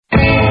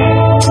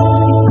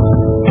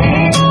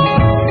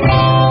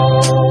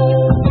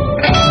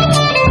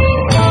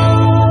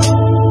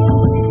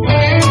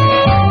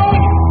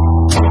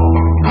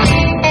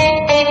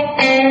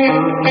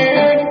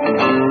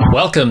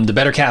Welcome to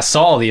Better Cast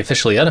Saul, the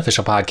officially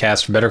unofficial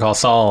podcast for Better Call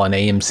Saul on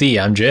AMC.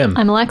 I'm Jim.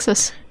 I'm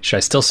Alexis. Should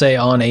I still say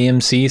on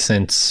AMC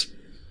since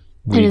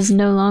it is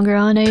no longer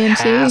on AMC?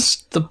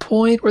 Past the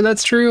point where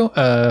that's true?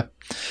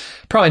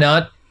 Probably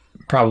not.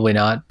 Probably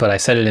not, but I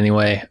said it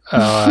anyway.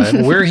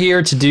 We're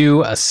here to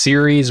do a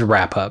series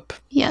wrap-up.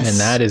 Yes. And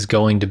that is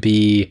going to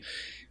be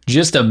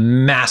just a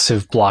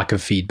massive block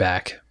of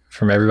feedback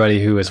from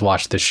everybody who has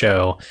watched the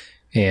show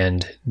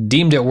and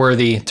deemed it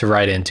worthy to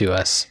write into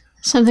us.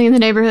 Something in the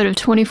neighborhood of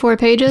 24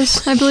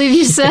 pages, I believe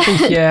you said.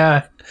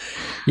 Yeah.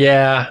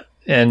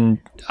 And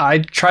I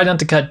tried not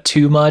to cut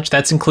too much.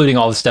 That's including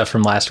all the stuff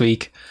from last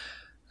week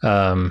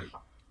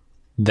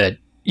that,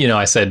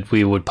 I said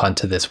we would punt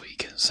to this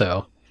week.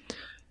 So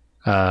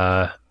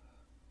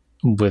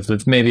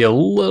with maybe a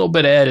little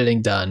bit of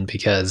editing done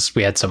because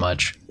we had so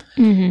much.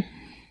 Mm-hmm.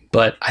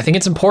 But I think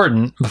it's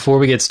important before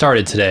we get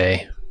started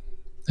today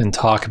and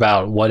talk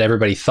about what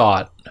everybody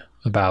thought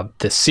about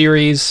this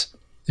series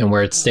and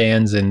where it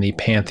stands in the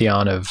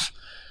pantheon of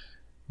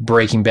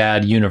Breaking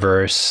Bad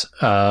universe.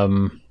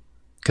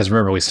 Because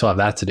remember, we still have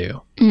that to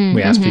do. Mm-hmm.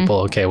 We asked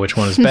people, okay, which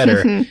one is better?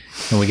 And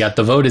we got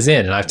the vote is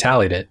in, and I've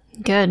tallied it.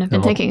 Good. I've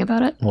been thinking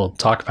about it. We'll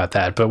talk about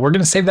that, but we're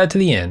going to save that to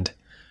the end.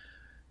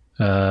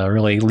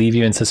 Really leave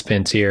you in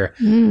suspense here.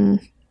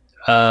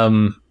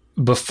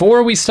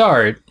 Before we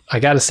start, I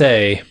got to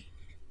say,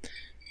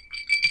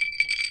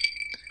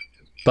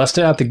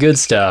 busted out the good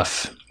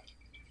stuff.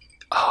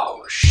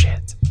 Oh,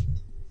 shit.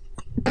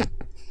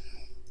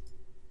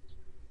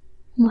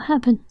 What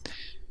happened?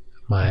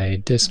 My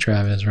disk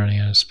drive is running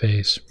out of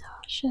space.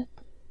 Oh, shit.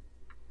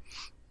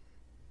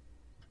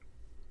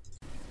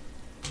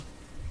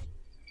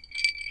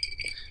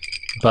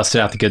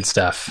 Busted out the good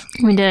stuff.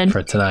 We did.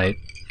 For tonight.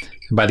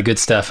 And by the good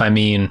stuff, I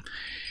mean,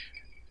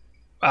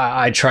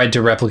 I tried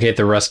to replicate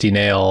the rusty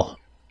nail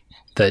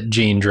that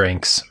Gene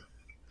drinks.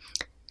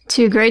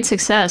 To great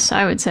success,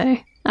 I would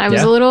say. I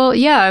was a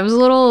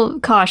little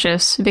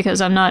cautious because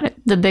I'm not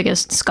the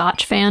biggest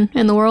Scotch fan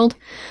in the world.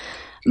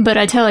 But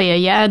I tell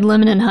you add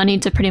lemon and honey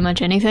to pretty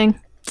much anything,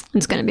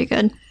 it's going to be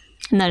good.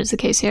 And that is the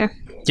case here.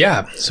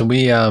 Yeah. So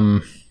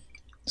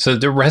so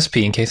the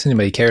recipe, in case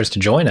anybody cares to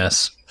join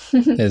us,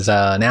 is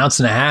an ounce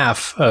and a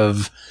half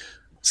of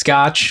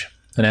Scotch,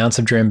 an ounce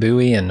of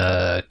Drambuie, and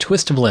a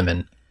twist of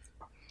lemon.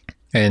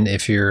 And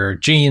if you're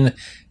Gene,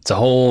 it's a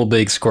whole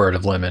big squirt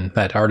of lemon,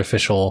 that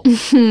artificial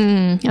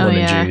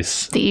lemon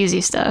juice. The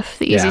easy stuff,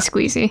 the easy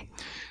squeezy.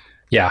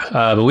 Yeah,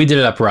 but we did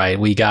it up right.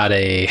 We got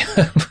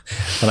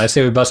when I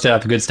say we busted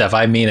out the good stuff,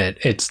 I mean it.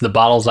 It's the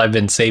bottles I've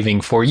been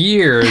saving for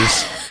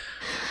years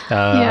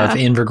of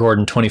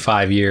Invergordon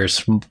 25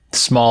 years.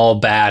 Small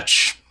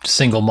batch,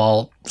 single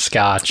malt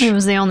Scotch. It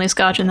was the only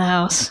Scotch in the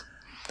house.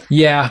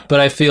 Yeah, but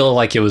I feel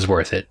like it was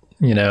worth it.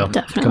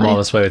 Definitely. Come all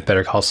this way with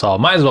Better Call Saul.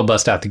 Might as well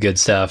bust out the good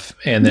stuff.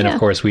 And then, of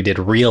course, we did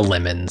real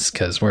lemons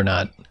because we're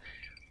not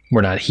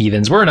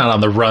heathens. We're not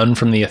on the run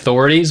from the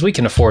authorities. We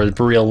can afford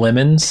real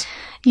lemons.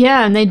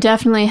 Yeah, and they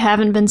definitely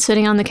haven't been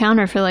sitting on the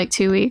counter for like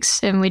 2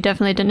 weeks, and we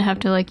definitely didn't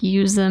have to like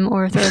use them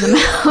or throw them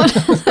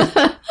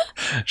out.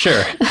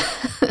 Sure.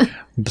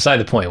 Beside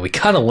the point, we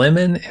cut a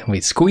lemon and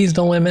we squeezed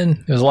a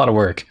lemon. It was a lot of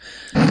work.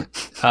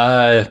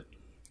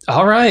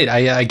 All right,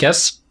 I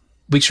guess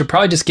we should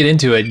probably just get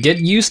into it. Get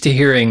used to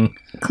hearing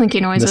clinky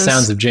noises, the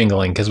sounds of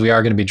jingling, because we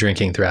are going to be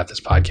drinking throughout this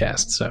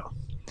podcast. So,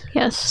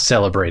 yes,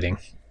 celebrating,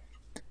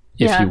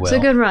 if you will. It's a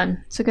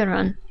good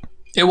run.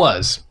 It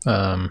was.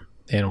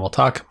 And we'll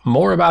talk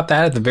more about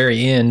that at the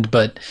very end,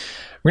 but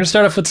we're going to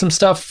start off with some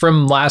stuff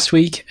from last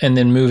week and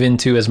then move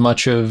into as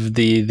much of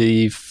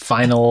the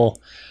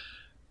final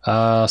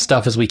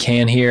stuff as we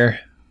can here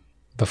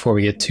before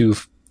we get too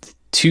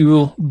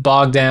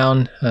bogged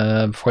down,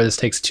 before this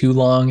takes too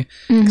long,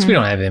 because we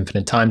don't have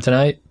infinite time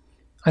tonight.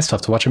 I still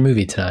have to watch a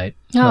movie tonight.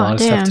 A lot of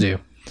stuff to do.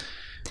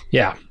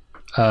 Yeah.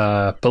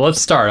 But let's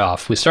start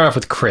off. We start off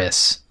with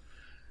Chris,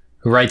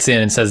 who writes in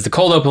and says, the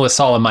cold open with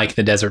Saul and Mike in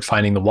the desert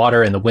finding the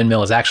water and the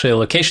windmill is actually a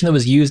location that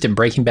was used in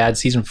Breaking Bad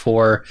Season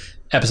 4,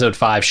 Episode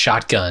 5,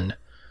 Shotgun.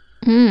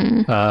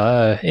 In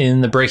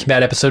the Breaking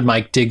Bad episode,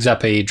 Mike digs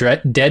up a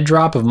dead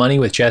drop of money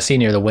with Jesse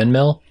near the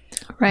windmill.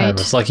 Right. I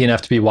was lucky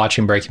enough to be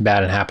watching Breaking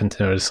Bad and happened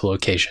to notice the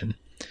location.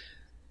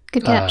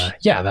 Good catch.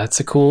 Yeah, that's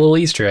a cool little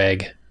Easter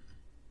egg.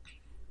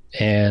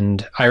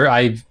 And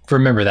I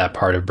remember that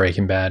part of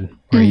Breaking Bad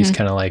where he's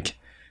kind of like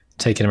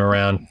taking him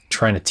around,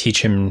 trying to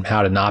teach him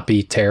how to not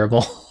be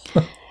terrible.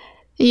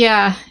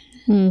 Yeah.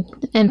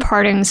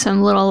 Imparting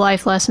some little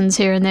life lessons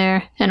here and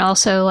there. And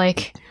also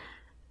like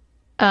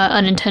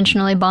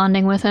unintentionally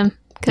bonding with him.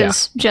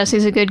 Because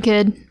Jesse's a good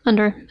kid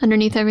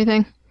underneath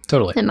everything.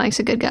 Totally. And Mike's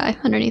a good guy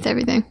underneath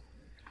everything.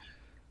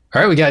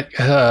 All right, we got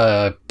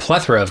a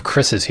plethora of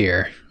Chris's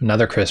here.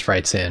 Another Chris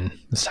writes in.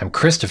 This time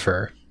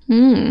Christopher.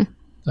 So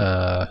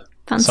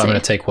I'm going to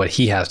take what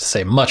he has to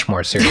say much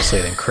more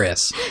seriously than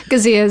Chris.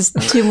 Because he has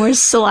 2 more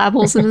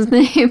syllables in his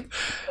name.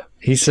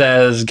 He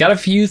says, got a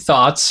few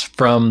thoughts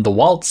from the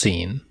Walt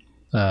scene.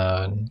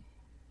 Obviously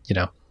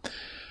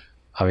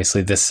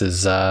this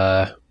is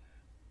the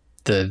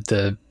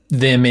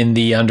them in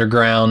the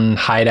underground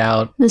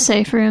hideout. The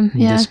safe room,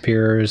 yeah.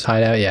 Disappearers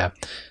hideout, yeah.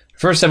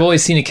 First, I've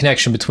always seen a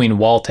connection between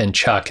Walt and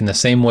Chuck in the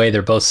same way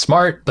they're both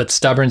smart, but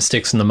stubborn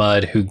sticks in the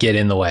mud who get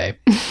in the way.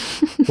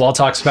 Walt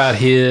talks about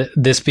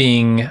this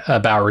being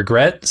about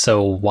regret,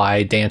 so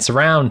why dance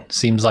around?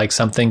 Seems like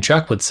something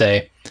Chuck would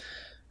say,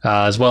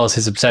 as well as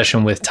his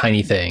obsession with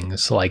tiny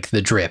things like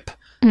the drip.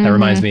 That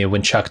reminds me of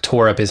when Chuck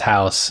tore up his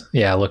house,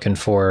 looking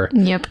for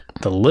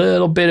the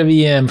little bit of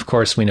EM. Of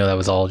course, we know that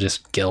was all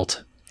just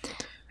guilt.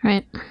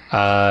 Right.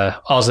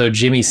 Also,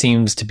 Jimmy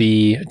seems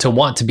to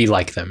want to be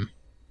like them.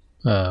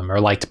 Or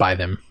liked by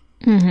them.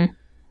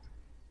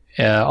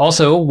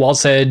 Also, Walt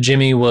said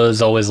Jimmy was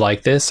always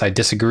like this. I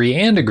disagree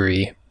and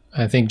agree.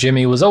 I think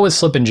Jimmy was always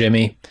Slippin'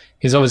 Jimmy.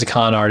 He was always a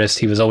con artist.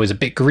 He was always a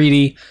bit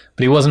greedy,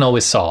 but he wasn't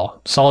always Saul.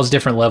 Saul is a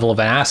different level of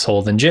an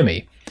asshole than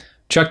Jimmy.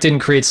 Chuck didn't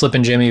create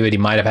Slippin' Jimmy, but he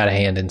might have had a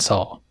hand in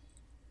Saul.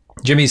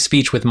 Jimmy's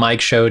speech with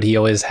Mike showed he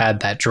always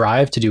had that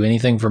drive to do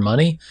anything for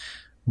money,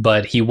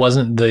 but he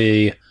wasn't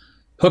the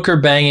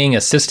hooker-banging,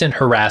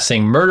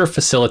 assistant-harassing,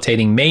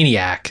 murder-facilitating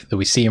maniac that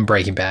we see in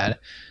Breaking Bad.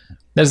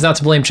 That is not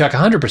to blame Chuck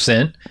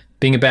 100%.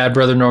 Being a bad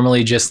brother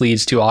normally just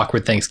leads to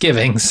awkward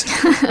Thanksgivings.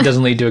 It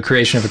doesn't lead to a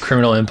creation of a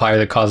criminal empire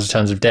that causes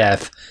tons of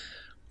death.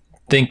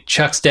 Think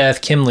Chuck's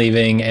death, Kim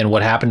leaving, and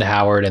what happened to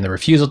Howard, and the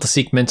refusal to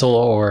seek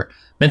mental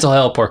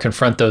help or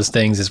confront those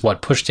things is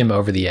what pushed him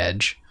over the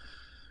edge.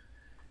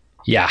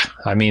 Yeah,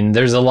 I mean,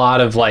 there's a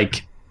lot of,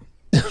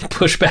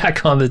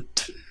 pushback on the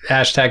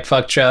hashtag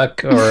fuck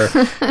Chuck, or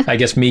I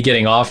guess me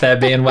getting off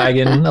that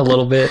bandwagon a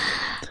little bit.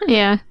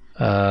 Yeah.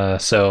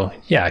 So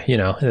yeah,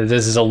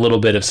 this is a little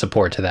bit of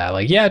support to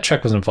that.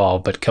 Chuck was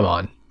involved, but come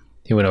on,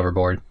 he went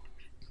overboard.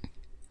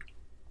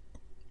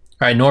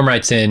 All right, Norm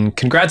writes in,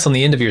 congrats on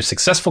the end of your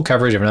successful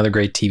coverage of another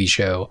great TV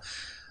show.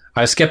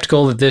 I was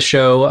skeptical that this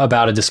show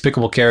about a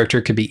despicable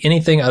character could be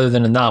anything other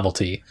than a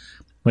novelty.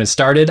 When it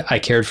started, I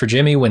cared for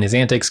Jimmy when his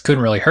antics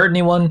couldn't really hurt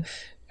anyone,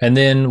 and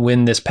then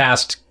when this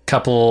past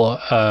couple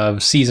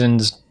of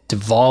seasons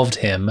devolved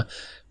him,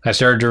 I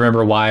started to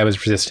remember why I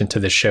was resistant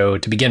to this show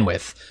to begin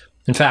with.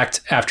 In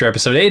fact, after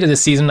episode 8 of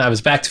this season, I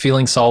was back to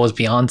feeling Saul was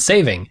beyond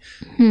saving.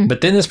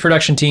 But then this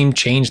production team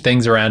changed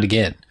things around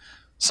again.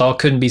 Saul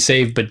couldn't be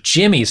saved, but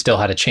Jimmy still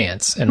had a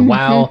chance. And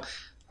wow,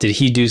 did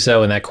he do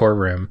so in that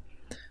courtroom.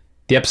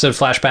 The episode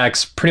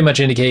flashbacks pretty much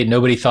indicate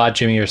nobody thought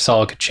Jimmy or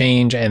Saul could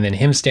change, and then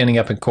him standing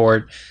up in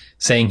court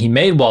saying he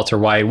made Walter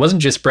White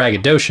wasn't just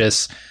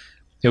braggadocious,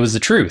 it was the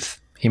truth.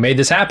 He made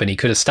this happen. He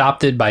could have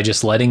stopped it by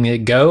just letting it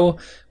go,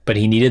 but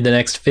he needed the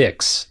next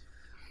fix.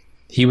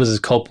 He was as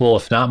culpable,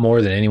 if not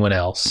more, than anyone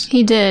else.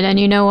 He did, and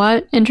you know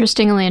what?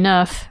 Interestingly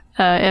enough,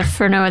 if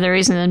for no other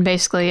reason than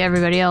basically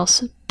everybody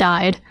else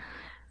died,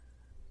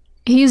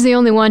 he's the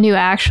only one who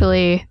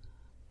actually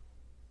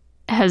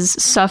has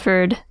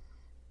suffered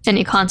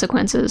any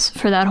consequences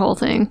for that whole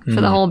thing,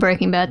 for the whole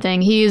Breaking Bad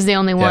thing. He is the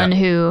only one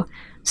who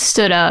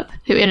stood up,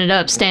 who ended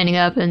up standing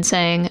up and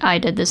saying, I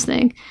did this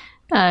thing.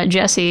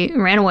 Jesse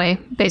ran away,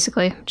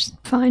 basically, which is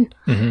fine.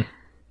 And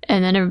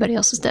then everybody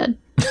else is dead.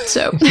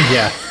 So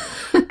yeah,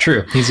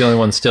 true. He's the only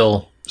one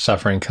still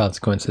suffering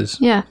consequences.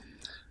 Yeah.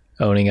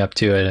 Owning up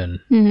to it and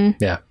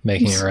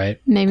making it right.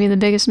 Maybe the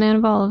biggest man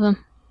of all of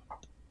them.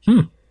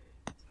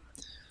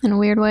 In a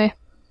weird way.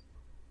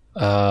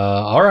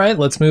 All right,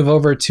 let's move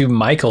over to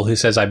Michael, who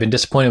says, I've been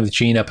disappointed with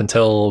Gene up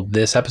until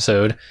this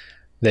episode.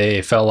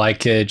 They felt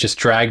like it just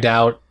dragged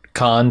out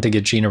Khan to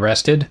get Gene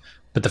arrested,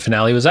 but the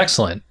finale was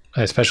excellent.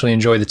 I especially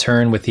enjoyed the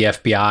turn with the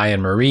FBI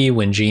and Marie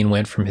when Gene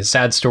went from his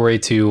sad story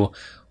to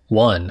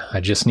one.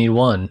 I just need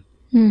one.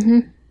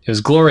 It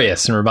was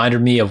glorious and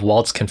reminded me of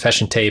Walt's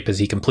confession tape as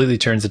he completely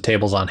turns the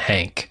tables on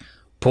Hank.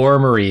 Poor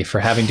Marie for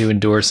having to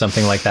endure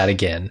something like that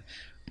again.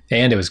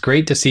 And it was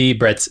great to see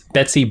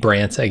Betsy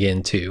Brandt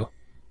again, too.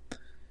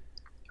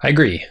 I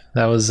agree.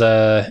 That was,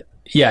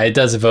 it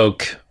does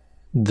evoke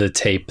the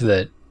tape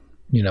that,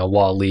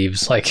 Walt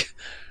leaves,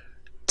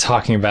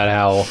 talking about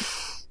how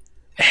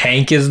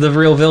Hank is the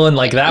real villain.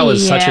 That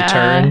was such a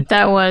turn.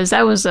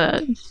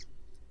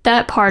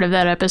 That part of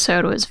that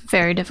episode was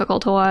very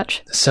difficult to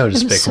watch. So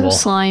despicable. It was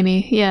so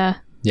slimy. Yeah.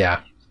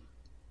 Yeah.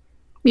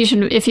 You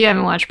should, if you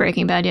haven't watched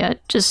Breaking Bad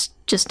yet, just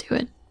do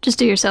it. Just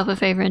do yourself a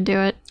favor and do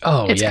it.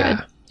 Oh, it's yeah.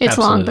 Good. It's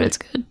absolutely. long, but it's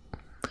good.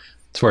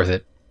 It's worth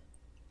it.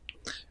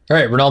 All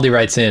right, Rinaldi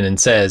writes in and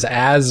says,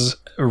 as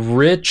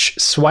Rich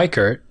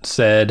Schweikert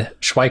said at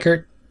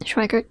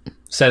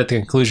the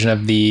conclusion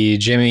of the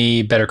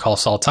Jimmy Better Call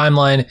Saul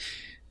timeline,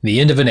 the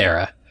end of an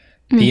era.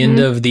 The end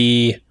of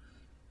the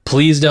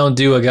please don't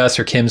do a Gus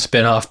or Kim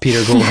spinoff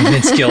Peter Gould and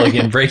Vince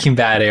Gilligan Breaking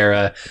Bad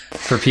era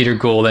for Peter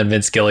Gould and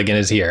Vince Gilligan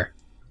is here.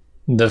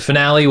 The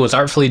finale was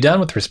artfully done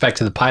with respect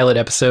to the pilot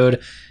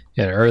episode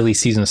and early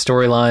season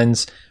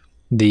storylines.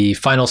 The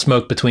final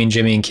smoke between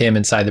Jimmy and Kim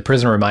inside the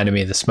prison reminded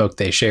me of the smoke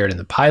they shared in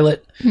the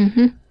pilot.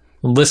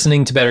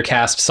 Listening to Better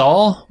Cast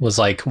Saul was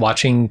like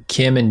watching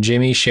Kim and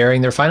Jimmy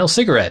sharing their final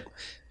cigarette.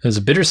 It was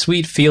a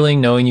bittersweet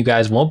feeling knowing you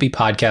guys won't be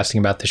podcasting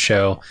about the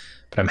show,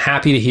 but I'm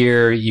happy to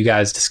hear you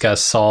guys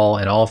discuss Saul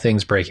and all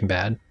things Breaking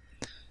Bad.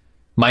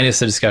 minus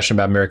the discussion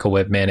about Miracle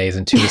Whip mayonnaise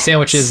and tuna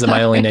sandwiches,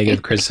 my only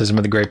negative criticism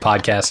of the great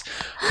podcast.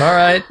 All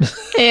right.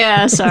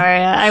 Yeah, sorry.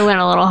 I went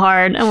a little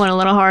hard. I went a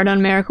little hard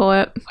on Miracle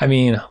Whip. I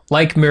mean,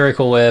 like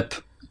Miracle Whip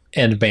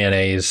and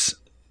mayonnaise,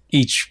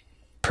 each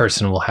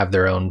person will have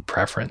their own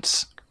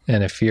preference.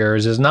 And if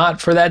yours is not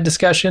for that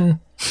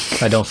discussion,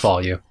 I don't follow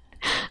you.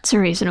 It's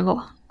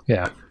reasonable.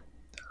 Yeah.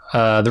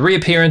 The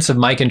reappearance of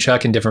Mike and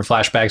Chuck in different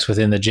flashbacks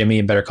within the Jimmy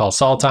and Better Call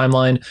Saul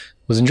timeline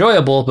was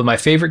enjoyable, but my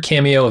favorite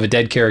cameo of a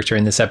dead character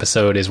in this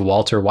episode is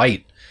Walter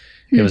White.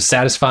 It was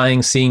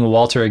satisfying seeing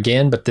Walter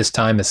again, but this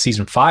time as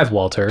season 5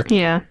 Walter.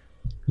 Yeah.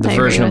 The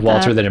version of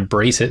Walter that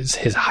embraces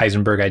his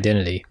Heisenberg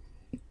identity.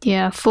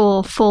 Yeah,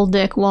 full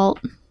dick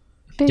Walt,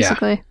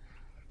 basically.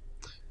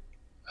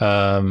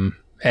 Yeah.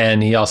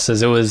 And he also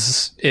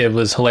says it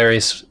was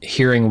hilarious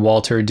hearing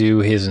Walter do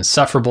his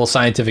insufferable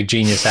scientific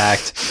genius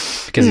act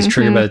because he's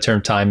triggered by the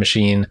term time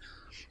machine.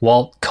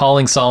 Walt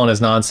calling Saul on his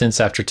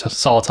nonsense after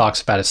Saul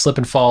talks about his slip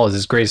and fall is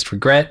his greatest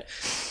regret.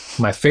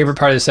 My favorite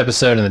part of this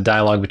episode and the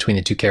dialogue between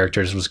the two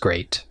characters was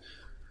great.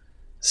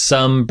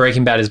 Some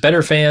Breaking Bad is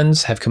Better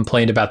fans have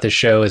complained about this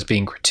show as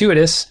being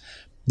gratuitous.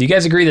 Do you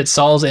guys agree that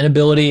Saul's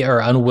inability or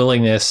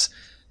unwillingness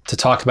to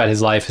talk about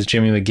his life as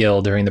Jimmy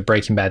McGill during the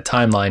Breaking Bad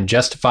timeline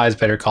justifies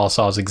Better Call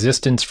Saul's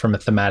existence from a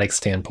thematic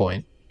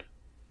standpoint?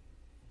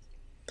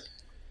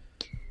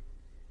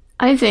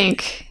 I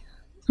think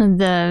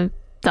the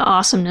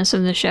awesomeness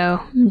of the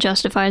show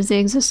justifies the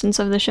existence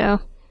of the show.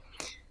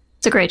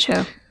 It's a great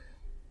show.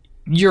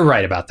 You're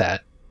right about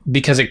that,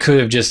 because it could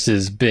have just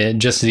as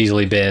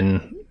easily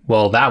been,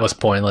 well, that was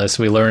pointless.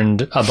 We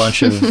learned a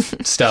bunch of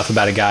stuff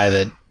about a guy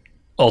that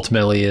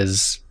ultimately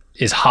is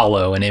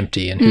hollow and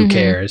empty, and who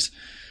cares?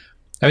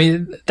 I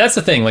mean, that's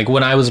the thing. Like,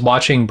 when I was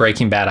watching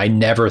Breaking Bad, I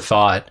never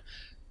thought,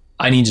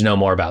 I need to know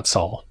more about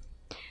Saul.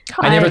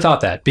 I never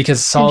thought that,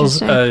 because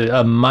Saul's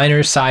a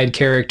minor side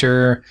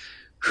character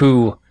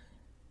who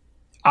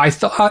I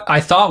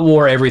thought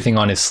wore everything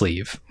on his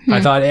sleeve.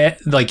 I thought,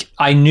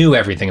 I knew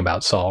everything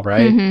about Saul,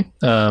 right?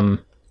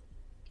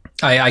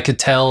 I could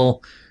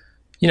tell,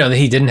 that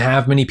he didn't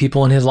have many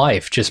people in his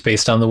life just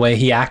based on the way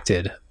he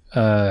acted.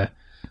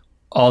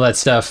 All that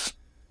stuff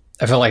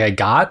I felt like I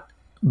got.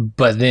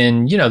 But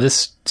then,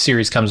 this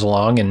series comes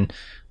along and,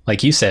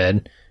 like you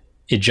said,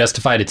 it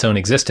justified its own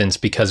existence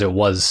because it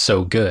was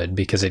so good,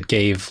 because it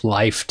gave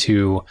life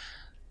to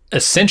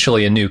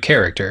essentially a new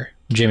character,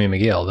 Jimmy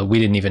McGill, that we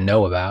didn't even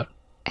know about.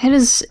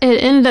 It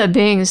ended up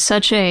being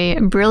such a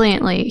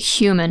brilliantly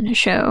human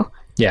show.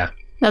 Yeah.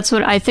 That's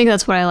what I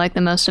like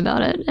the most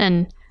about it.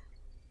 And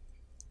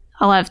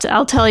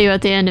I'll tell you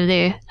at the end of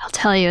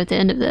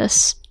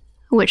this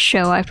which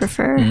show I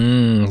prefer.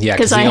 Yeah,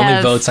 because the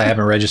only votes I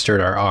haven't registered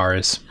are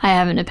ours. I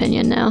have an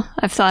opinion now.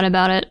 I've thought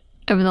about it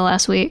over the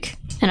last week,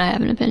 and I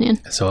have an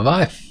opinion. So have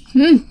I.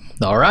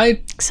 All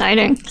right.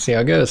 Exciting. See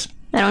how it goes.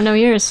 I don't know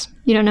yours.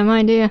 You don't know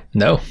mine, do you?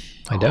 No,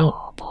 I don't.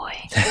 Oh, boy.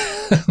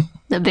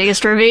 The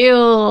biggest reveal.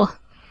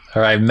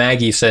 All right,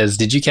 Maggie says,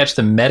 did you catch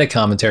the meta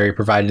commentary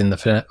provided in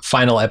the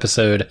final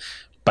episode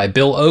by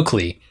Bill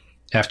Oakley?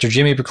 After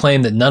Jimmy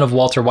proclaimed that none of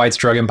Walter White's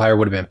drug empire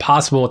would have been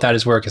possible without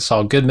his work as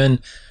Saul Goodman,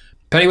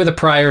 Penny with a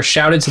Prior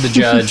shouted to the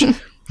judge,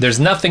 there's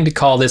nothing to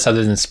call this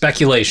other than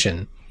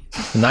speculation.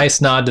 A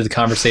nice nod to the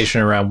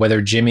conversation around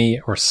whether Jimmy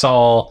or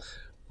Saul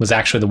was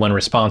actually the one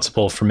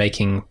responsible for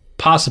making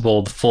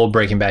possible the full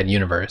Breaking Bad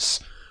universe.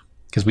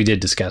 Because we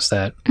did discuss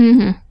that.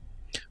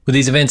 Would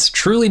these events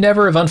truly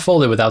never have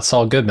unfolded without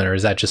Saul Goodman, or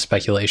is that just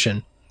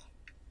speculation?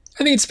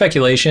 I think it's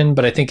speculation,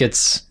 but I think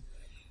it's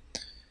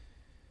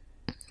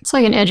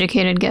like an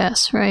educated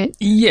guess, right?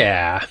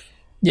 Yeah.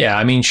 Yeah,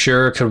 I mean,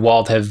 sure, could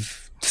Walt have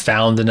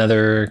found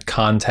another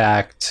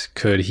contact?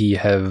 Could he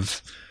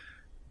have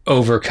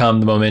overcome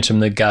the momentum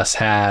that Gus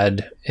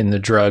had in the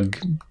drug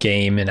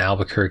game in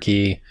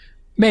Albuquerque?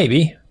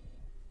 Maybe.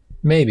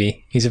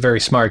 He's a very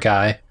smart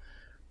guy.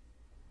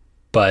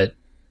 But,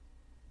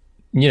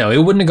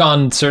 it wouldn't have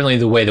gone certainly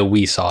the way that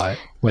we saw it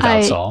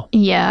without Saul.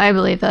 Yeah, I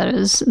believe that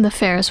is the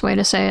fairest way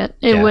to say it.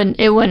 It wouldn't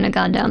have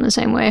gone down the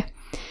same way.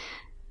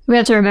 We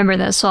have to remember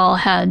that Saul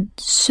had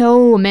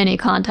so many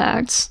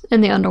contacts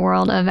in the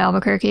underworld of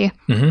Albuquerque.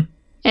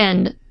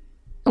 And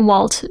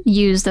Walt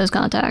used those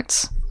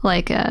contacts,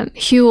 like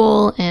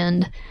Huel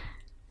and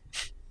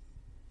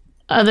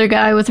other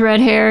guy with red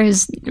hair,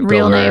 his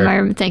real name,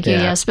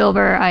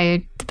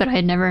 Spilber. But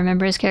I'd never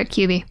remember his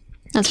character, QB.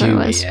 That's what it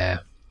was. Yeah.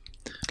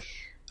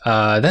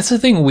 That's the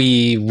thing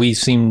we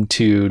seem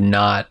to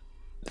not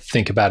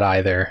think about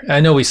either.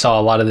 I know we saw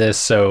a lot of this,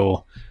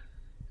 so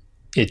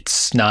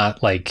it's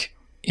not like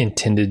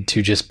intended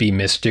to just be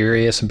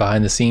mysterious and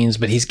behind the scenes,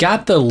 but he's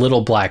got the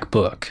little black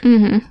book.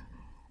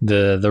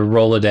 The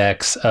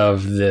Rolodex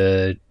of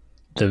the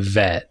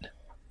vet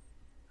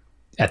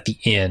at the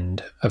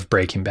end of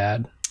Breaking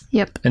Bad.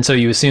 Yep. And so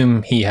you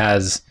assume he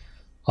has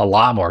a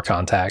lot more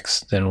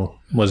contacts than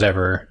was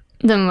ever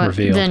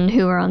revealed. Than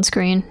who are on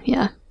screen.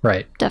 Yeah.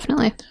 Right.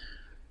 Definitely.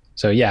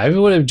 So yeah, it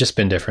would have just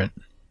been different.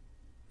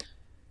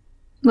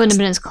 Wouldn't have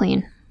been as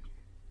clean.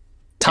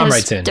 Tom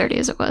writes in. Dirty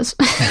as it was.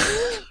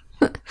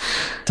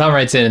 Tom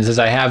writes in and says,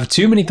 I have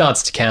too many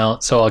thoughts to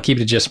count, so I'll keep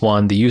it to just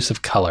one, the use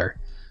of color.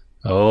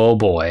 Oh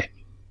boy.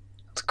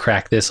 Let's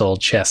crack this old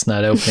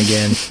chestnut open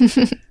again.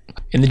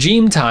 In the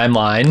Jean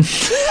timeline,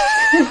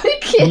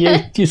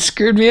 you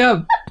screwed me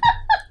up.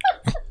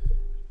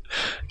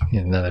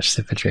 Another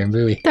sip of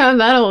Drambuie.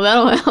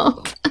 That'll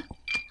help.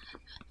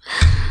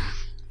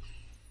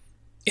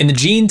 In the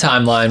Jean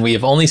timeline, we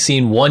have only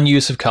seen one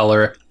use of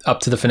color up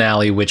to the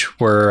finale, which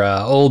were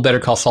old Better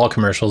Call Saul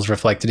commercials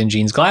reflected in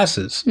Jean's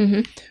glasses.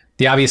 Mm-hmm.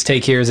 The obvious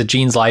take here is that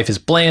Jean's life is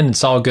bland and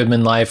Saul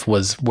Goodman's life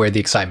was where the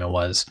excitement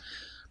was.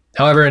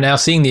 However, now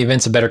seeing the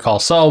events of Better Call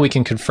Saul, we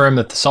can confirm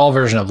that the Saul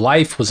version of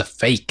life was a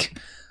fake.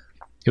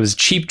 It was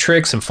cheap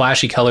tricks and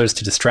flashy colors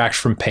to distract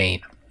from pain.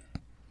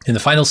 In the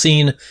final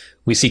scene,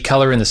 we see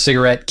color in the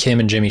cigarette Kim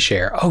and Jimmy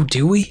share. Oh,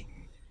 do we?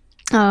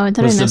 Oh, did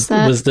I miss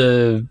that? Was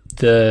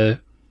the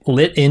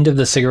lit end of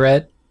the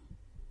cigarette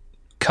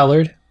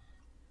colored?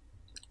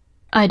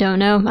 I don't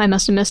know. I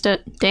must have missed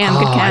it. Damn,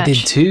 good catch. I did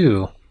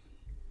too.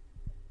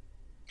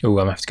 Oh, I'm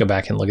going to have to go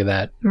back and look at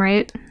that.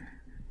 Right.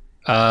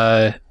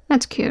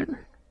 That's cute.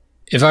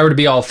 If I were to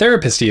be all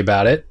therapist-y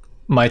about it,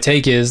 my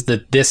take is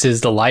that this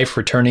is the life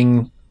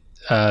returning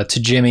to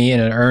Jimmy in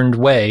an earned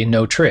way,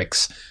 no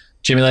tricks.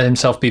 Jimmy let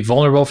himself be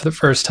vulnerable for the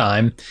first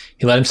time.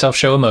 He let himself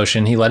show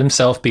emotion. He let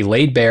himself be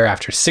laid bare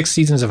after 6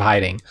 seasons of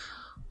hiding.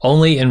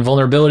 Only in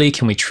vulnerability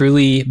can we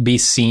truly be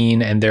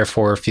seen and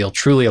therefore feel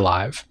truly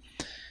alive.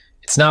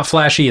 It's not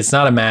flashy. It's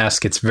not a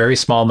mask. It's very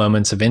small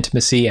moments of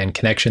intimacy and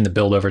connection that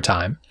build over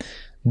time.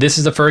 This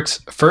is the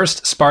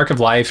first spark of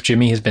life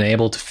Jimmy has been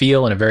able to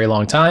feel in a very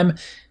long time,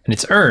 and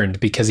it's earned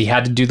because he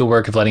had to do the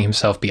work of letting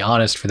himself be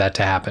honest for that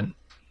to happen.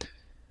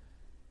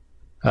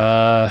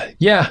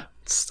 Yeah,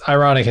 it's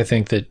ironic, I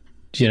think, that,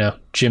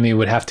 Jimmy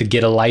would have to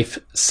get a life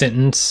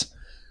sentence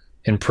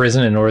in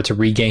prison in order to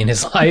regain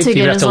his life. He'd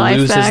have to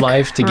lose his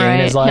life to gain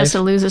his life. He has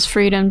to lose his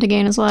freedom to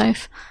gain his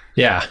life.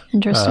 Yeah.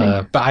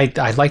 Interesting. But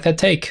I like that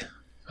take.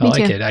 I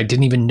like it. I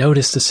didn't even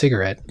notice the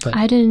cigarette. But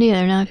I didn't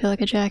either. Now I feel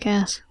like a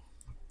jackass.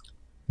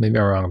 Maybe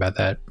I'm wrong about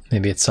that.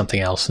 Maybe it's something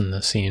else in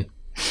the scene.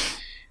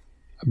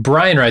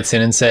 Brian writes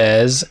in and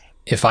says,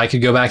 if I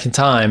could go back in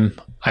time,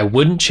 I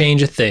wouldn't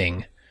change a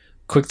thing.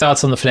 Quick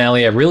thoughts on the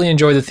finale. I really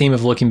enjoy the theme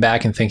of looking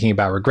back and thinking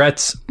about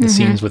regrets. The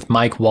scenes with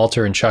Mike,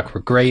 Walter, and Chuck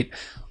were great.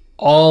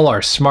 All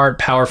are smart,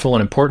 powerful,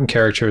 and important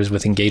characters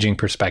with engaging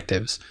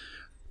perspectives.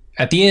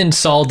 At the end,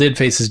 Saul did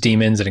face his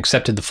demons and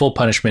accepted the full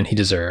punishment he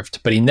deserved,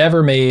 but he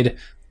never made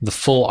the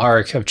full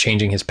arc of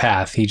changing his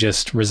path. He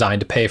just resigned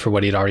to pay for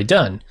what he'd already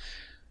done.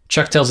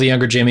 Chuck tells the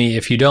younger Jimmy,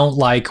 if you don't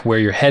like where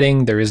you're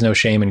heading, there is no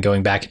shame in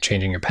going back and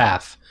changing your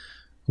path.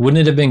 Wouldn't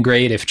it have been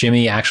great if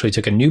Jimmy actually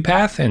took a new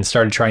path and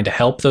started trying to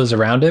help those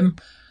around him?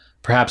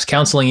 Perhaps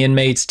counseling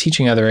inmates,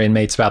 teaching other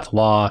inmates about the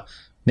law,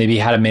 maybe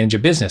how to manage a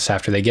business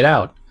after they get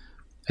out.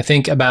 I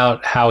think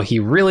about how he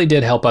really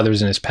did help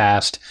others in his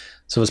past,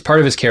 so it was part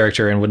of his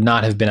character and would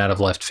not have been out of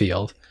left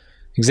field.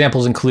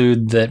 Examples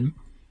include that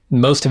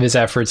most of his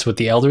efforts with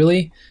the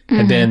elderly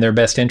had been in their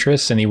best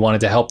interests, and he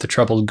wanted to help the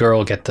troubled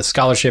girl get the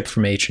scholarship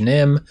from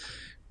H&M.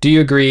 Do you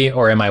agree,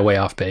 or am I way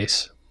off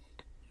base?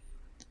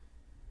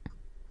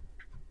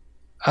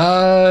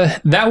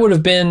 That would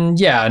have been,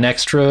 an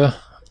extra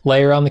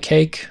layer on the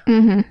cake.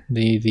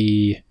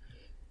 The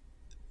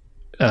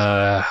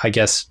I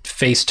guess,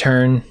 face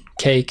turn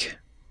cake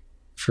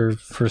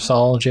for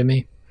Saul,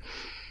 Jimmy.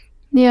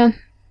 Yeah,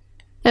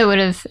 it would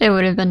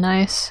have been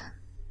nice,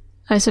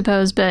 I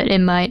suppose, but it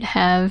might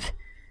have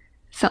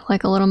felt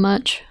like a little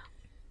much.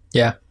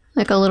 Yeah,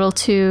 like a little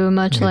too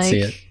much,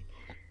 like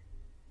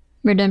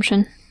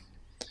redemption.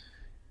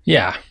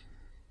 Yeah.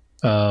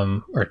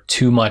 Or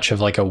too much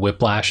of like a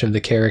whiplash of the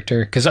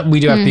character, because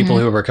we do have people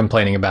who were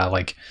complaining about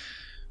like,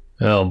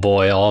 oh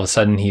boy, all of a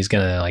sudden he's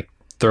gonna like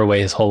throw away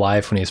his whole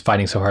life when he was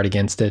fighting so hard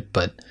against it.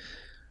 But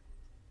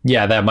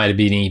yeah, that might have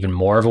been even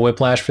more of a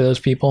whiplash for those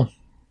people.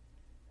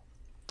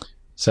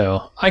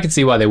 So I could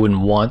see why they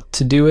wouldn't want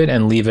to do it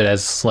and leave it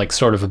as like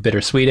sort of a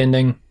bittersweet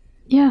ending.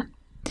 Yeah,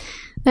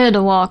 they had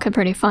to walk a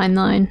pretty fine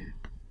line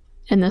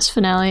in this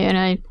finale, and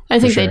I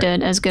think they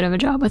did as good of a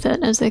job with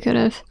it as they could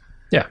have.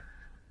 Yeah.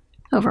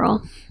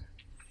 Overall.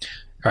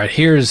 All right,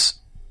 here's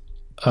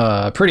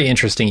a pretty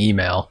interesting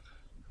email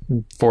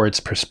for its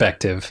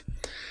perspective.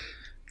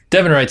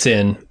 Devin writes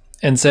in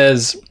and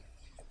says,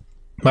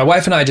 my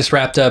wife and I just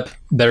wrapped up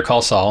Better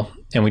Call Saul,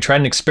 and we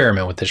tried an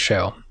experiment with this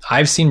show.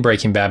 I've seen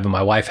Breaking Bad, but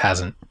my wife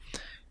hasn't.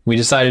 We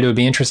decided it would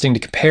be interesting to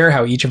compare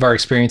how each of our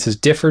experiences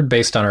differed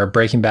based on our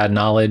Breaking Bad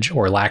knowledge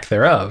or lack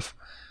thereof.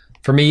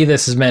 For me,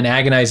 this has meant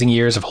agonizing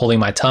years of holding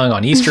my tongue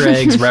on Easter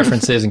eggs,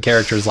 references, and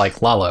characters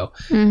like Lalo.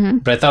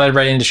 But I thought I'd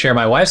write in to share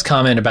my wife's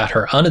comment about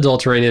her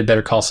unadulterated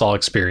Better Call Saul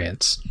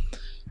experience.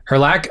 Her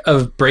lack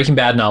of Breaking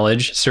Bad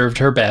knowledge served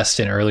her best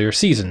in earlier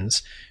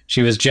seasons.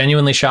 She was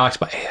genuinely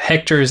shocked by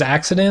Hector's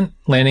accident,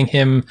 landing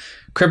him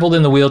crippled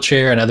in the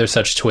wheelchair and other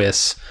such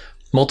twists.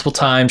 Multiple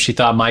times she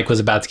thought Mike was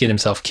about to get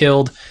himself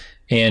killed,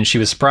 and she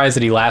was surprised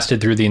that he lasted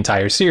through the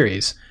entire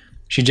series.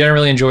 She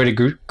generally enjoyed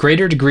a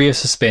greater degree of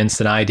suspense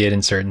than I did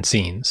in certain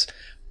scenes.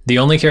 The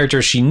only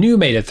character she knew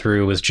made it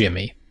through was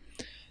Jimmy.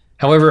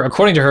 However,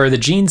 according to her, the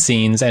Gene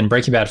scenes and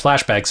Breaking Bad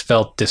flashbacks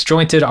felt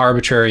disjointed,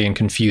 arbitrary, and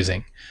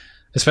confusing.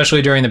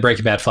 Especially during the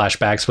Breaking Bad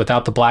flashbacks,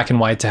 without the black and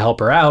white to help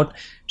her out,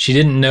 she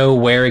didn't know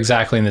where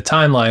exactly in the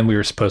timeline we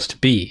were supposed to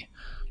be.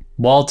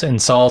 Walt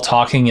and Saul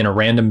talking in a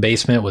random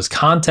basement was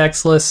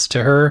contextless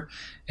to her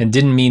and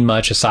didn't mean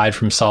much aside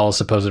from Saul's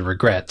supposed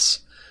regrets.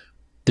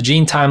 The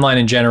Gene timeline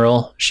in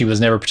general, she was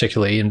never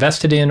particularly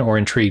invested in or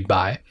intrigued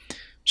by.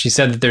 She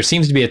said that there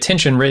seems to be a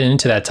tension written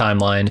into that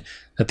timeline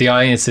that the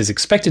audience is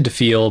expected to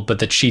feel, but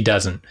that she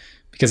doesn't,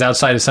 because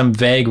outside of some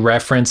vague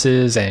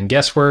references and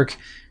guesswork,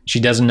 she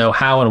doesn't know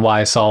how and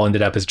why Saul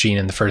ended up as Gene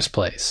in the first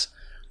place.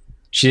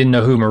 She didn't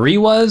know who Marie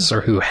was,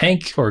 or who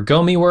Hank or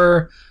Gomi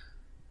were,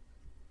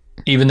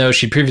 even though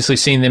she'd previously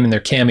seen them in their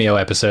cameo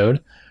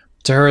episode.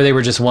 To her, they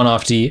were just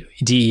one-off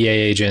DEA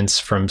agents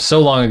from so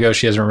long ago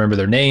she doesn't remember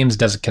their names,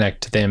 doesn't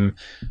connect to them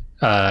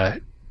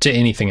to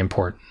anything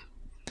important.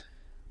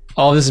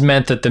 All this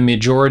meant that the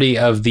majority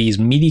of these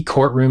meaty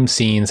courtroom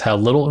scenes had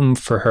little oomph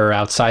for her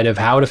outside of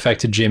how it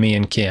affected Jimmy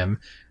and Kim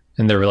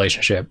and their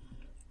relationship.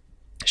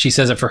 She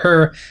says that for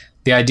her,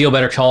 the ideal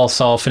Better Call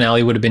Saul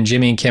finale would have been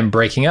Jimmy and Kim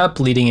breaking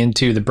up, leading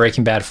into the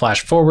Breaking Bad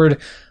flash forward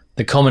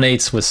that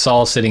culminates with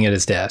Saul sitting at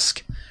his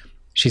desk.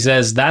 She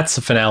says that's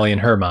the finale in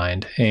her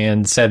mind,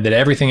 and said that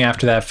everything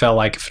after that felt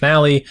like a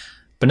finale,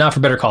 but not for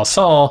Better Call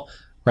Saul,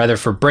 rather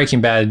for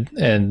Breaking Bad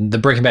and the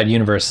Breaking Bad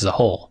universe as a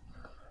whole.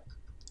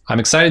 I'm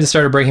excited to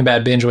start a Breaking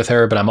Bad binge with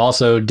her, but I'm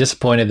also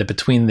disappointed that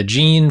between the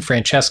Gene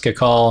Francesca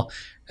call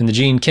and the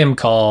Gene Kim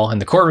call and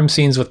the courtroom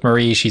scenes with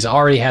Marie, she's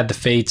already had the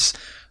fates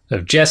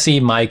of Jesse,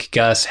 Mike,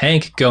 Gus,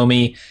 Hank,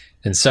 Gomi,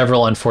 and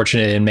several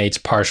unfortunate inmates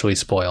partially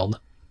spoiled.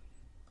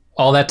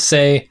 All that to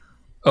say,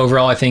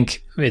 overall, I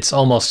think it's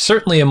almost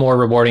certainly a more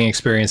rewarding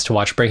experience to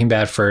watch Breaking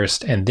Bad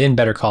first and then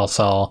Better Call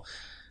Saul.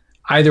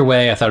 Either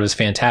way, I thought it was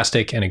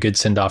fantastic and a good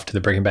send-off to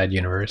the Breaking Bad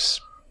universe.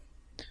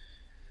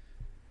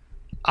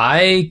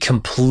 I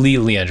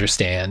completely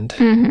understand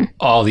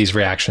all these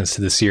reactions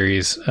to the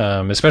series,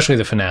 especially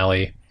the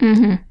finale.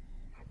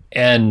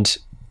 And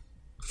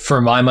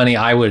for my money,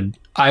 I would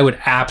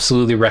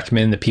absolutely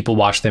recommend that people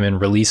watch them in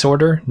release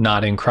order,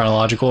 not in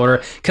chronological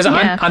order. Because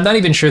I'm not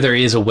even sure there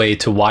is a way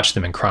to watch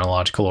them in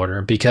chronological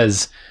order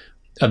because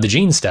of the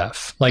Gene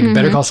stuff. Like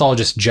Better Call Saul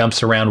just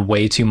jumps around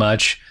way too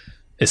much,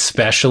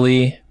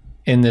 especially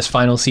in this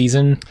final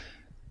season.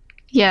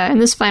 Yeah, in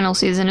this final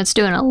season, it's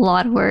doing a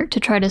lot of work to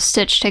try to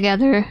stitch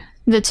together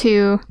the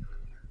two,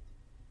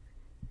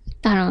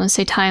 I don't want to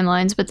say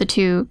timelines, but the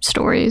two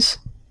stories.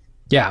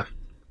 Yeah,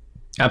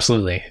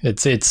 absolutely.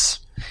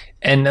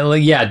 And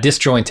yeah,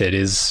 disjointed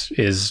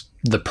is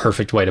the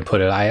perfect way to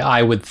put it.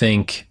 I would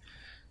think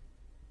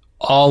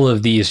all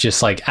of these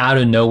just like out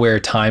of nowhere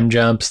time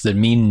jumps that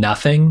mean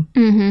nothing.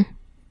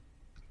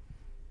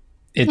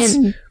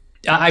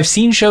 I've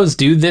seen shows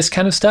do this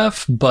kind of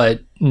stuff,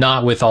 but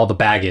not with all the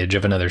baggage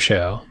of another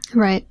show.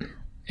 Right.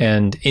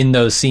 And in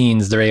those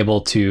scenes, they're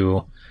able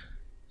to,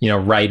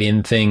 write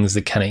in things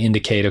that kind of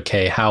indicate,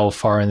 okay, how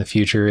far in the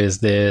future is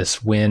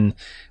this, when,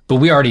 but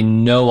we already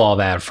know all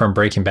that from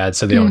Breaking Bad,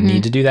 so they don't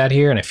need to do that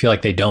here. And I feel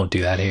like they don't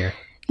do that here.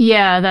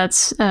 Yeah,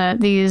 that's,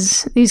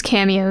 these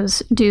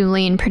cameos do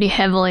lean pretty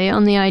heavily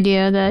on the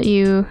idea that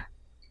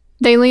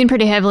they lean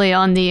pretty heavily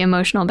on the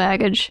emotional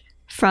baggage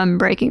from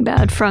Breaking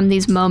Bad, from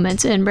these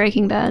moments in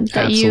Breaking Bad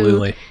that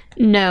Absolutely.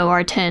 you know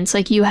are tense.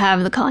 Like you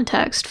have the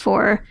context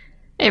for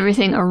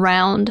everything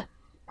around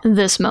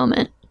this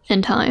moment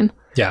in time.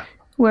 Yeah.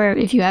 Where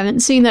if you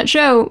haven't seen that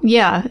show,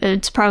 yeah,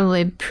 it's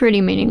probably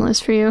pretty meaningless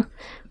for you,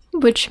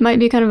 which might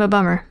be kind of a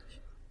bummer.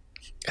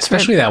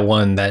 Especially that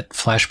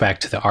flashback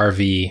to the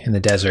RV in the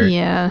desert.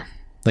 Yeah.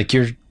 Like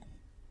you're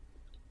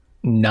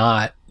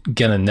not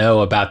gonna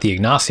know about the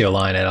Ignacio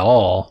line at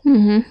all.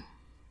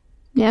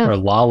 Yeah. Or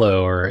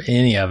Lalo or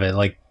any of it.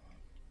 Like,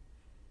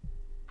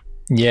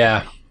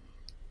 yeah,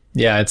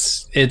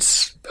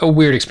 it's a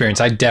weird experience.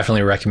 I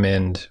definitely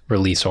recommend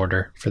release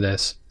order for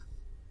this.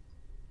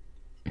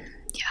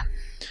 Yeah.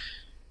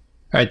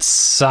 All right.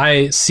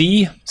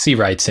 C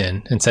writes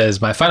in and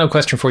says, my final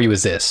question for you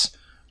is this.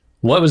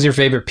 What was your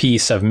favorite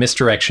piece of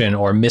misdirection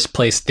or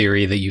misplaced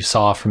theory that you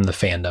saw from the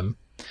fandom?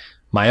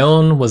 My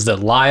own was that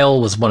Lyle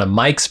was one of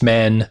Mike's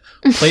men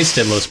placed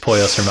at Los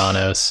Pollos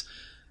Hermanos.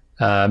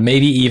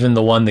 Maybe even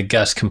the one that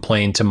Gus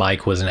complained to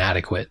Mike was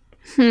inadequate.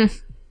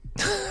 This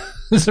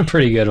is a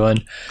pretty good one.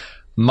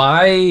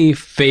 My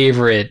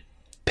favorite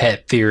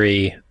pet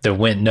theory that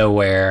went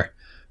nowhere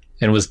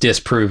and was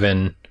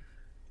disproven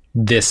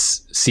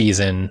this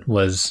season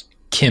was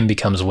Kim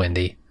becomes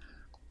Wendy.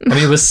 I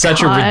mean, it was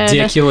such a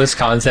ridiculous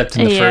concept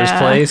in the first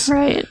place.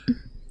 Right.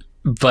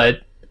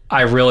 But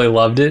I really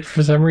loved it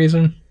for some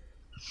reason.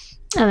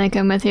 I think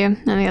I'm with you. I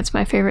think that's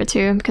my favorite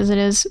too, because it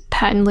is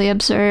patently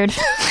absurd.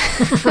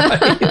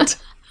 Right.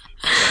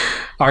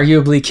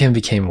 Arguably, Kim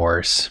became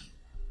worse.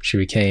 She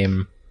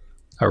became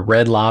a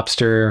Red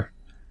Lobster.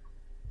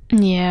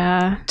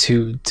 Yeah.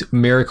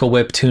 Miracle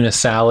Whip tuna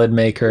salad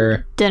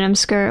maker. Denim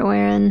skirt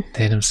wearing.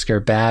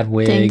 Bad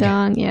wig. Ding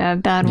dong. Yeah,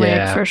 bad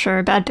wig for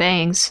sure. Bad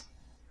bangs.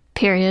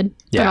 Period.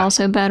 Yeah. But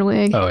also bad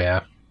wig. Oh,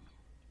 yeah.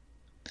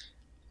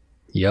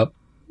 Yep.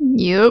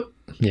 Yep.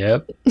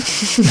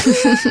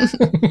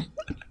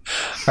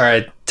 All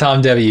right.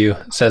 Tom W.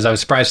 says, I was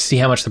surprised to see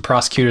how much the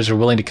prosecutors were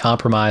willing to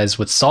compromise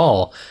with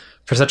Saul.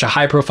 For such a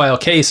high-profile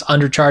case,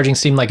 undercharging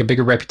seemed like a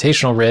bigger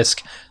reputational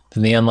risk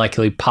than the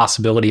unlikely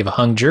possibility of a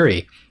hung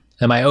jury.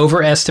 Am I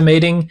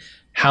overestimating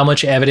how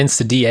much evidence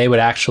the DA would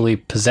actually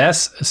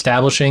possess,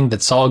 establishing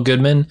that Saul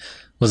Goodman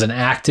was an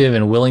active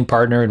and willing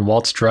partner in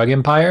Walt's drug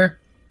empire?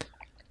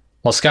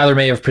 While Skyler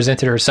may have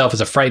presented herself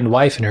as a frightened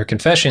wife in her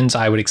confessions,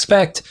 I would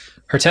expect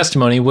her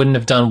testimony wouldn't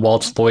have done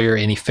Walt's lawyer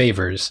any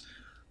favors.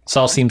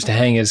 Saul seems to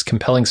hang his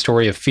compelling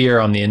story of fear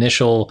on the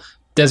initial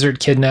desert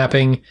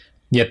kidnapping,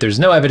 yet there's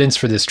no evidence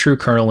for this true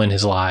kernel in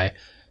his lie.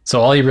 So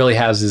all he really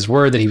has is his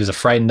word that he was a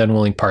frightened,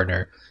 unwilling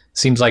partner.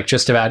 Seems like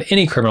just about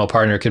any criminal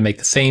partner could make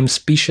the same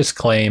specious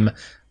claim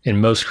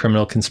in most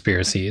criminal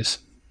conspiracies.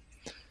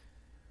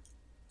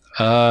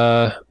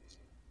 Yeah,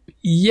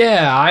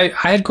 I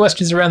had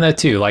questions around that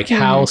too. Like,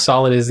 how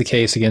solid is the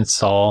case against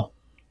Saul?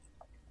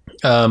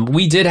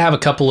 We did have a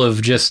couple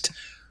of just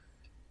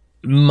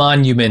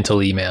monumental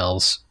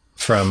emails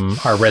from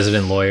our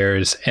resident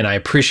lawyers, and I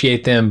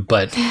appreciate them,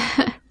 but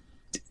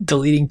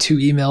deleting 2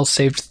 emails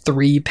saved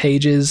 3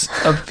 pages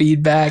of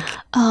feedback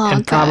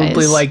and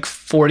probably like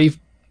 40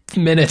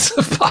 minutes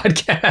of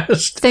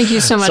podcast. Thank you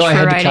so much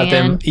for writing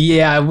in.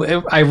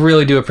 Yeah, I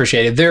really do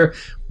appreciate it.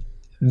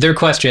 Their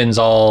questions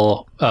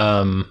all,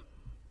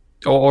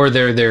 or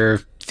their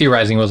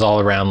theorizing was all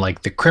around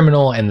like the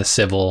criminal and the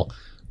civil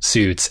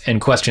suits, and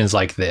questions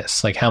like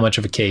this, like how much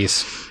of a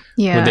case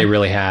would they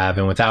really have?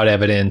 And without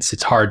evidence,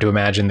 it's hard to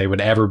imagine they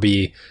would ever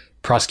be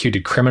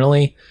prosecuted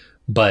criminally,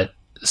 but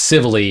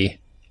civilly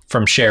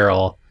from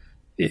Cheryl,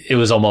 it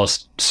was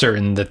almost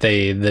certain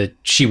that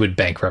she would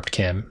bankrupt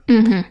Kim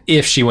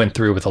if she went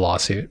through with a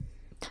lawsuit.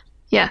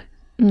 Yeah,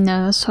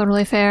 no, that's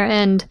totally fair.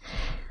 And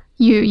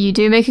you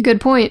do make a good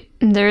point.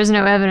 There is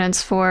no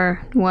evidence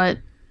for what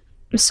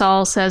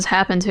Saul says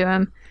happened to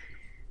him.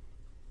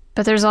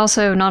 But there's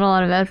also not a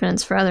lot of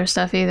evidence for other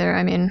stuff either.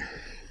 I mean,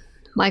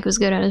 Mike was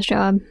good at his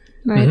job,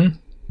 right? Mm-hmm.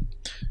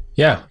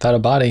 Yeah, without a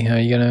body, how are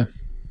you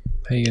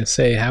gonna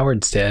say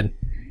Howard's dead?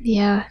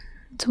 Yeah,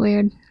 it's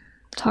weird.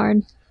 It's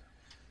hard.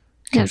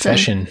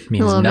 Confession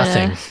means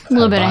nothing. A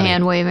little bit of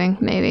hand waving,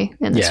 maybe,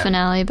 in this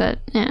finale, but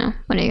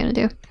what are you gonna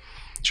do?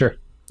 Sure.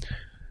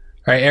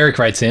 All right, Eric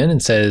writes in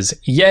and says,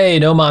 "Yay,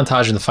 no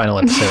montage in the final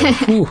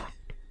episode."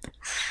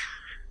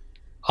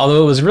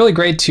 Although it was really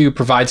great to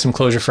provide some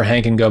closure for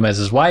Hank and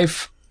Gomez's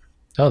wife.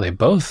 Oh, they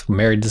both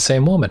married the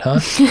same woman, huh?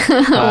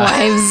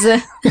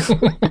 Wives.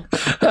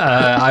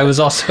 I was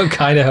also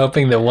kind of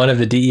hoping that one of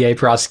the DEA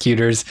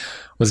prosecutors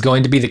was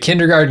going to be the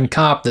kindergarten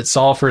cop that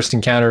Saul first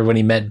encountered when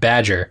he met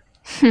Badger.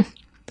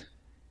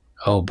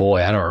 Oh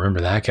boy, I don't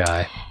remember that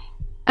guy.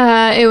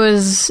 It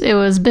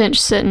was bench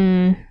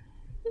sitting.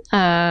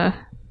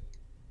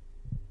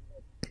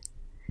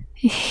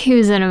 He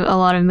was in a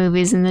lot of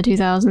movies in the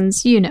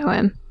 2000s. You know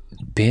him.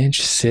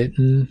 Bench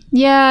sitting?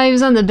 Yeah, he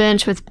was on the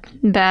bench with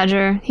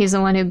Badger. He's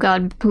the one who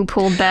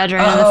pulled Badger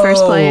in the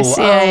first place.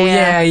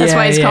 Yeah. That's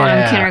why he's calling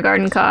him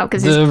kindergarten cop,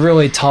 because he's the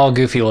really tall,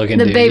 goofy looking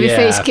the dude. baby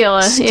face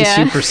killer.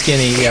 Super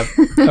skinny. Yep.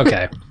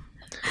 Okay.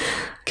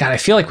 God, I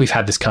feel like we've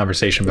had this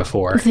conversation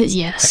before.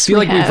 Yes, I feel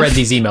like we've read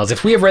these emails.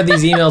 If we have read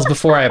these emails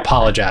before, I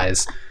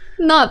apologize.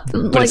 But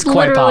it's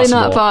quite literally possible.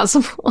 Not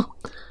possible.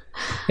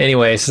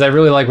 Anyway, since I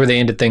really like where they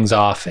ended things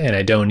off, and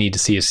I don't need to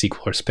see a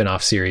sequel or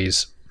spin-off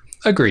series.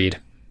 Agreed.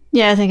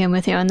 Yeah, I think I'm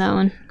with you on that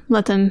one.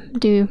 Let them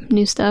do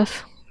new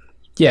stuff.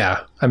 Yeah.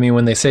 I mean,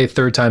 when they say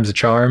third time's a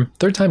charm,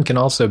 third time can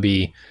also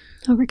be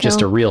overkill.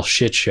 Just a real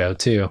shit show,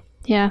 too.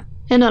 Yeah.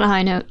 And on a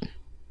high note.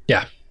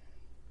 Yeah.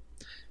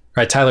 All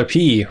right, Tyler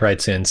P.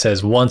 writes in,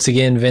 says, once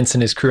again, Vince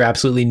and his crew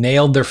absolutely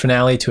nailed their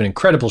finale to an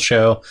incredible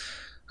show.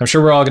 I'm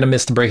sure we're all going to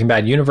miss the Breaking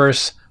Bad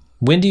universe.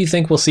 When do you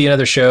think we'll see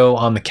another show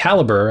on the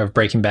caliber of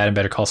Breaking Bad and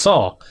Better Call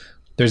Saul?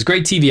 There's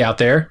great TV out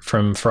there,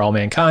 from For All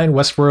Mankind,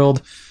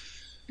 Westworld,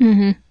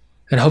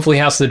 and hopefully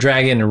House of the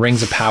Dragon and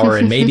Rings of Power,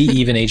 and maybe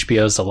even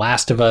HBO's The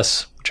Last of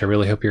Us, which I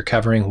really hope you're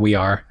covering. We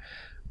are.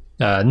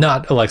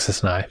 Not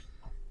Alexis and I.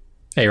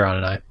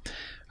 Aaron and I.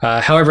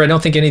 However, I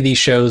don't think any of these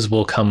shows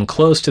will come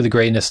close to the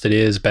greatness that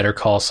is Better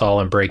Call Saul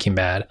and Breaking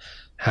Bad.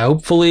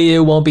 Hopefully it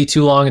won't be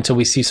too long until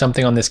we see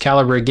something on this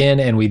caliber again,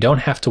 and we don't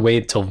have to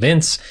wait till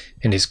Vince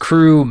and his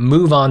crew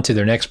move on to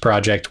their next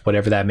project,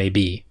 whatever that may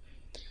be.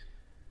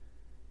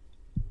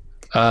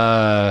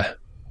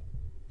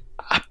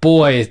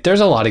 Boy, there's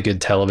a lot of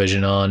good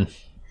television on.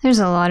 There's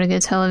a lot of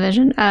good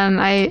television.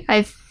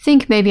 I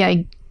think maybe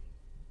I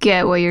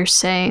get what you're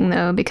saying,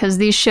 though, because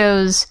these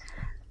shows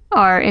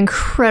are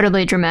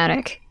incredibly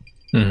dramatic.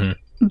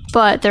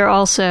 But they're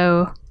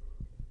also...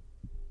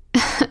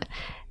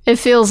 It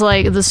feels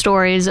like the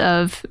stories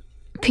of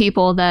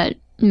people that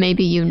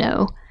maybe you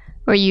know,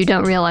 or you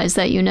don't realize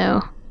that you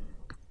know,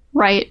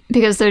 right?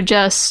 Because they're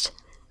just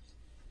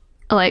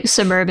like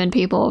suburban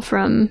people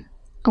from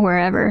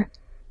wherever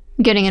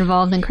getting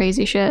involved in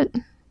crazy shit.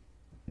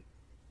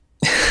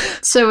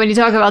 So when you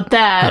talk about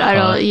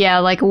that,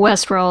 like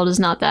Westworld is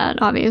not that,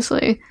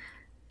 obviously.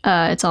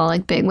 It's all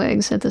like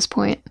bigwigs at this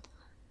point.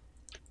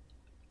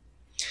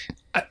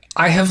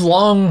 I have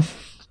long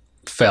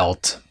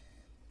felt,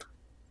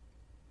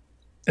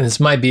 and this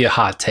might be a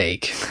hot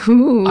take.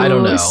 Ooh, I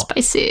don't know.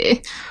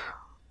 Spicy.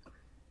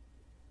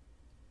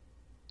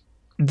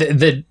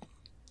 That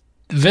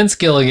Vince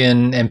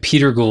Gilligan and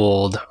Peter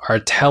Gould are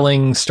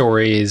telling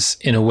stories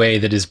in a way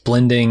that is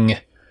blending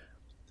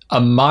a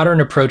modern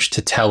approach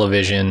to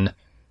television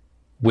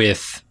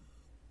with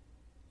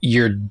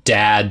your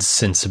dad's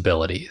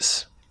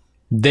sensibilities.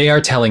 They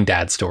are telling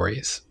dad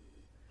stories.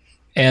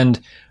 And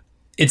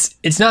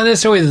it's not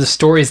necessarily the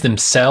stories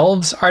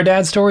themselves are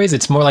dad stories.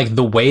 It's more like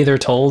the way they're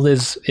told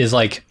is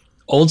like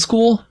old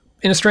school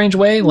in a strange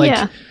way.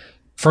 Like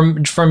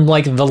from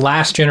like the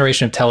last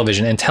generation of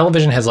television, and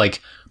television has like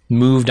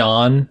moved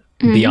on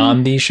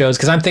beyond these shows.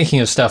 Cause I'm thinking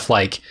of stuff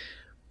like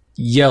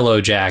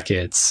Yellow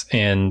Jackets,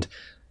 and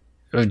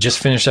just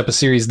finished up a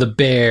series, The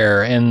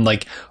Bear, and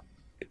like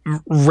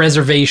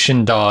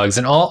Reservation Dogs,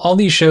 and all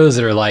these shows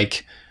that are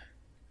like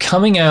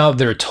coming out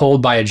that are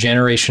told by a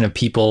generation of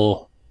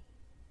people,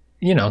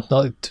 you know,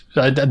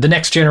 the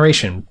next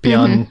generation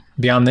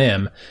beyond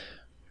them.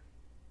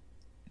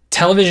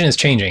 Television is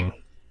changing,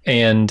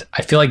 and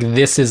I feel like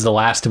this is the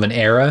last of an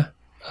era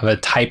of a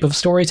type of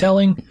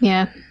storytelling.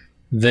 Yeah.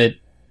 That,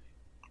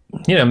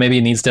 you know, maybe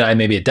it needs to die,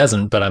 maybe it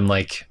doesn't, but I'm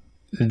like,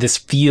 this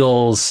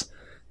feels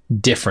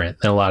different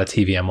than a lot of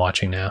TV I'm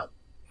watching now.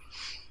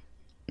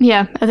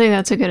 Yeah, I think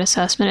that's a good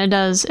assessment. It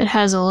does. It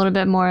has a little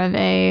bit more of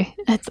a,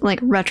 like,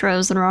 retro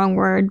is the wrong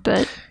word,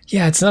 but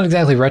yeah, it's not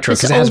exactly retro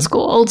because it has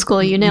old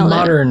school. You nailed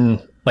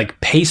modern, like,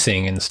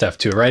 pacing and stuff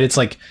too, right? It's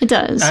like it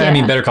does. I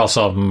mean, Better Call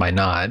Saul might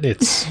not.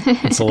 It's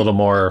a little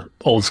more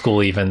old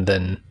school even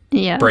than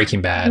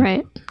Breaking Bad,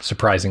 right?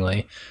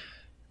 Surprisingly,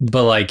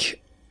 but like,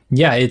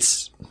 yeah,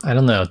 it's, I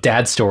don't know.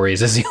 Dad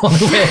stories is the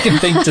only way I can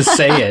think to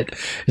say it.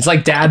 It's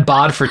like dad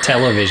bod for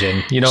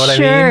television. You know what I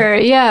mean? Sure.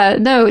 Yeah.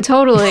 No,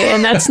 totally.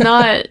 And that's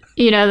not,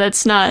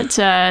 that's not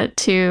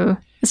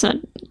it's not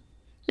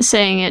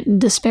saying it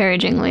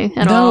disparagingly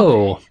at all.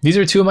 No, these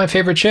are two of my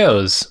favorite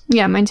shows.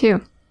 Yeah, mine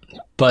too.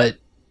 But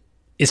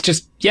it's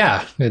just,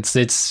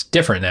 it's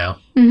different now.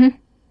 Mm-hmm.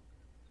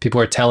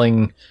 People are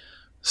telling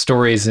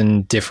stories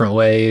in different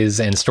ways,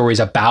 and stories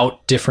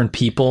about different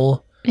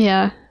people.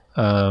 Yeah.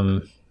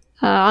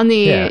 On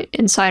the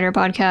Insider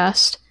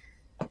podcast,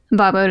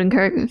 Bob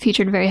Odenkirk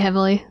featured very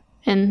heavily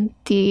in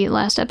the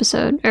last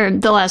episode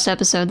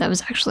that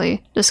was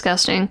actually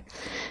discussing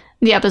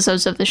the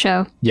episodes of the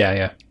show.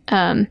 Yeah.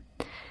 And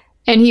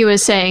he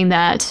was saying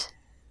that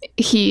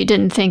he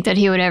didn't think that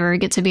he would ever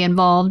get to be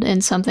involved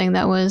in something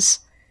that was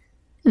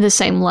the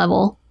same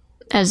level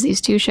as these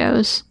two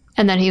shows,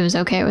 and that he was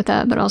okay with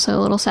that, but also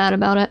a little sad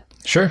about it.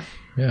 Sure.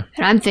 Yeah.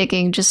 And I'm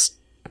thinking, just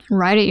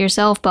write it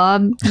yourself,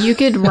 Bob. You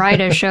could write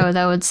a show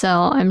that would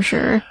sell, I'm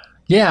sure.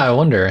 Yeah, I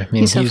wonder. I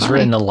mean, he's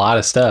written a lot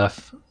of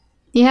stuff.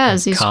 He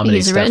has. He's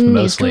written,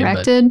 mostly, he's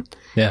directed. But,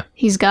 yeah.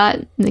 He's got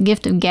the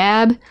gift of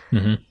gab,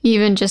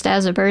 even just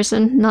as a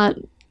person, not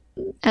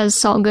as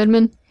Saul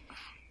Goodman.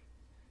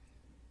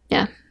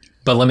 Yeah.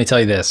 But let me tell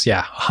you this.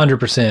 Yeah,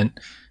 100%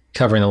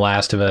 covering The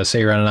Last of Us.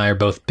 Aaron and I are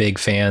both big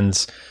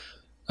fans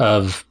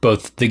of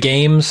both the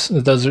games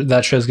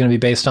that show's going to be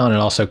based on,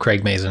 and also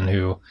Craig Mazin,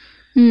 who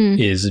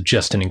is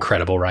just an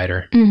incredible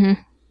writer.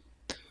 Mm-hmm.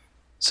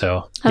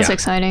 So that's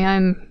exciting.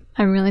 I'm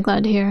really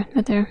glad to hear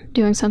that they're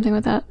doing something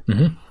with that.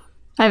 Mm-hmm.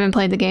 I haven't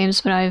played the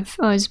games, but I've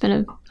always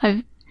been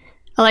I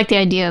like the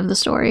idea of the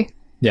story.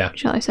 Yeah.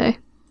 Shall I say?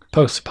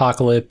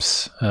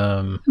 Post-apocalypse.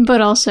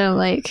 But also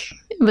like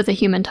with a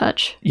human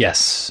touch.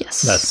 Yes.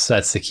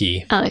 That's the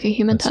key. I like a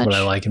human touch. That's what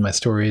I like in my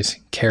stories.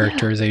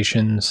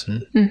 Characterizations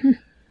and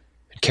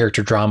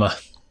character drama.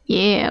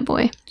 Yeah,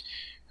 boy.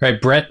 Right,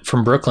 Brett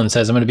from Brooklyn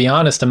says, I'm going to be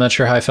honest, I'm not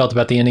sure how I felt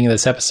about the ending of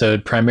this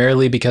episode,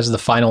 primarily because of the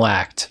final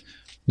act.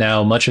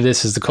 Now, much of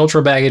this is the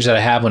cultural baggage that I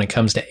have when it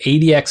comes to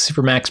ADX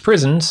Supermax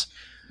prisons.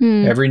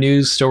 Every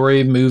news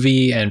story,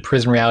 movie, and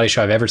prison reality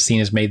show I've ever seen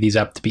has made these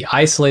up to be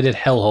isolated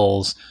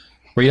hellholes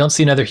where you don't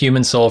see another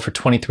human soul for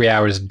 23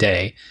 hours a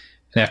day.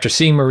 And after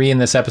seeing Marie in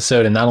this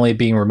episode and not only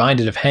being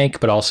reminded of Hank,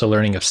 but also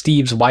learning of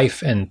Steve's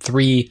wife and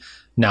 3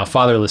 now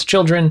fatherless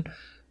children,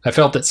 I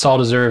felt that Saul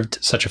deserved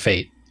such a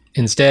fate.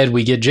 Instead,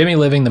 we get Jimmy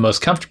living the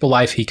most comfortable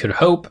life he could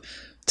hope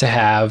to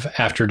have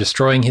after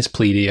destroying his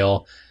plea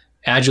deal,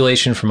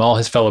 adulation from all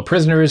his fellow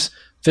prisoners,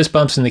 fist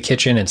bumps in the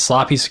kitchen, and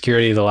sloppy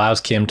security that allows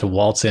Kim to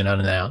waltz in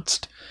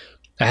unannounced.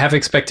 I half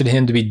expected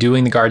him to be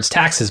doing the guards'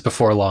 taxes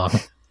before long.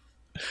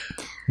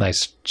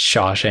 Nice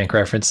Shawshank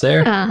reference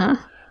there.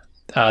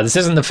 This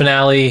isn't the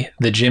finale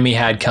that Jimmy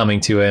had coming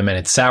to him, and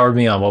it soured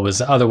me on what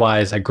was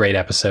otherwise a great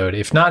episode,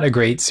 if not a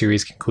great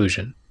series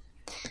conclusion.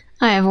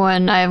 I have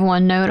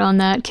one note on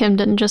that. Kim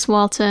didn't just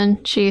waltz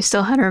in. She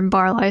still had her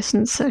bar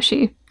license, so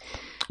she...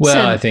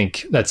 Well, I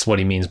think that's what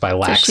he means by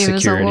lax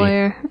security. She was a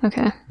lawyer.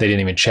 Okay. They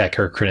didn't even check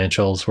her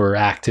credentials were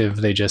active.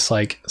 They just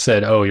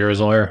said, oh, you're his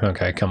lawyer?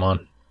 Okay, come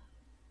on.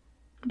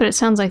 But it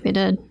sounds like they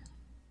did.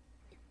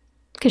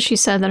 Because she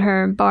said that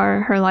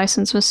her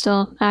license was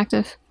still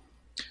active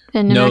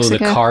in New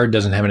Mexico. The card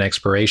doesn't have an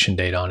expiration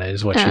date on it,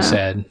 is what she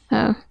said.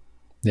 Oh.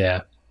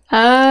 Yeah.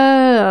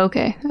 Oh,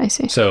 okay. I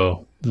see.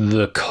 So...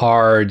 the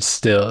card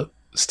still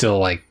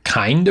like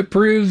kind of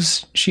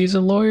proves she's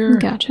a lawyer.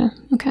 Gotcha.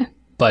 Okay.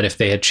 But if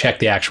they had checked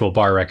the actual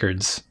bar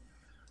records,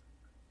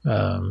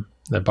 the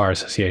bar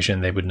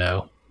association, they would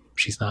know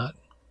she's not.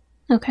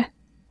 Okay.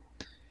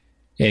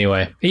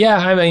 Anyway, yeah,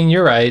 I mean,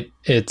 you're right.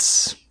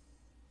 It's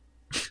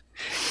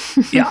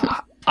yeah.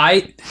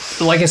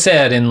 Like I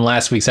said in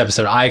last week's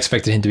episode, I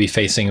expected him to be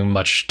facing a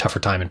much tougher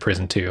time in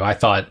prison too. I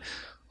thought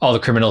all the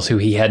criminals who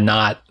he had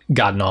not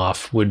gotten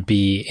off would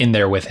be in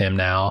there with him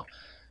now,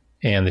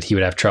 and that he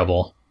would have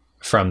trouble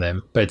from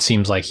them. But it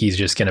seems like he's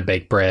just going to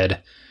bake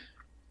bread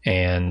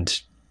and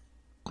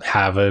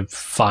have a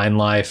fine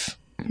life.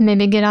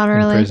 Maybe get out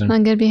early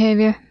on good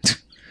behavior.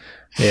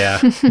 Yeah,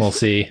 we'll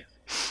see.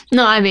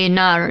 No, I mean,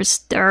 not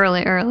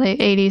early,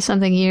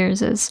 80-something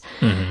years is,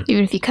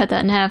 even if you cut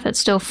that in half, that's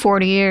still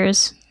 40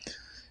 years.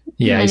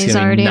 Yeah, and he's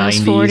already in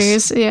his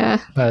 40s. Yeah.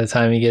 By the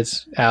time he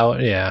gets out,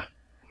 yeah.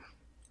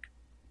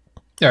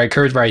 All right,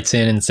 Kurt writes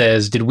in and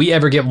says, did we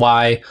ever get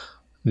why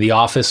the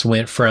office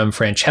went from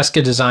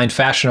Francesca-designed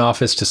fashion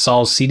office to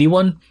Saul's seedy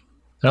one?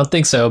 I don't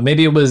think so.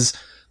 Maybe it was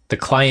the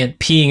client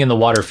peeing in the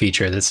water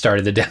feature that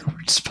started the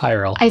downward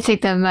spiral. I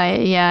think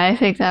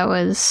that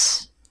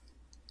was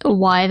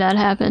why that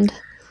happened.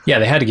 Yeah,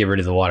 they had to get rid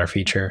of the water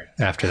feature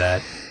after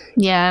that.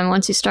 Yeah, and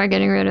once you start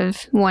getting rid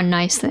of one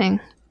nice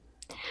thing.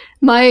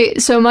 My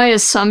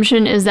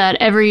assumption is that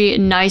every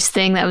nice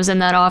thing that was in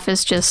that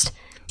office just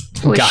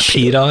got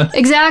peed on.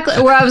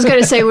 Exactly. Where I was going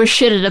to say was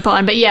shitted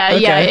upon, but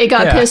it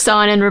got pissed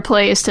on and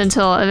replaced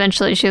until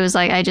eventually she was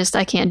like, I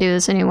can't do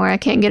this anymore. I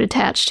can't get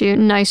attached to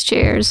nice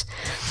chairs.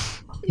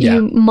 Yeah.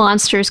 You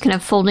monsters can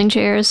have folding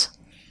chairs.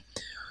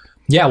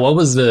 Yeah, what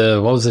was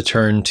the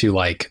turn to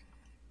like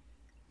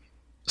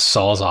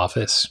Saul's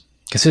office?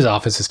 Because his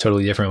office is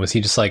totally different. Was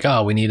he just like,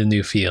 oh, we need a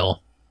new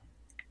feel?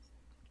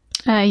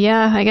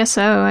 Yeah, I guess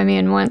so. I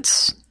mean,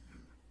 once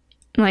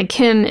like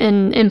Kim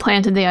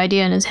implanted the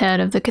idea in his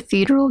head of the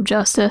Cathedral of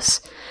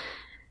Justice,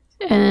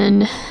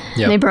 and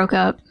they broke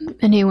up,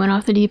 and he went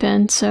off the deep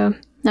end. So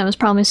that was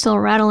probably still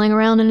rattling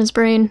around in his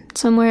brain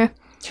somewhere.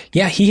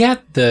 Yeah, he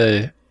had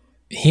the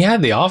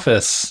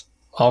office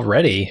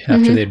already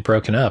after they'd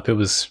broken up. It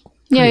was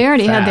he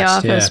already had the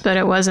office, but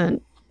it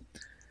wasn't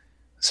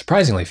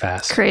surprisingly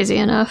fast. Crazy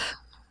enough.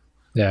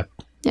 Yeah.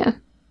 Yeah.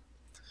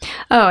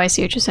 Oh, I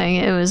see what you're saying.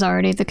 It was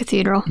already the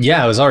cathedral.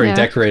 Yeah, it was already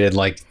decorated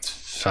like,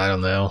 I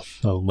don't know,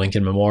 a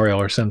Lincoln Memorial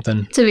or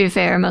something. To be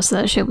fair, most of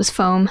that shit was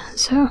foam,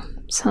 so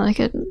it's not like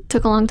it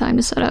took a long time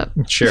to set up.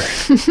 Sure.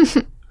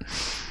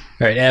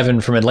 All right, Evan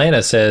from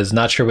Atlanta says,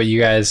 not sure what you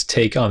guys'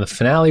 take on the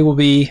finale will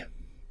be.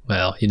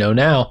 Well, you know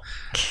now.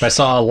 But I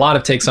saw a lot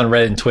of takes on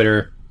Reddit and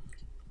Twitter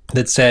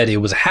that said it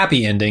was a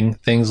happy ending.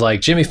 Things like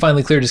Jimmy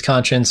finally cleared his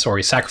conscience, or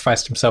he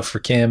sacrificed himself for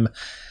Kim.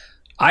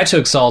 I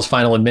took Saul's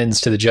final admittance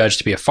to the judge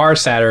to be a far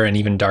sadder and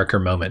even darker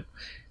moment.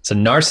 It's a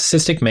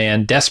narcissistic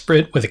man,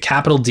 desperate with a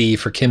capital D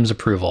for Kim's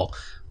approval,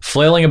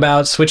 flailing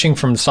about, switching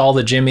from Saul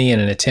to Jimmy in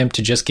an attempt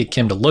to just get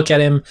Kim to look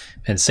at him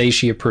and say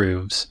she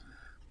approves.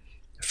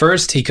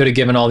 First, he could have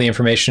given all the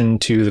information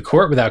to the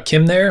court without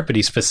Kim there, but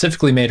he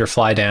specifically made her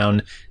fly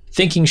down,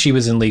 thinking she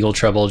was in legal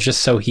trouble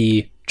just so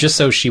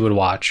she would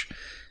watch.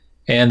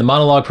 And the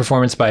monologue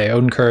performance by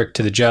Odenkirk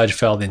to the judge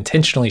felt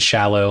intentionally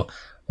shallow,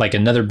 like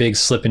another big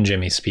slip in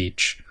Jimmy's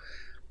speech.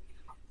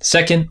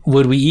 Second,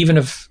 would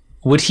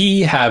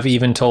he have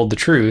even told the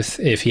truth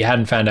if he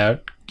hadn't found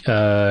out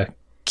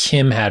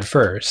Kim had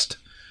first?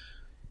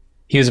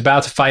 He was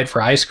about to fight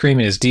for ice cream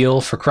in his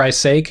deal, for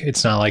Christ's sake.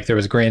 It's not like there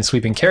was a grand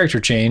sweeping character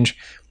change.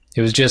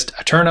 It was just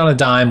a turn on a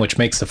dime, which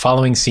makes the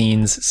following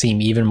scenes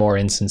seem even more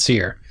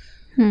insincere.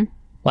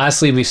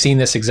 Lastly, we've seen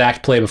this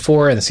exact play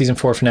before in the season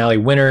 4 finale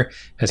winner.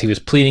 As he was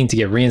pleading to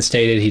get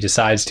reinstated, he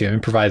decides to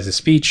improvise his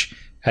speech,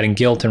 adding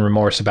guilt and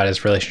remorse about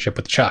his relationship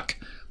with Chuck.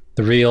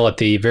 The reveal at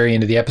the very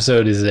end of the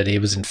episode is that he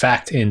was in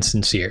fact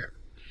insincere.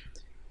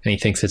 And he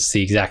thinks it's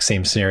the exact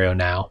same scenario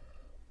now.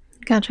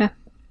 Gotcha.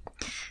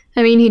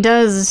 I mean, he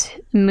does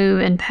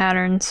move in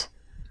patterns.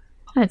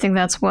 I think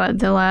that's what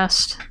the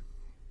last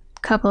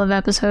couple of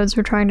episodes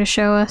were trying to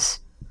show us.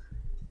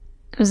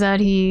 Was that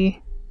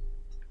he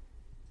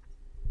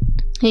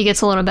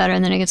gets a little better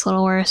and then it gets a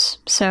little worse.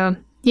 So,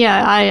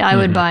 yeah, I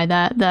would buy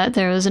that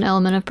there was an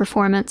element of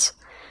performance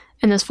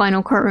in this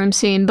final courtroom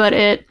scene, but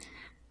it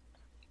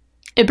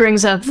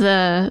brings up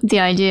the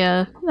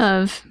idea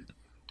of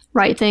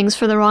right things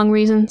for the wrong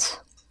reasons.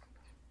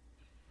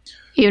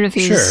 Even if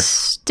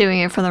he's doing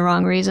it for the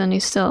wrong reason,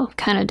 he's still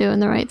kind of doing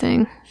the right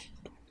thing.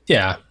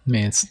 Yeah, I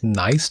mean, it's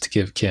nice to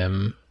give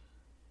Kim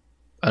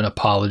an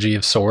apology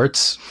of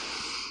sorts.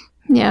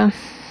 Yeah.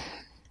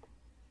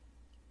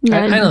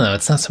 I don't know.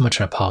 It's not so much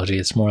an apology.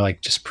 It's more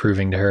like just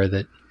proving to her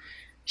that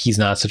he's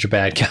not such a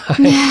bad guy.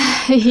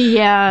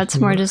 Yeah, it's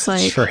more just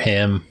like... It's for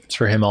him. It's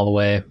for him all the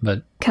way,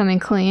 but... Coming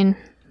clean.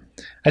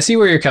 I see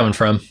where you're coming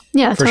from.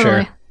 Yeah, for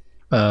totally.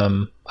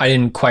 Sure. I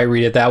didn't quite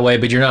read it that way,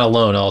 but you're not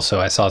alone also.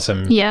 I saw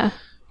some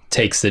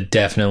takes that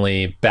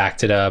definitely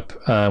backed it up.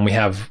 We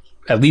have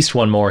at least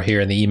one more here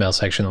in the email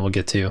section that we'll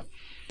get to.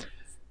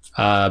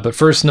 But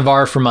first,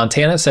 Navarre from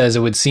Montana says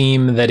it would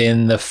seem that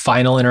in the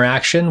final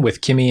interaction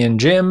with Kimmy and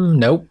Jim,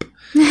 nope.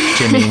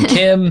 Jimmy and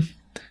Kim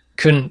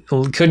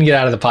couldn't get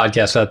out of the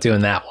podcast without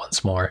doing that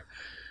once more.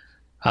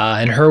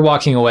 And her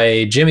walking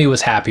away, Jimmy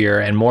was happier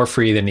and more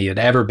free than he had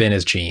ever been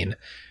as Gene.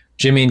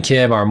 Jimmy and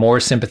Kim are more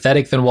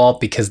sympathetic than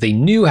Walt because they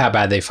knew how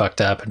bad they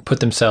fucked up and put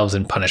themselves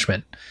in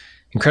punishment.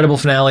 Incredible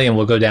finale and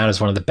will go down as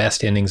one of the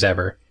best endings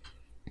ever.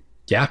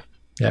 Yeah,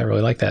 I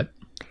really like that.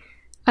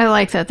 I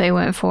like that they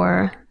went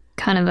for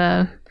kind of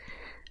a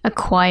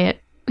quiet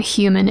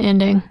human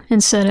ending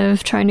instead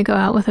of trying to go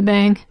out with a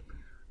bang.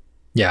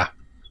 Yeah.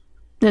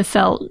 That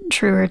felt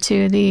truer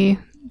to the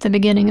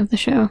beginning of the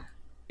show.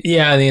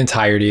 Yeah, the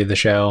entirety of the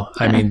show.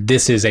 Yeah. I mean,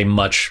 this is a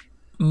much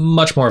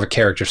more of a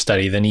character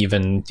study than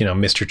even,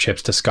 Mr.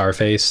 Chips to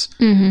Scarface.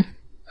 Mm-hmm.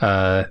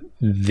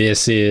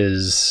 This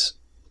is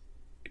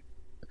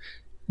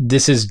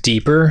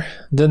deeper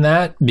than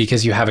that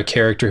because you have a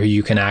character who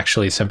you can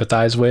actually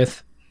sympathize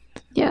with.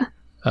 Yeah.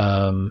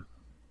 A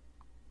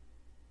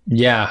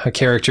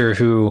character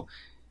who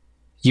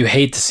you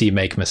hate to see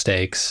make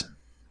mistakes,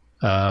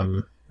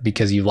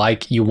 because you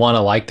want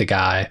to like the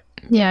guy.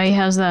 Yeah, he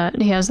has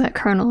that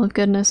kernel of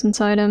goodness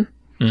inside him.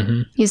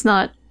 Mm-hmm. He's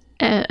not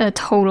a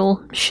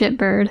total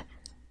shitbird.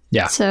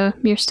 Yeah. So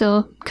you're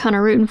still kind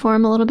of rooting for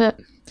him a little bit.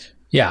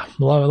 Yeah,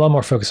 a lot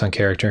more focus on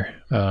character,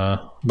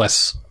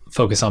 less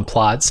focus on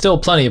plot. Still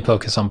plenty of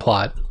focus on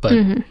plot, but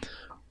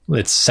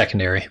it's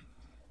secondary.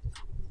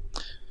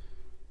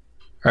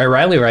 All right,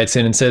 Riley writes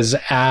in and says,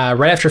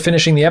 right after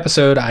finishing the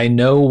episode, I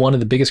know one of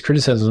the biggest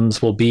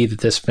criticisms will be that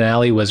this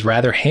finale was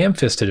rather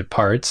ham-fisted at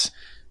parts.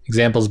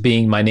 Examples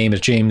being My Name is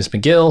James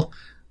McGill,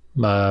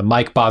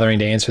 Mike bothering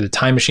to answer the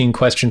time machine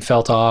question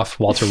felt off,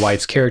 Walter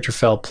White's character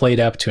felt played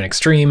up to an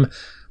extreme.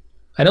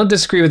 I don't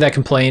disagree with that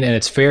complaint, and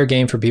it's fair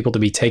game for people to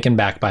be taken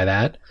back by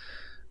that,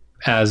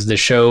 as the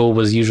show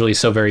was usually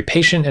so very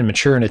patient and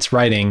mature in its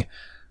writing.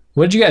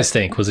 What did you guys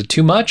think? Was it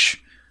too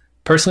much?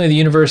 Personally, the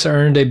universe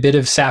earned a bit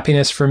of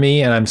sappiness for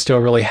me, and I'm still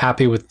really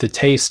happy with the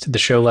taste the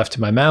show left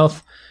in my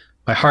mouth.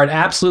 My heart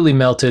absolutely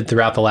melted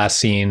throughout the last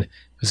scene. It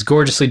was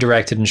gorgeously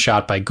directed and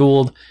shot by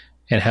Gould,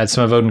 and had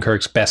some of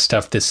Odenkirk's best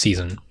stuff this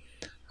season.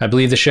 I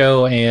believe the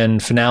show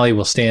and finale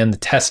will stand the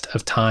test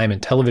of time and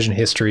television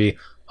history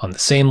on the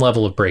same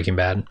level of Breaking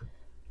Bad.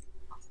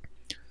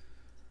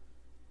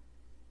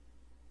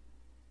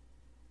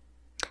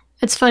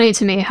 It's funny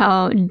to me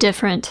how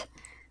different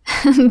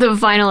the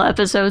final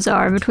episodes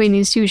are between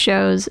these two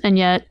shows, and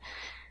yet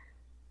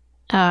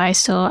I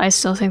still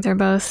think they're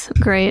both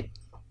great.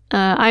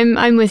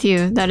 I'm with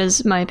you. That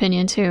is my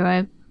opinion too.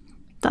 I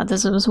thought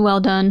this was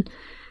well done.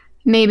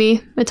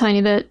 Maybe a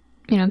tiny bit,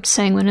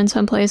 sanguine in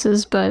some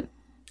places, but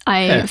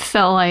I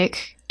felt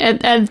like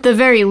at the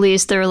very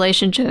least the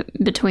relationship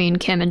between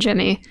Kim and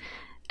Jimmy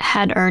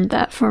had earned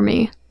that for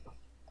me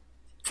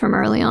from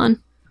early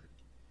on.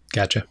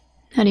 Gotcha.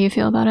 How do you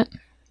feel about it?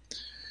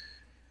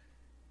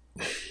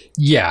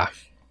 Yeah.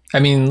 I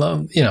mean,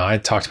 I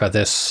talked about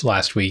this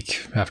last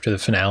week after the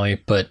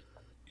finale, but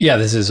yeah,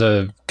 this is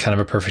a kind of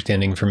a perfect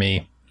ending for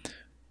me.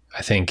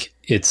 I think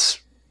it's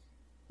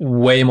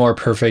way more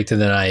perfect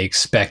than I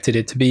expected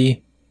it to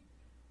be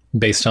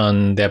based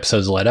on the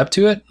episodes led up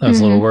to it. I was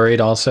a little worried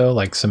also,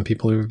 like some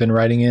people who've been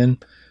writing in,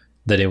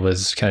 that it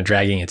was kind of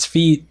dragging its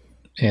feet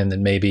and that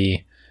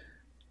maybe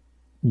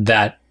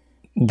that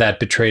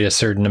betrayed a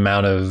certain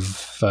amount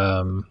of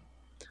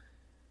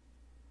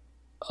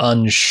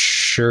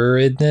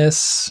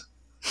unsureness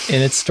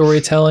in its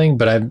storytelling,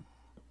 but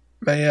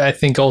I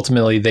think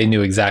ultimately they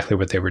knew exactly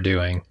what they were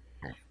doing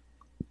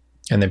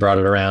and they brought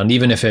it around,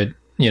 even if it,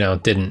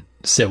 didn't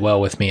sit well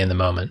with me in the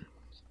moment.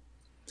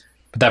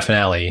 But that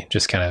finale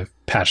just kind of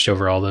patched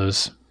over all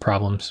those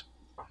problems.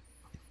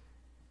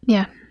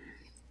 Yeah.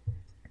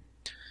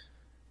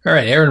 All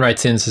right, Aaron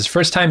writes in, says,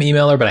 first time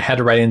emailer, but I had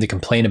to write in to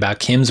complain about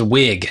Kim's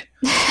wig.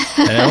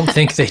 And I don't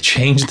think they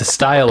changed the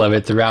style of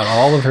it throughout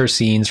all of her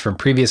scenes from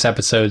previous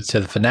episodes to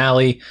the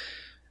finale,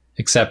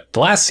 except the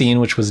last scene,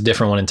 which was a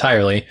different one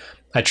entirely.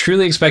 I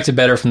truly expected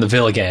better from the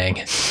Villa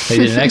gang. They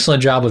did an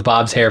excellent job with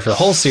Bob's hair for the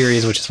whole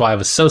series, which is why I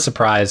was so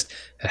surprised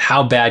at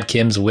how bad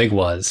Kim's wig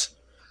was.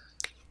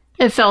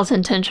 It felt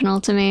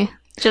intentional to me.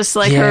 Just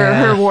like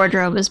her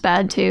wardrobe was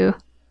bad too.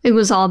 It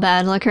was all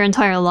bad. Like her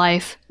entire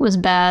life was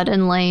bad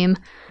and lame.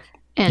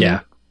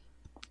 And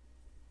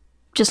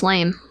just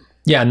lame.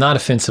 Yeah, not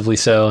offensively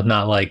so.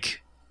 Not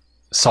like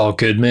Saul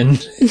Goodman.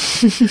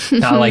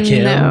 Not like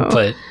him,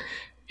 but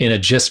in a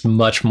just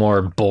much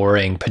more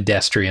boring,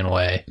 pedestrian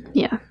way.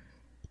 Yeah.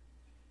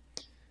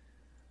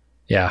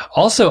 Yeah.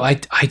 Also, I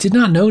did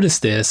not notice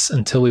this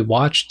until we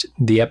watched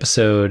the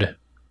episode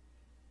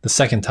the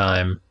second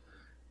time.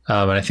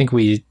 And I think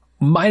we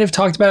might have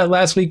talked about it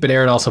last week, but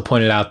Aaron also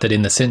pointed out that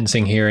in the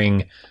sentencing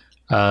hearing,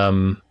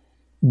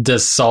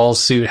 does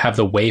Saul's suit have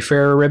the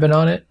Wayfarer ribbon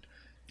on it?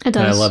 It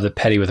does. And I love that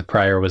Petty with a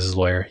Pryor was his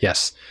lawyer.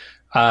 Yes.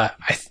 I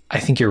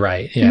think you're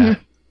right. Yeah.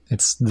 Mm-hmm.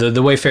 It's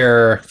the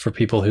Wayfarer, for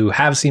people who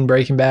have seen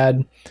Breaking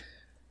Bad.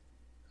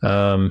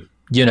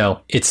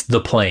 It's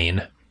the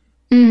plane.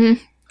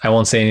 Mm-hmm. I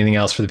won't say anything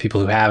else for the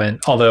people who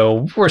haven't,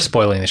 although we're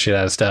spoiling the shit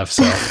out of stuff,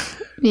 so.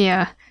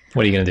 Yeah.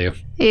 What are you going to do?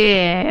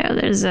 Yeah,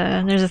 there's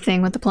a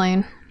thing with the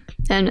plane.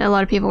 And a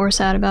lot of people were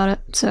sad about it,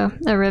 so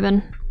a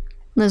ribbon.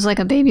 There's like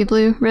a baby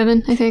blue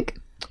ribbon, I think.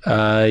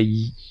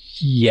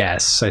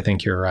 Yes, I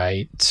think you're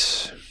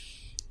right.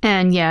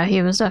 And yeah,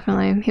 he was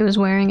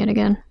wearing it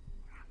again.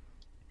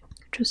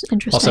 Which was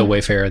interesting. Also,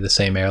 Wayfair, the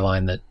same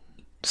airline that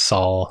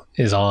Saul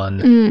is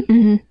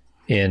on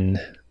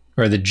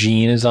or the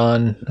Gene is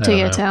on. To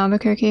get to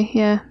Albuquerque,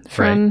 yeah.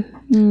 From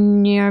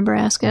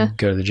Nebraska.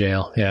 Go to the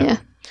jail, yeah.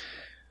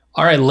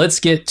 All right, let's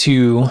get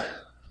to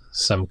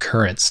some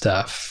current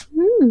stuff.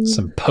 Ooh.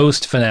 Some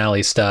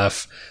post-finale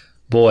stuff.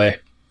 Boy,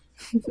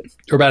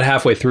 we're about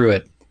halfway through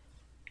it.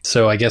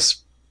 So I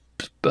guess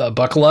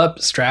buckle up,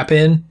 strap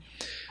in.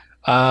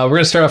 We're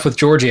going to start off with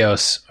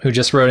Georgios, who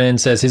just wrote in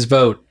and says his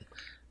vote,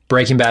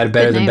 Breaking Bad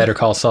better than Better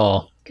Call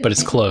Saul, but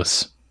it's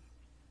close.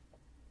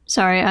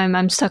 Sorry,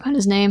 I'm stuck on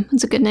his name.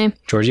 It's a good name.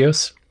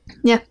 Georgios?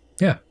 Yeah.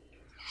 Yeah.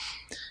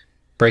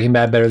 Breaking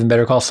Bad better than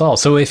Better Call Saul.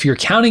 So if you're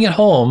counting at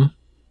home,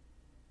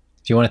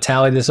 if you want to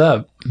tally this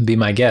up, be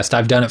my guest.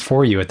 I've done it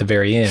for you at the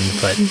very end,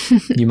 but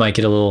you might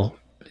get a little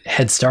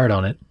head start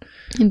on it.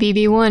 And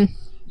BB won.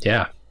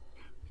 Yeah.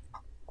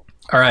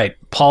 All right.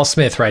 Paul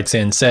Smith writes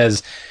in,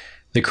 says,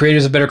 the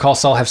creators of Better Call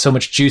Saul have so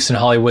much juice in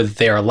Hollywood that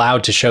they are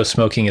allowed to show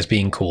smoking as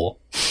being cool.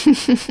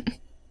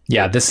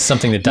 Yeah, this is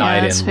something that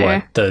died in,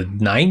 fair. the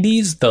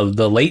 90s?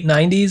 The late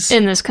 90s?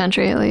 In this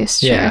country, at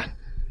least. Yeah. Sure.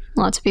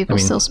 Lots of people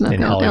still smoke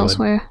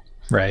elsewhere.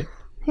 Right.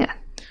 Yeah.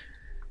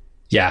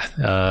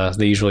 Yeah,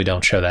 they usually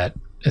don't show that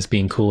as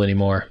being cool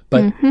anymore.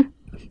 But,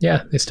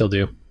 yeah, they still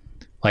do.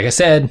 Like I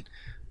said,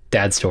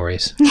 dad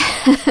stories.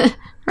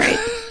 Right.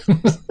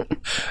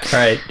 All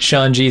right.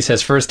 Sean G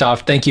says, first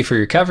off, thank you for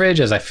your coverage.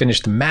 As I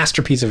finished the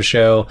masterpiece of a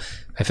show,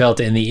 I felt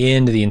in the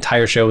end the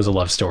entire show was a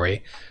love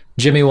story.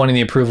 Jimmy wanting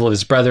the approval of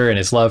his brother and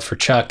his love for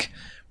Chuck.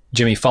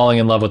 Jimmy falling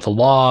in love with the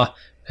law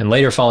and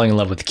later falling in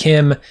love with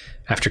Kim.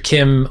 After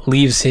Kim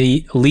leaves,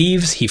 he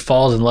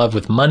falls in love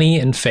with money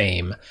and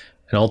fame.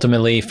 And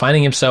ultimately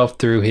finding himself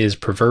through his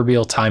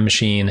proverbial time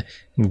machine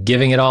and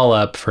giving it all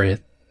up for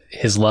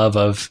his love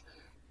of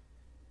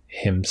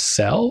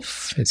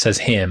himself. It says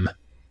him.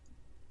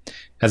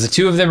 As the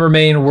two of them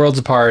remain worlds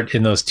apart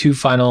in those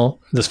final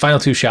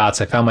two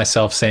shots, I found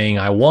myself saying,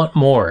 I want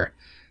more.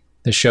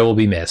 The show will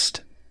be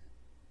missed.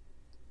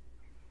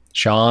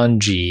 Sean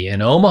G.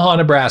 in Omaha,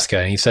 Nebraska.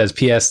 And he says,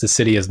 P.S. the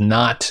city is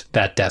not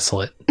that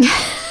desolate.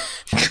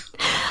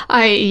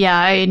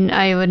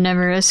 I would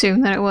never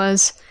assume that it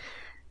was.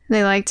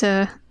 They like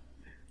to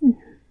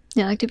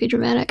be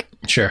dramatic.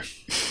 Sure.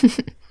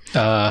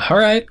 All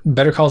right.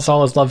 Better Call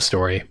Saul's love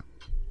story.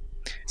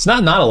 It's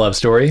not a love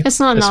story.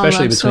 It's not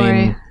especially a love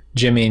between story.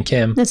 Jimmy and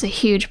Kim. That's a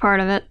huge part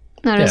of it.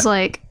 That is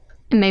like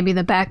maybe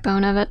the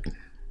backbone of it.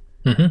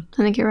 I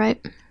think you're right.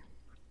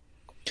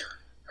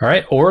 All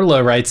right.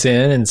 Orla writes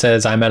in and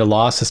says, I'm at a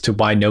loss as to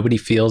why nobody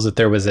feels that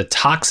there was a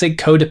toxic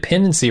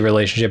codependency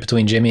relationship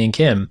between Jimmy and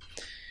Kim.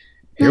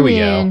 Here we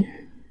go.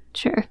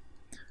 Sure.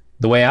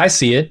 The way I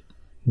see it,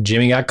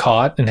 Jimmy got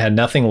caught and had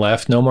nothing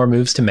left, no more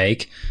moves to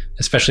make,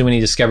 especially when he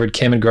discovered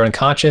Kim had grown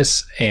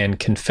unconscious and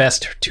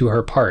confessed to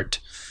her part,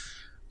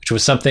 which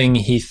was something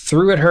he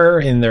threw at her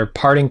in their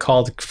parting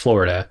call to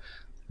Florida.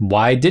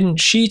 Why didn't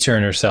she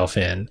turn herself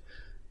in?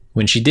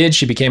 When she did,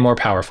 she became more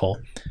powerful.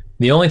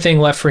 The only thing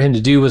left for him to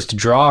do was to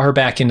draw her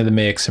back into the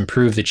mix and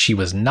prove that she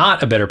was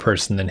not a better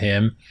person than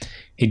him.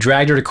 He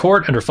dragged her to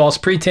court under false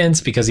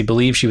pretense because he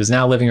believed she was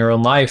now living her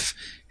own life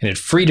and had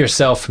freed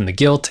herself from the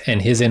guilt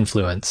and his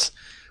influence.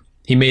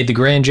 He made the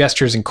grand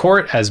gestures in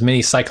court, as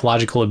many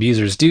psychological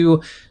abusers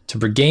do, to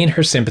regain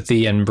her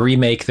sympathy and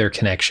remake their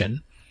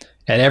connection.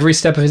 At every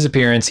step of his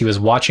appearance, he was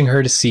watching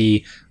her to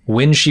see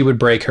when she would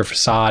break her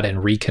facade and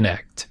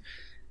reconnect.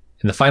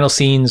 In the final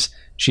scenes,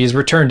 she is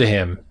returned to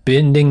him,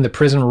 bending the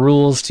prison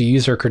rules to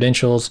use her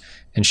credentials,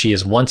 and she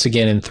is once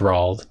again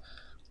enthralled.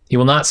 He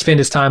will not spend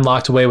his time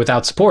locked away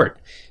without support.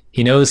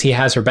 He knows he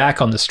has her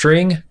back on the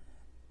string.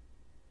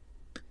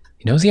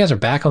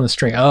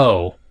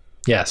 Oh,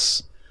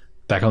 yes.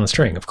 Back on the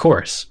string, of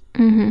course.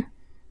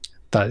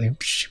 Thought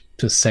she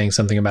was saying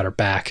something about her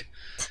back.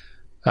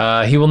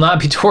 He will not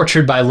be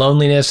tortured by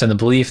loneliness and the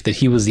belief that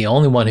he was the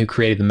only one who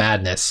created the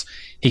madness.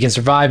 He can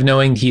survive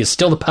knowing he is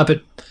still the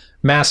puppet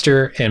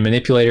master and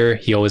manipulator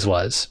he always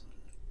was.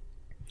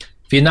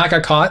 If he had not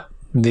got caught,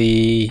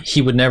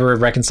 he would never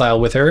have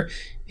reconciled with her.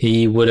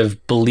 He would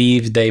have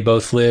believed they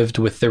both lived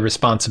with their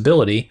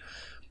responsibility.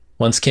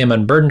 Once Kim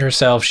unburdened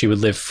herself, she would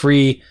live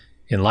free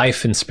in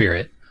life and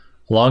spirit.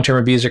 A long-term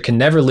abuser can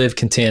never live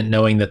content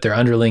knowing that their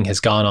underling has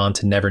gone on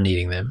to never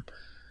needing them.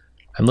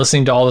 I'm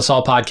listening to All This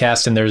All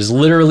podcast, and there's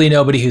literally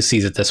nobody who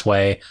sees it this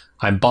way.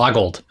 I'm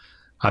boggled.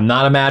 I'm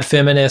not a mad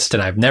feminist,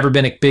 and I've never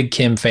been a big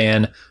Kim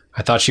fan.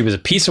 I thought she was a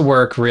piece of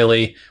work,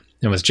 really,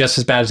 and was just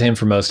as bad as him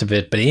for most of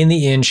it. But in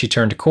the end, she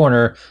turned a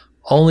corner,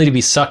 only to be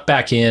sucked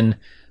back in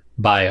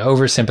by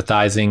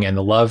over-sympathizing and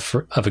the love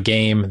of a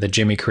game that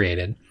Jimmy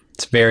created.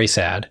 It's very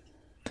sad.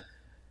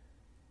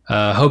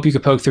 Hope you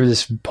could poke through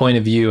this point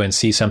of view and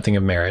see something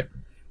of merit.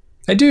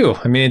 I do.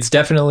 I mean, it's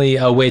definitely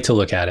a way to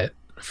look at it,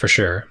 for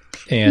sure.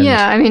 And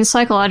yeah, I mean,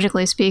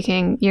 psychologically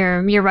speaking,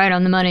 you're right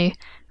on the money.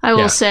 I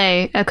will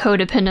say a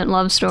codependent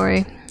love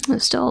story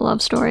is still a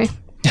love story.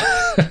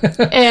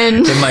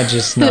 And it might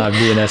just not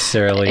be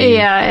necessarily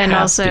and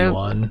also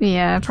one.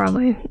 Yeah,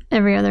 probably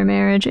every other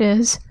marriage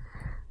is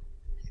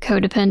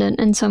codependent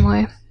in some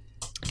way.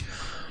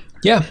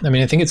 Yeah, I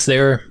mean, I think it's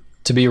there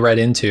to be read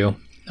into.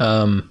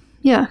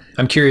 Yeah.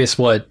 I'm curious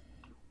what,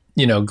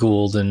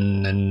 Gould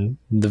and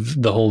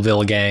the whole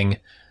Villa gang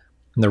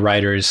and the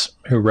writers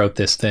who wrote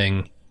this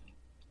thing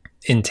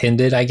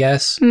intended, I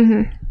guess.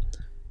 Mm-hmm.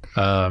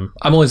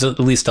 I'm always at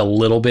least a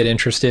little bit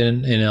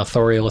interested in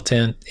authorial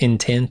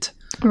intent.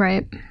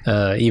 Right.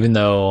 Even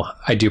though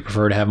I do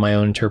prefer to have my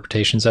own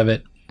interpretations of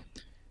it.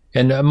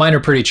 And mine are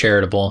pretty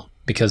charitable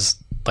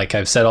because, like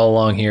I've said all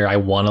along here, I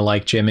want to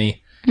like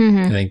Jimmy. Mm-hmm.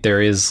 I think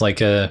there is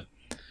like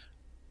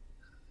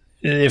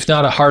if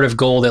not a heart of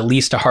gold, at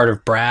least a heart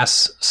of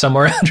brass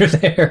somewhere under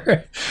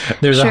there.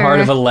 There's a heart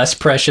of a less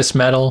precious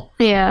metal.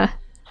 Yeah.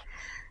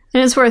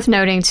 And it's worth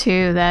noting,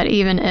 too, that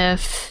even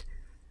if,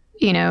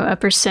 a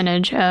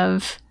percentage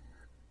of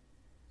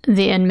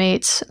the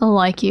inmates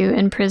like you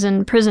in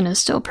prison is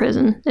still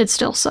prison. It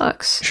still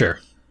sucks. Sure.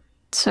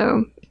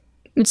 So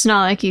it's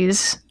not like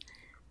he's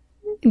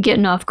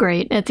getting off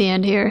great at the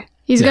end here.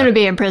 He's going to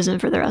be in prison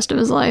for the rest of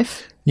his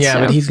life.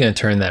 Yeah, but he's going to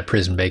turn that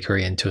prison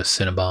bakery into a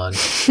Cinnabon.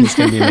 He's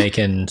going to be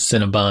making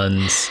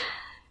Cinnabons.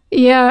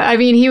 Yeah, I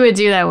mean, he would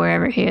do that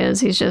wherever he is.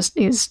 He's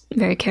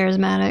very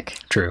charismatic.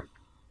 True.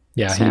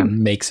 Yeah, he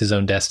makes his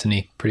own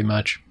destiny, pretty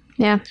much.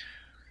 Yeah.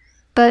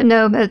 But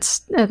no,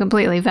 it's a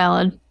completely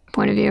valid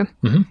point of view.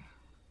 Mm-hmm.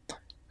 All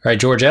right,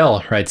 George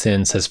L. writes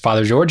in, says,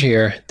 Father George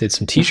here did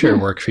some t-shirt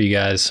work for you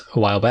guys a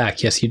while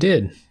back. Yes, you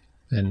did.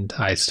 And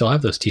I still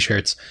have those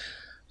t-shirts.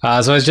 So I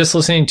was just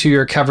listening to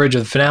your coverage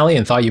of the finale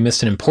and thought you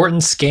missed an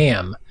important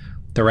scam.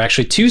 There were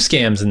actually 2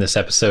 scams in this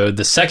episode.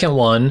 The second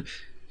one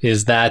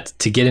is that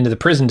to get into the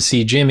prison to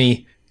see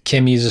Jimmy,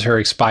 Kim uses her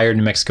expired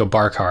New Mexico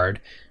bar card.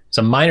 It's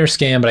a minor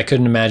scam, but I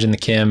couldn't imagine the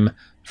Kim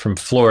from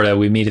Florida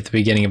we meet at the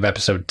beginning of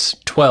episode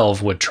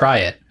 12 would try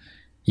it.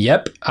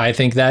 Yep, I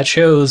think that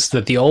shows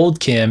that the old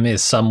Kim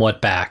is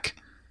somewhat back.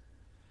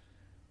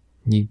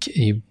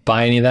 You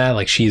buy any of that?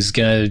 Like she's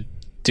going to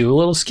do a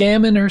little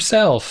scamming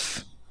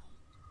herself.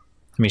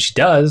 I mean, she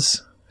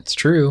does. It's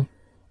true.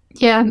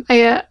 Yeah,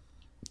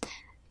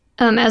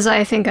 as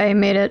I think I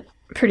made it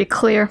pretty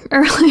clear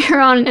earlier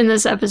on in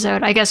this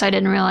episode, I guess I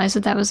didn't realize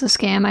that was a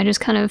scam. I just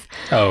kind of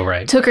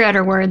took her at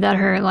her word that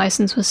her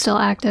license was still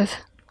active.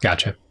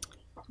 Gotcha.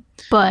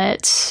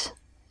 But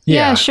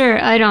yeah,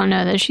 sure. I don't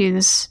know that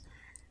she's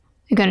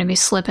going to be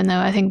slipping, though.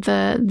 I think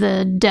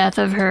the death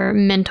of her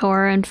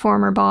mentor and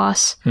former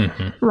boss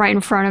right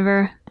in front of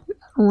her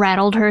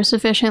rattled her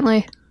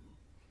sufficiently.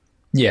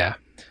 Yeah.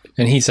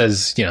 And he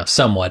says,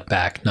 somewhat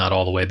back, not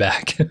all the way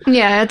back.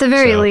 Yeah, at the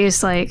very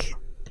least, like,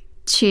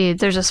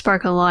 there's a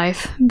spark of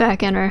life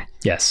back in her.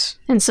 Yes.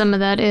 And some of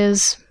that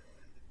is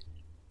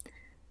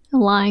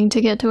lying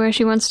to get to where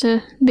she wants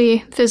to be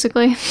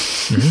physically.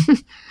 Mm-hmm.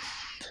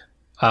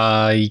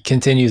 He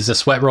continues, the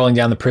sweat rolling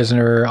down the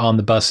prisoner on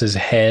the bus's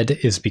head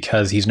is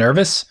because he's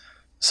nervous.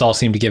 Saul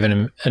seemed to give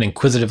him an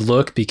inquisitive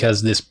look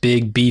because this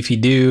big, beefy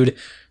dude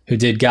who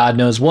did God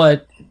knows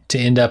what to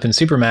end up in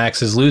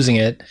Supermax is losing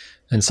it,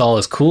 and Saul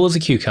is cool as a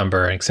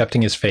cucumber and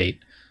accepting his fate.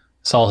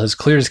 Saul has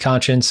cleared his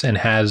conscience and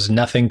has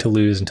nothing to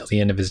lose until the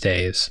end of his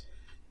days.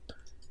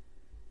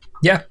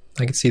 Yeah,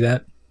 I can see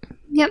that.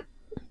 Yep.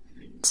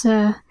 It's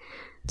a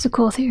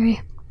cool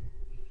theory.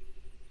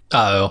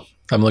 Uh-oh.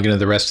 I'm looking at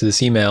the rest of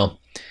this email.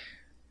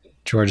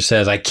 George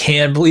says, I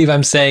can't believe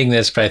I'm saying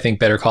this, but I think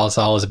Better Call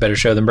Saul is a better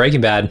show than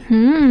Breaking Bad.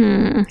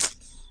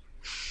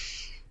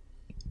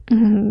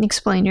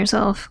 Explain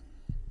yourself.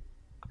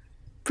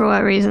 For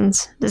what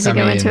reasons? Does he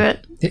go into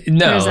it?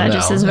 No, or is that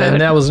just his vote?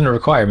 And that wasn't a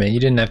requirement. You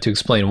didn't have to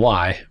explain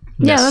why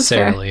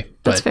necessarily. Yeah,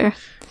 that's fair.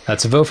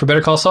 That's a vote for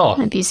Better Call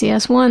Saul. And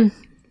BCS 1.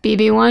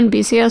 BB1,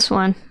 BCS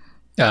 1.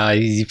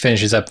 He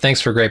finishes up, thanks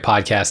for a great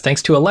podcast.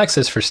 Thanks to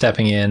Alexis for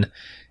stepping in.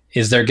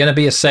 Is there going to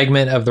be a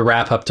segment of the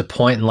wrap-up to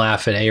point and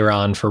laugh at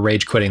Aaron for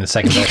rage quitting the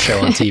second best show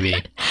on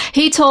TV?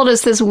 He told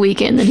us this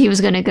weekend that he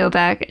was going to go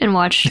back and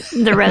watch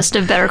the rest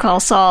of Better Call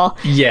Saul.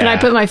 Yeah. And I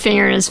put my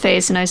finger in his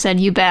face and I said,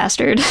 you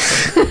bastard.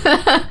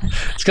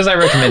 It's because I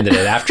recommended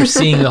it. After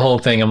seeing the whole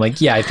thing, I'm like,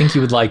 yeah, I think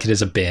you would like it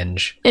as a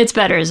binge. It's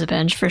better as a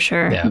binge, for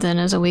sure, than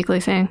as a weekly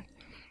thing.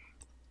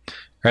 All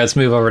right, let's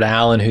move over to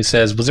Alan, who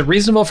says, was it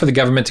reasonable for the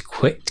government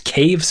to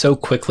cave so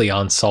quickly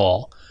on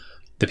Saul?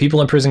 The people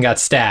in prison got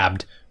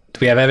stabbed. Do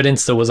we have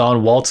evidence that was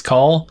on Walt's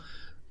call?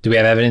 Do we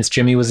have evidence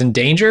Jimmy was in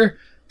danger?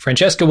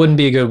 Francesca wouldn't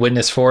be a good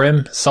witness for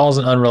him. Saul's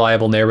an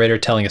unreliable narrator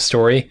telling a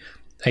story.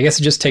 I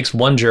guess it just takes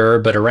one juror,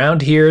 but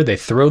around here, they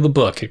throw the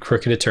book at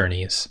crooked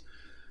attorneys.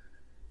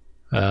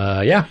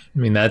 Yeah, I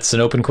mean, that's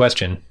an open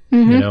question.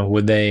 Mm-hmm.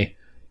 Would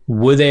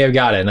they have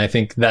got it? And I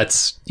think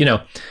that's,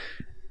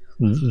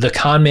 the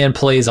con man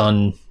plays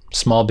on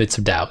small bits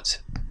of doubt.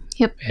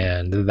 Yep.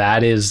 And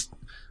that is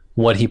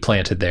what he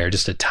planted there.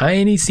 Just a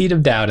tiny seed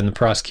of doubt in the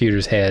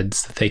prosecutors'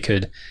 heads that they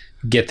could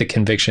get the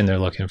conviction they're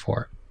looking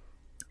for.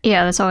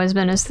 Yeah, that's always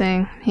been his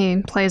thing.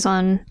 He plays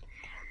on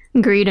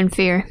greed and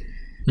fear.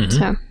 Mm-hmm.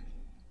 So,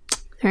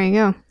 there you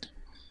go.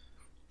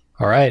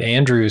 All right,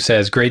 Andrew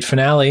says, great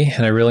finale,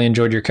 and I really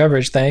enjoyed your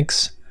coverage.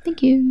 Thanks.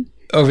 Thank you.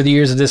 Over the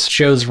years of this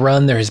show's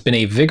run, there has been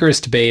a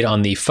vigorous debate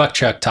on the fuck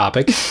Chuck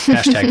topic.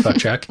 Hashtag fuck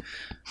Chuck.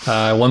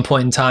 At one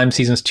point in time,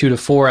 seasons 2 to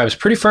 4, I was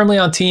pretty firmly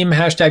on team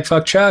hashtag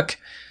fuck Chuck,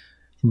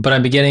 but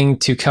I'm beginning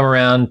to come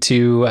around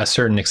to a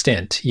certain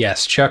extent.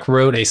 Yes, Chuck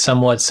wrote a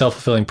somewhat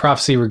self-fulfilling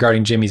prophecy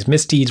regarding Jimmy's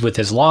misdeeds with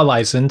his law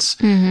license.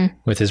 Mm-hmm.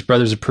 With his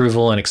brother's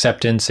approval and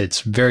acceptance,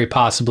 it's very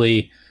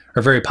possible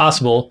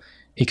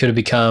he could have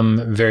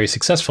become very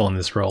successful in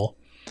this role.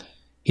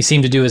 He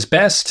seemed to do his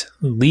best,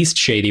 least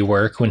shady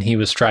work when he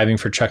was striving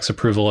for Chuck's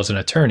approval as an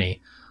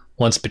attorney.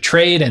 Once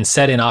betrayed and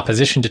set in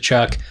opposition to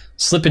Chuck,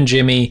 Slippin'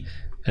 Jimmy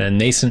and a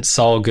nascent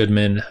Saul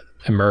Goodman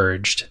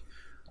emerged.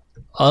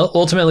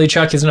 Ultimately,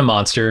 Chuck isn't a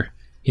monster.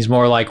 He's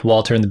more like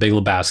Walter in The Big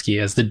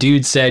Lebowski. As the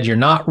dude said, you're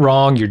not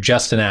wrong, you're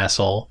just an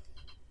asshole.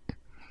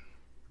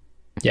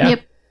 Yeah.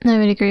 Yep, I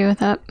would agree with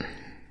that.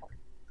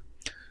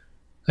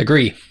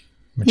 Agree.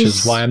 Which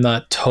is why I'm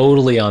not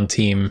totally on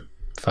team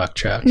fuck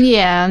Chuck.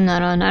 Yeah, I'm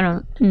not on. I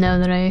don't know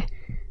that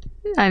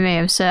I may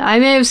have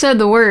said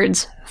the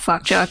words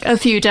fuck Chuck a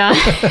few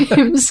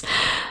times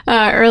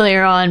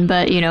earlier on,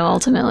 but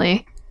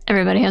ultimately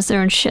everybody has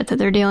their own shit that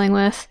they're dealing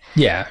with.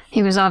 Yeah.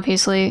 He was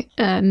obviously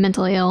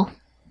mentally ill.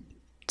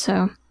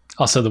 So.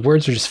 Also, the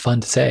words are just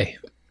fun to say.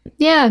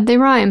 Yeah, they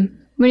rhyme.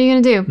 What are you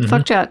going to do? Mm-hmm.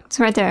 Fuck Chuck. It's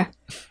right there.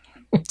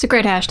 It's a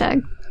great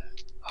hashtag.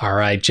 All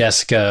right,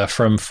 Jessica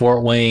from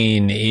Fort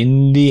Wayne,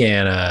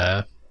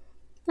 Indiana.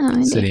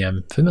 City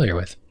I'm familiar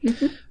with.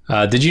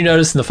 Mm-hmm. Did you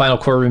notice in the final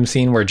courtroom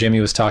scene where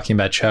Jimmy was talking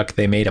about Chuck,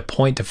 they made a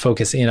point to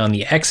focus in on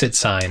the exit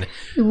sign?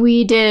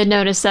 We did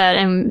notice that,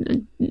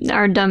 and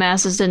our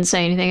dumbasses didn't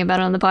say anything about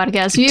it on the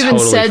podcast. You even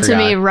said to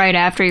me right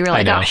after, you were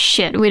like, oh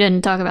shit, we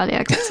didn't talk about the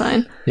exit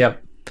sign.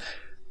 Yep.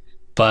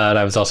 But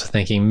I was also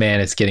thinking, man,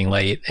 it's getting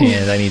late,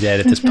 and I need to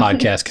edit this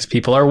podcast because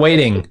people are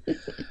waiting.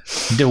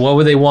 What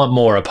would they want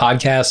more? A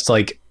podcast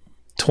like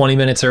 20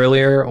 minutes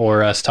earlier,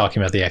 or us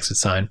talking about the exit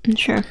sign?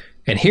 Sure.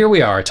 And here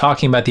we are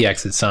talking about the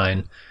exit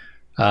sign.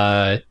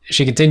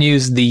 She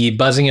continues, the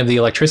buzzing of the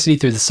electricity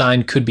through the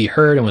sign could be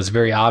heard and was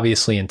very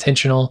obviously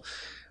intentional.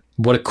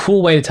 What a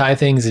cool way to tie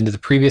things into the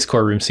previous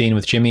courtroom scene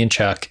with Jimmy and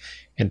Chuck,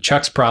 and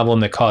Chuck's problem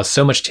that caused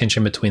so much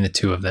tension between the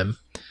two of them.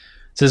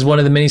 This is one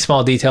of the many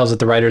small details that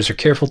the writers are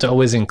careful to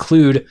always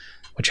include,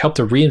 which help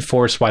to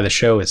reinforce why the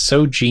show is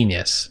so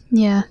genius.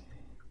 Yeah.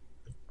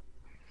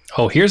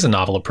 Oh, here's a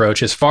novel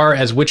approach. As far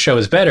as which show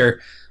is better,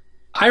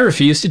 I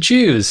refuse to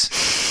choose.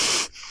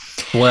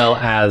 Well,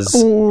 as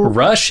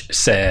Rush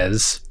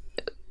says,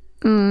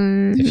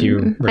 if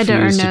you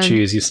refuse to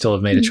choose, you still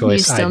have made a choice.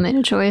 You still made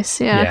a choice,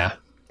 yeah. Yeah,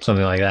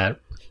 something like that.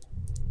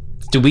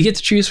 Do we get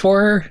to choose for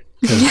her?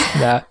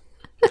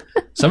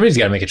 Somebody's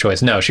got to make a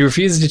choice. No, she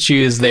refuses to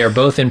choose. They are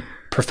both in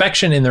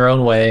perfection in their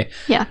own way.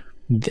 Yeah.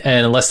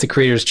 And unless the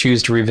creators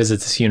choose to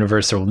revisit this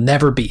universe, there will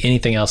never be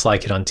anything else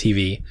like it on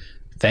TV.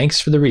 Thanks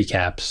for the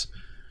recaps.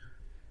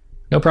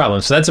 No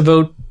problem. So that's a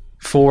vote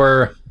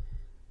for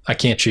I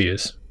can't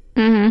choose.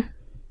 Mm-hmm.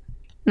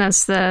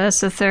 That's the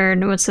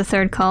third. What's the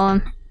third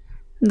column?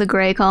 The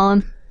gray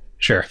column.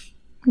 Sure.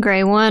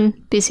 Gray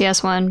 1,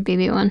 BCS 1,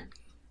 BB 1.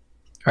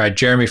 All right.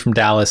 Jeremy from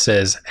Dallas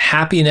says,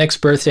 happy next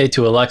birthday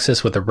to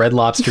Alexis with a Red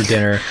Lobster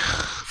dinner,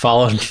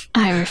 followed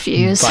I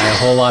refuse. by a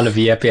whole lot of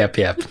yep.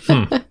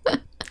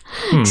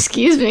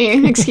 Excuse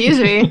me.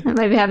 That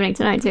might be happening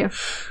tonight too.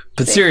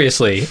 But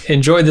seriously,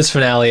 enjoyed this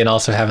finale and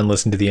also haven't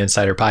listened to the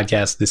Insider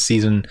podcast this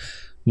season.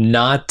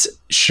 Not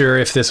sure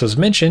if this was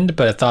mentioned,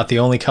 but I thought the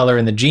only color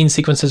in the gene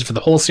sequences for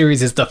the whole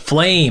series is the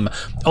flame.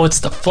 Oh,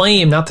 it's the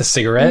flame, not the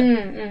cigarette.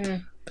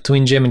 Mm-hmm.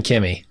 Between Jim and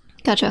Kimmy.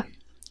 Gotcha.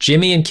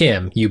 Jimmy and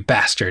Kim, you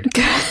bastard.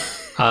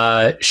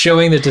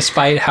 Showing that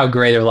despite how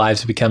gray their lives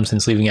have become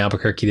since leaving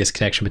Albuquerque, this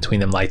connection between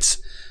them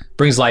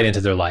brings light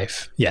into their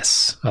life.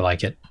 Yes, I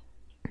like it.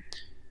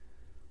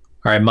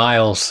 All right,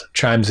 Miles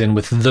chimes in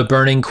with the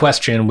burning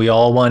question we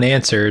all want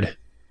answered.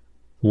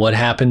 What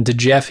happened to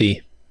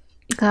Jeffy?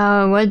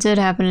 What did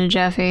happen to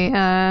Jeffy?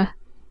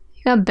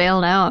 He got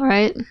bailed out,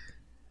 right?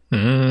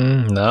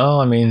 No,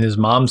 I mean, his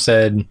mom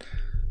said,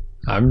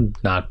 I'm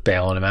not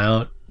bailing him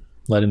out.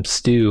 Let him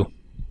stew.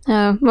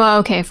 Oh, well,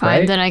 okay, fine.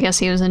 Right? Then I guess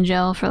he was in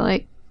jail for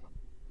like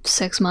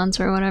 6 months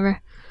or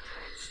whatever.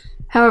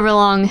 However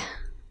long.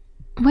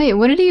 Wait,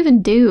 what did he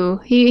even do?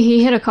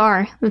 He hit a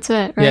car. That's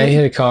it, right? Yeah, he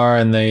hit a car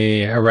and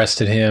they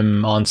arrested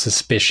him on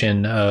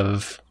suspicion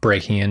of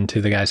breaking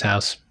into the guy's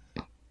house.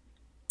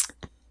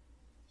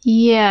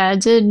 Yeah,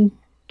 did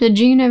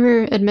Gene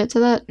ever admit to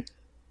that?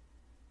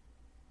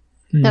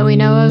 That we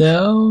know of?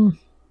 No.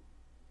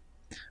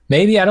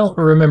 Maybe. I don't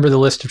remember the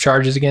list of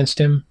charges against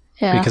him.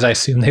 Yeah. Because I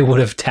assume they would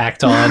have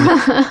tacked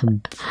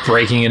on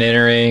breaking and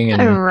entering.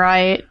 And,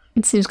 right.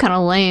 It seems kind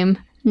of lame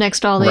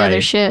next to all the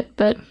other shit,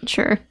 but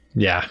sure.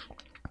 Yeah.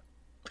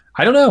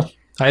 I don't know.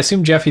 I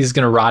assume Jeffy's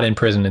going to rot in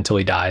prison until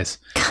he dies.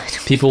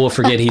 People will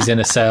forget he's in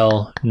a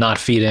cell, not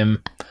feed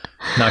him,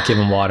 not give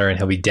him water, and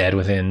he'll be dead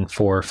within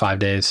 4 or 5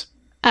 days.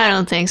 I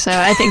don't think so.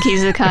 I think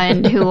he's the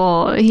kind who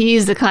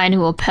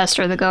will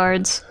pester the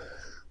guards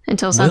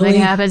until something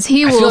happens.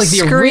 He will like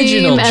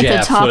scream at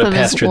the top of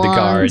his lungs. The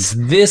guards.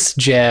 This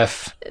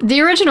Jeff,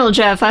 the original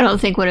Jeff, I don't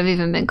think would have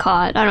even been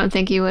caught. I don't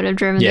think he would have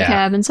driven the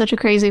cab in such a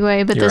crazy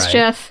way. But this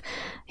Jeff,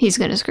 he's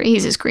gonna scream.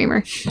 He's a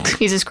screamer.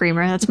 He's a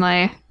screamer. That's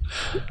my.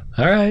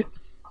 All right.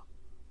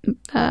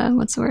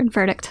 What's the word?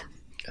 Verdict.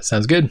 That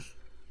sounds good.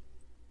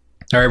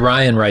 All right.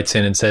 Ryan writes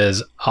in and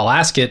says, "I'll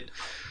ask it.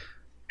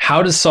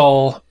 How does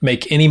Saul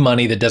make any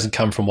money that doesn't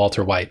come from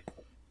Walter White?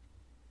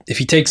 If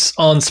he takes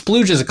on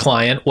Splooge as a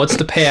client, what's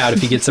the payout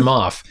if he gets him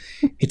off?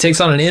 He takes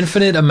on an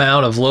infinite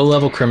amount of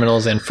low-level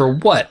criminals, and for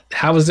what?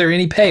 How is there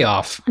any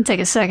payoff?" I'll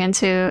take a second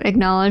to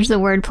acknowledge the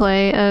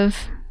wordplay of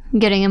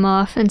getting him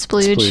off and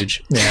Splooge.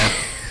 Splooge,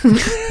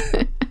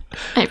 yeah.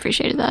 I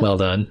appreciated that. Well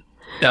done.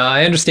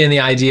 I understand the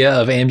idea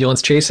of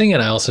ambulance chasing,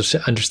 and I also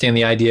understand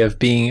the idea of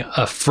being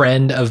a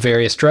friend of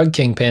various drug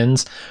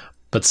kingpins,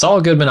 but Saul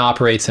Goodman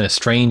operates in a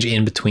strange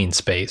in-between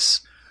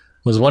space.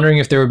 Was wondering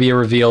if there would be a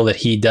reveal that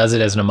he does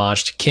it as an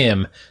homage to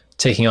Kim,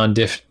 taking on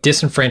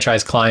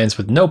disenfranchised clients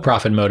with no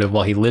profit motive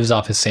while he lives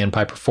off his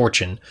sandpiper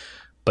fortune.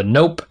 But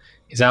nope,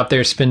 he's out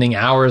there spending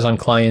hours on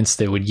clients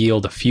that would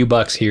yield a few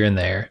bucks here and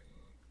there.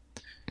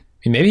 I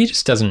mean, maybe he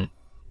just doesn't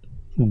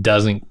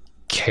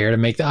care to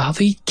make that.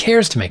 He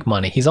cares to make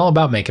money. He's all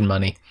about making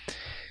money.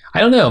 I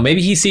don't know.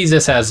 Maybe he sees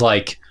this as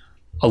like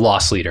a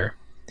loss leader.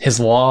 His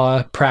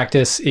law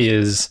practice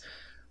is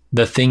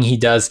the thing he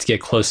does to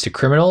get close to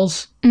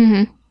criminals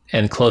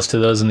and close to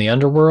those in the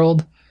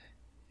underworld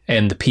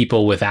and the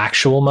people with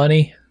actual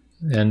money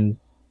and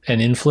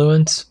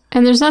influence.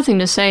 And there's nothing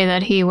to say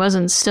that he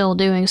wasn't still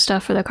doing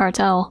stuff for the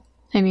cartel.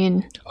 I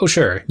mean... Oh,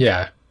 sure.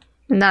 Yeah.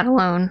 And that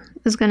alone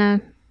is going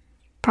to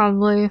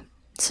probably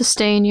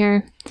sustain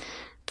your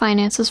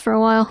finances for a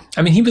while.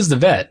 I mean, he was the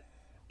vet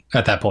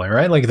at that point,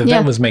 right? Like the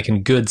vet was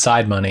making good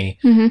side money,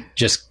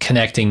 just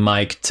connecting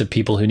Mike to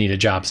people who needed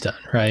jobs done,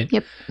 right?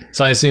 Yep.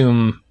 So I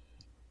assume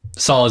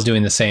Saul is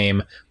doing the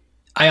same.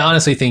 I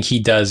honestly think he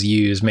does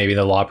use maybe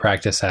the law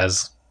practice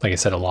as, like I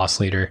said, a loss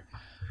leader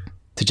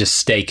to just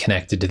stay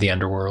connected to the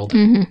underworld.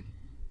 I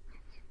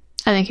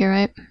think you're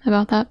right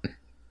about that.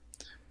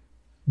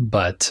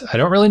 But I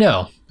don't really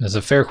know. It's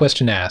a fair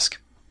question to ask.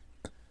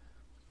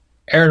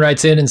 Aaron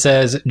writes in and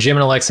says, "Jim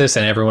and Alexis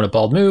and everyone at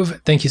Bald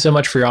Move, thank you so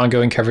much for your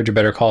ongoing coverage of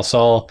Better Call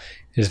Saul.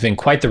 It has been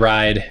quite the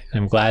ride,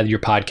 and I'm glad your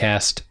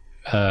podcast,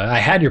 I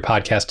had your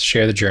podcast to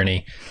share the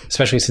journey,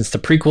 especially since the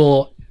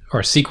prequel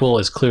or sequel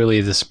is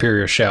clearly the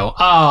superior show."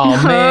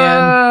 Oh, man.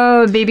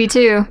 Oh,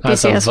 BB2.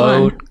 That's BCS a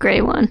vote 1.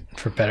 Great one.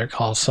 For Better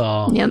Call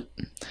Saul. Yep.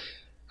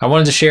 I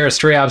wanted to share a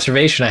stray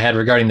observation I had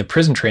regarding the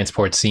prison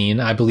transport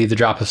scene. I believe the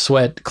drop of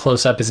sweat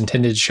close-up is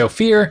intended to show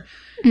fear.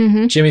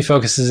 Jimmy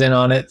focuses in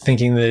on it,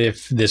 thinking that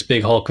if this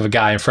big hulk of a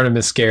guy in front of him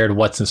is scared,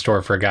 what's in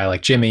store for a guy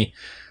like Jimmy?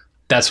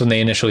 That's when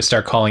they initially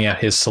start calling out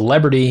his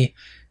celebrity.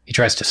 He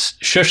tries to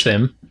shush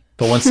them,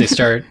 but once they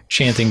start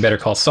chanting Better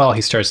Call Saul,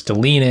 he starts to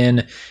lean in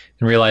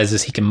and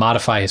realizes he can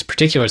modify his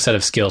particular set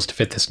of skills to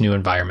fit this new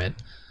environment.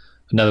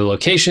 Another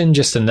location,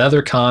 just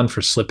another con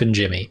for Slippin'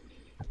 Jimmy.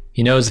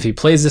 He knows if he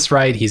plays this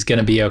right, he's going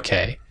to be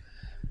okay.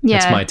 Yeah.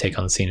 That's my take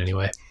on the scene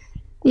anyway.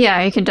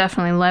 Yeah, he can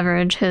definitely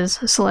leverage his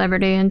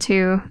celebrity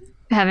into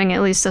having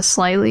at least a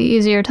slightly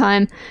easier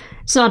time.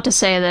 It's not to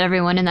say that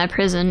everyone in that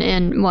prison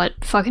in,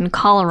 fucking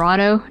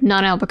Colorado,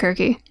 not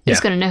Albuquerque, is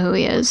going to know who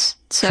he is.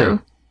 So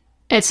True.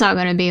 It's not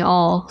going to be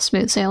all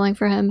smooth sailing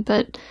for him,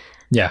 but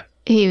yeah,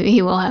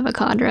 he will have a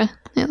cadre,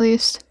 at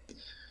least.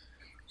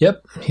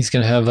 Yep, he's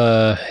going to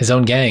have his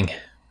own gang,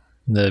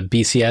 the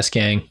BCS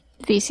gang.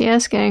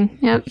 BCS gang,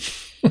 yep.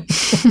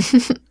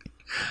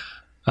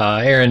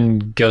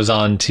 Aaron goes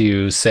on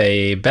to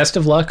say, "Best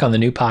of luck on the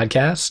new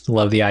podcast.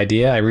 Love the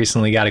idea. I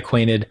recently got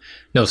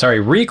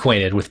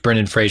reacquainted with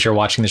Brendan Fraser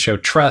watching the show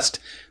Trust.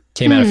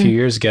 Came out a few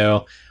years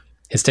ago.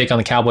 His take on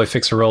the cowboy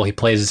fixer role he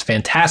plays is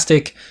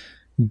fantastic,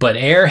 but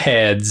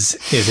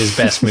Airheads is his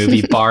best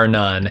movie, bar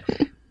none.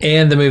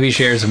 And the movie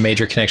shares a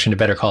major connection to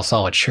Better Call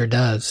Saul. It sure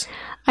does."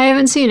 I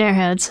haven't seen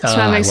Airheads, so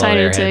I'm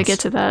excited to get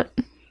to that.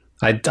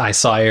 I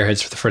saw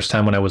Airheads for the first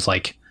time when I was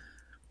like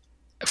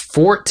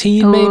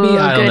 14, maybe?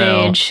 I don't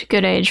know.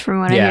 Good age from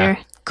what I hear.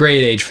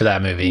 Great age for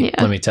that movie,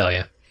 let me tell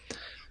you.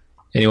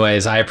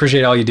 Anyways, I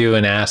appreciate all you do,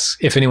 and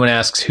if anyone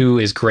asks who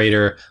is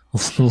greater,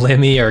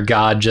 Lemmy or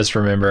God, just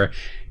remember,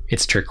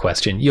 it's a trick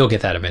question. You'll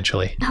get that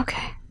eventually.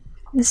 Okay.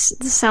 This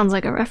sounds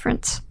like a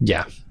reference.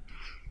 Yeah.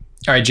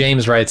 All right,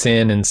 James writes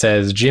in and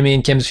says, "Jimmy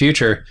and Kim's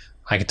future.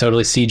 I could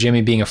totally see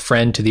Jimmy being a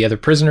friend to the other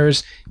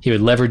prisoners. He would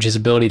leverage his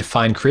ability to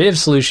find creative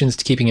solutions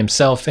to keeping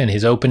himself and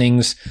his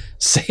openings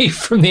safe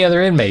from the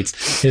other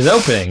inmates." His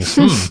openings.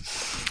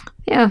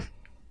 Yeah.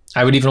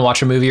 I would even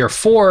watch a movie or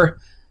four.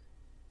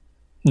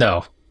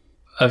 No.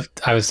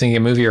 I was thinking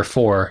a movie or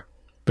four,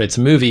 but it's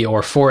a movie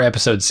or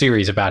 4-episode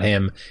series about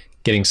him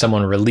getting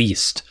someone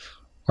released.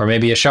 Or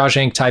maybe a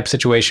Shawshank type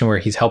situation where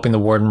he's helping the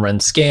warden run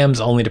scams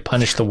only to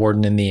punish the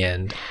warden in the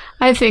end.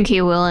 I think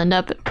he will end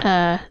up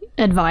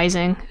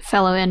advising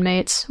fellow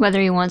inmates,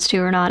 whether he wants to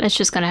or not. It's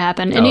just going to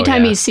happen.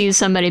 Anytime he sees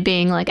somebody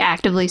being like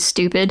actively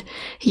stupid,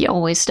 he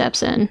always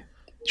steps in.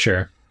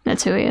 Sure.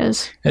 That's who he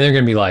is. And they're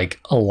going to be like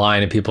a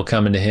line of people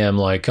coming to him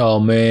like, oh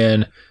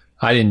man,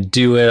 I didn't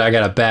do it. I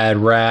got a bad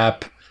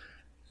rap.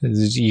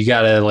 You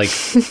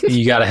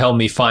gotta help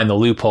me find the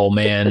loophole,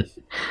 man.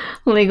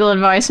 Legal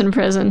advice in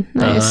prison.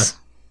 Nice.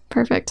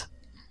 Perfect.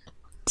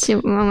 See, I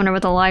wonder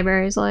what the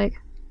library's like.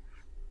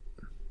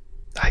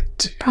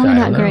 Probably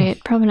not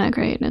great. Probably not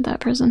great at that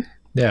prison.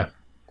 Yeah.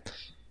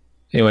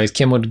 Anyways,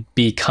 Kim would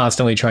be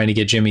constantly trying to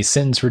get Jimmy's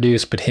sentence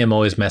reduced, but him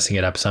always messing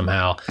it up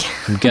somehow.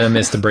 I'm gonna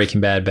miss the Breaking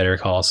Bad, Better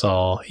Call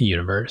Saul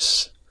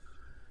universe.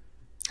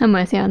 I'm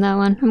with you on that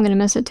one. I'm gonna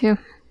miss it too.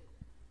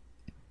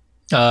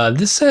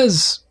 This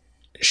says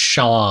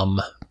Sham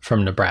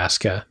from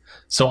Nebraska.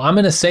 So I'm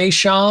gonna say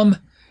Sham,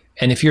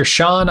 and if you're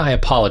Sean, I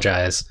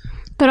apologize.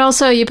 But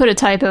also, you put a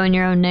typo in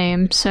your own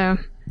name, so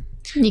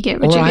you get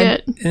what you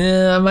get.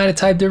 I might have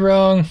typed it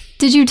wrong.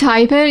 Did you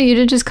type it? You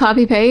did just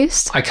copy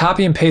paste? I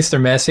copy and paste their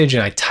message,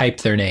 and I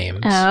typed their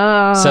names.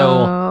 Oh,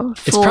 so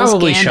it's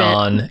probably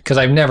Sean, because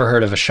I've never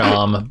heard of a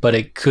Sham, but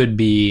it could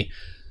be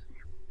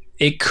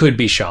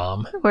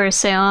Sham. Or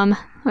Sam,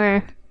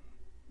 where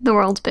the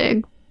world's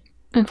big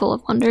and full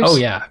of wonders. Oh,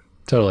 yeah,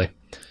 totally.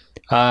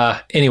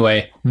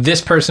 Anyway,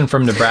 this person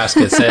from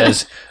Nebraska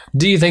says,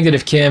 do you think that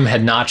if Kim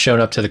had not shown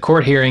up to the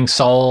court hearing,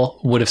 Saul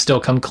would have still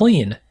come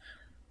clean?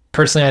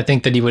 Personally, I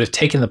think that he would have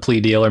taken the plea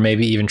deal or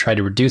maybe even tried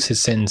to reduce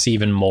his sentence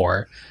even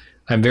more.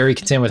 I'm very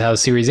content with how the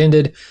series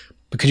ended,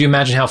 but could you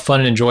imagine how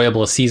fun and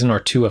enjoyable a season or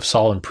two of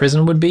Saul in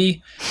prison would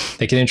be?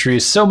 They could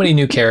introduce so many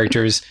new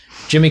characters.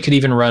 Jimmy could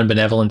even run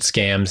benevolent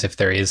scams if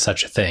there is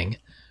such a thing.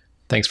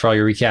 Thanks for all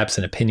your recaps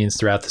and opinions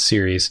throughout the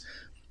series.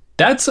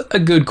 That's a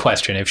good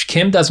question. If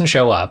Kim doesn't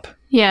show up,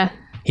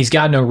 he's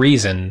got no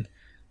reason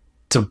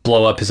to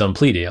blow up his own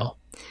plea deal.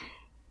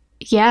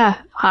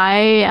 Yeah, I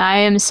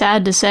am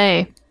sad to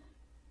say.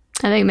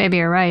 I think maybe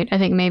you're right. I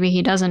think maybe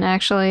he doesn't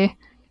actually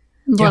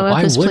blow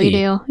up his plea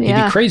deal. He'd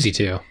be crazy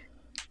to.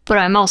 But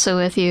I'm also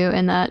with you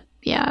in that,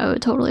 I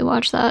would totally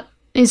watch that.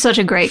 He's such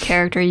a great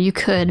character. You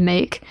could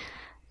make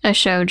a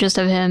show just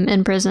of him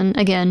in prison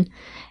again.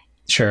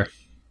 Sure.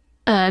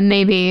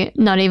 Maybe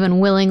not even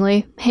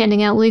willingly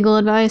handing out legal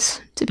advice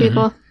to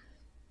people. Mm-hmm.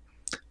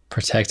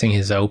 Protecting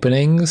his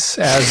openings,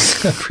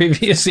 as a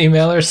previous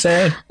emailer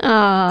said.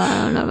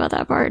 I don't know about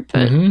that part,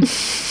 but...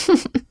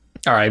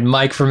 All right,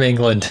 Mike from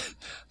England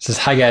says,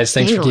 hi guys,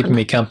 thanks for keeping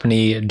me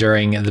company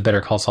during the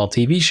Better Call Saul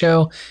TV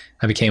show.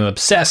 I became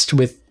obsessed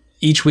with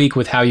each week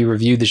with how you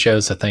reviewed the show,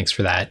 so thanks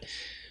for that.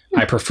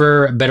 I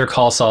prefer Better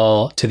Call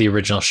Saul to the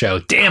original show.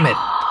 Damn it!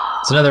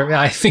 It's another...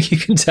 I think you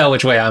can tell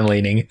which way I'm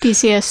leaning.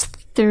 BCS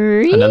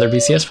 3? Another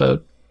BCS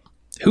vote.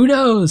 Who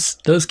knows?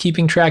 Those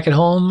keeping track at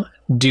home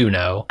do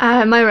know.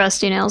 My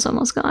rusty nail's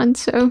almost gone,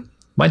 so...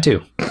 Mine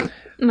too.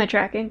 My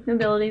tracking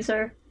abilities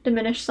are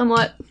diminished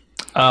somewhat.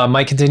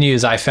 Mike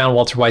continues, I found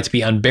Walter White to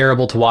be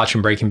unbearable to watch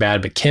in Breaking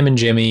Bad, but Kim and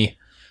Jimmy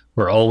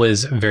were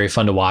always very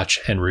fun to watch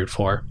and root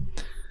for.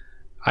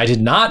 I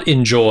did not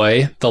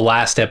enjoy the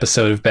last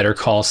episode of Better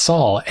Call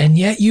Saul, and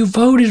yet you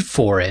voted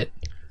for it.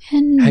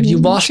 Have you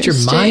lost your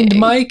mind,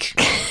 Mike?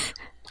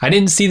 I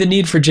didn't see the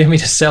need for Jimmy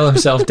to sell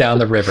himself down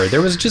the river.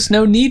 There was just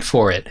no need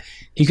for it.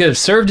 He could have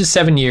served his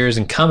 7 years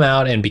and come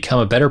out and become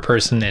a better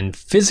person and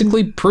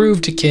physically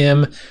prove to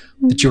Kim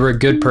that you were a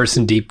good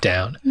person deep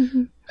down.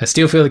 Mm-hmm. I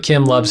still feel that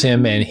Kim loves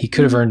him and he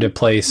could have earned a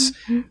place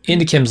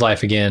into Kim's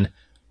life again.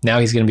 Now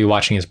he's going to be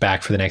watching his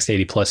back for the next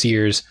 80 plus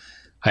years.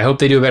 I hope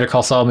they do a Better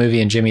Call Saul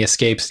movie and Jimmy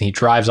escapes and he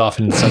drives off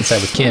into the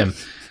sunset with Kim.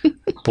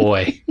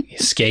 Boy, he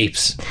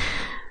escapes.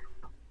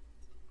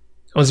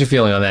 What's your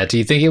feeling on that? Do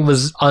you think it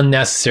was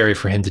unnecessary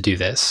for him to do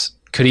this?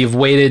 Could he have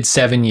waited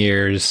 7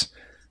 years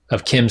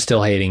of Kim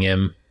still hating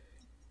him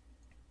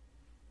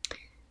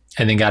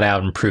and then got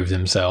out and proved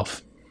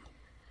himself?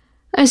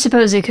 I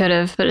suppose he could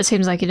have, but it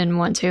seems like he didn't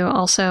want to.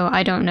 Also,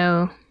 I don't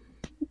know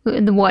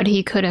what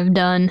he could have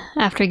done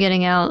after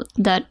getting out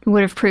that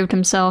would have proved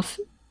himself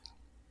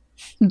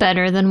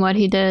better than what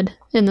he did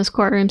in this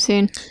courtroom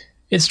scene.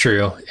 It's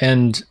true.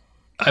 And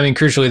I mean,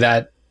 crucially,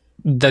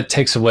 that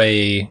takes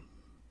away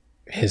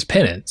his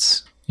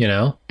penance, you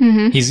know?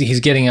 Mm-hmm. He's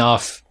getting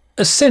off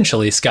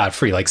essentially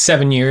scot-free. Like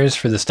 7 years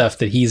for the stuff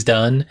that he's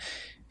done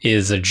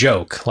is a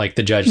joke, like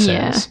the judge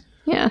says.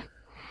 Yeah.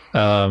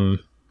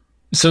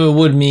 So it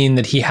would mean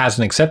that he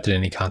hasn't accepted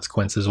any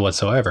consequences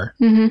whatsoever.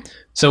 Mm-hmm.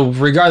 So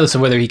regardless of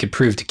whether he could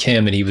prove to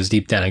Kim that he was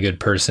deep down a good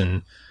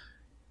person,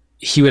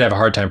 he would have a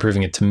hard time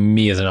proving it to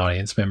me as an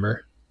audience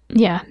member.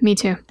 Yeah, me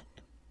too.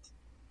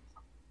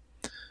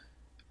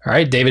 All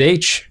right, David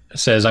H.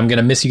 says, I'm going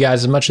to miss you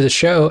guys as much as the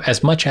show.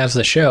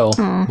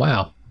 Aww.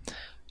 Wow.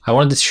 I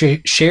wanted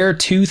to share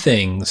two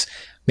things.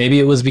 Maybe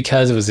it was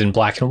because it was in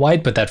black and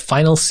white, but that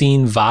final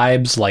scene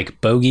vibes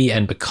like Bogey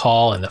and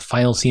Bacall in the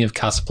final scene of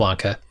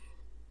Casablanca.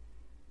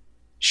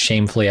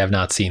 Shamefully, I've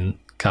not seen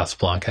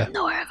Casablanca.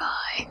 Nor have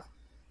I.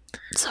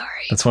 Sorry.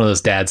 That's one of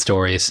those dad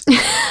stories.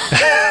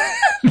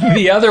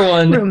 The other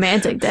one...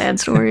 Romantic dad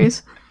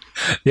stories.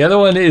 The other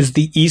one is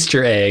the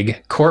Easter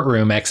egg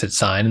courtroom exit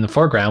sign in the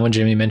foreground when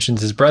Jimmy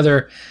mentions his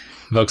brother.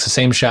 Evokes the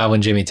same shot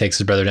when Jimmy takes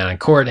his brother down in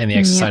court, and the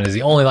exit sign is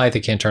the only light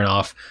that can't turn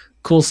off.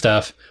 Cool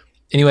stuff.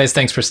 Anyways,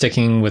 thanks for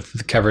sticking with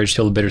the coverage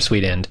till the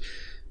bittersweet end.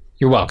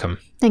 You're welcome.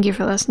 Thank you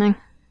for listening.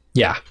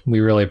 Yeah, we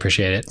really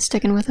appreciate it.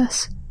 Sticking with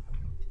us.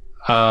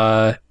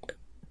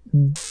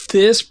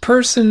 This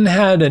person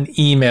had an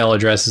email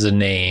address as a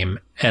name,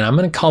 and I'm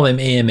going to call them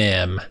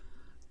AMM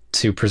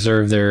to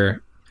preserve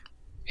their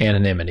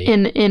anonymity.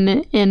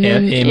 Anonymity.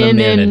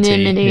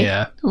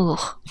 Yeah.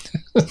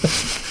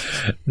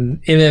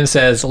 MM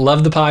says,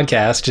 love the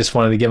podcast. Just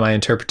wanted to get my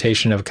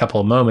interpretation of a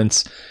couple of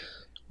moments.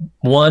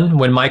 One,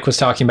 when Mike was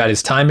talking about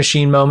his time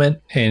machine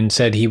moment and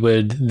said he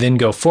would then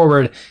go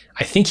forward,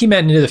 I think he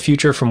meant into the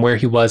future from where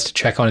he was to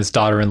check on his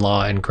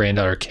daughter-in-law and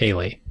granddaughter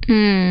Kaylee.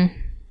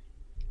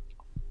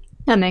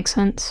 That makes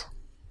sense.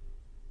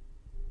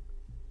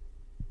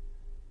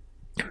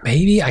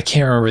 Maybe. I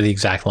can't remember the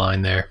exact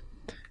line there,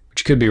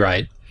 which could be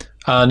right.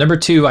 Number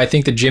two, I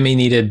think that Jimmy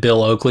needed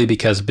Bill Oakley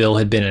because Bill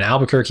had been in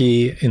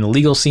Albuquerque in the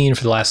legal scene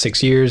for the last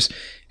 6 years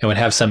and would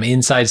have some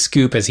inside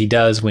scoop, as he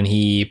does when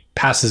he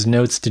passes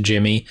notes to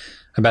Jimmy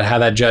about how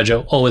that judge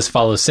always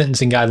follows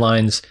sentencing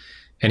guidelines,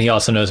 and he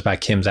also knows about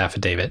Kim's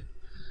affidavit.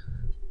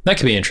 That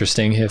could be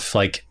interesting if,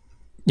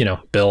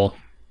 Bill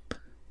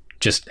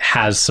just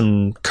has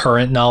some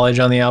current knowledge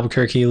on the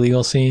Albuquerque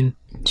legal scene.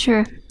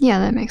 Sure. Yeah,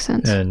 that makes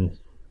sense. And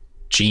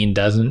Gene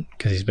doesn't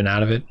because he's been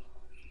out of it.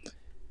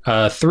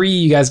 3,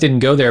 you guys didn't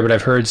go there, but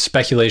I've heard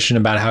speculation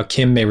about how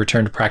Kim may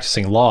return to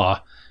practicing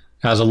law.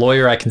 As a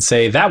lawyer, I can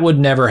say that would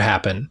never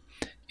happen.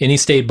 Any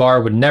state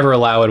bar would never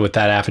allow it with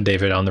that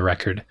affidavit on the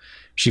record.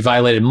 She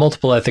violated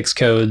multiple ethics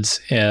code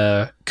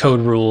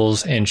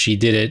rules, and she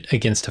did it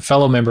against a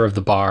fellow member of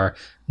the bar.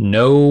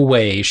 No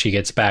way she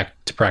gets back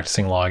to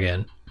practicing law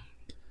again.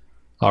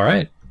 All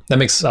right. That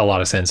makes a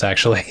lot of sense,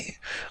 actually.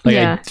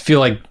 I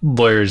feel like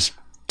lawyers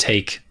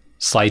take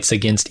slights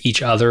against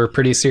each other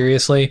pretty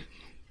seriously.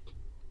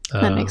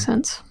 That makes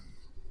sense.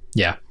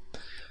 Yeah. All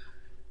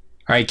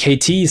right.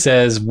 KT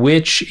says,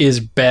 which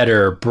is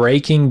better,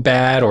 Breaking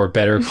Bad or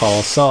Better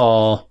Call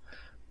Saul?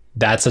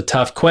 That's a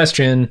tough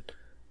question.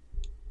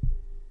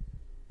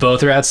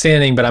 Both are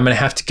outstanding, but I'm going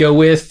to have to go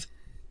with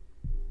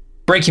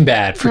Breaking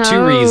Bad for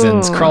 2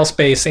 reasons. Crawl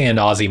Space and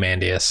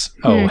Ozymandias.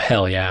 Oh,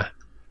 hell yeah.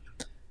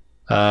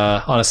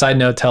 On a side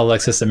note, tell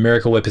Alexis that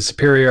Miracle Whip is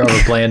superior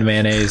over bland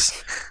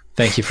mayonnaise.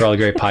 Thank you for all the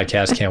great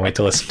podcasts. Can't wait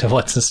to listen to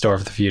what's in store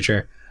for the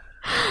future.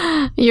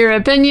 Your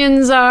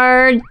opinions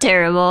are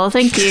terrible.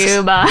 Thank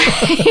you. Bye.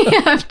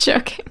 I'm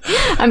joking.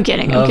 I'm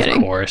kidding. Of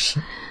course.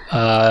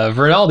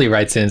 Vernaldi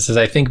writes in and says,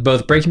 I think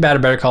both Breaking Bad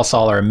and Better Call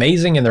Saul are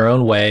amazing in their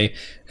own way,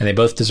 and they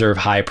both deserve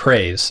high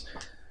praise.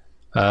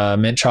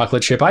 Mint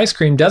chocolate chip ice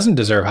cream doesn't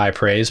deserve high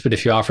praise, but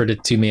if you offered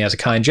it to me as a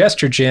kind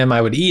gesture, Jim,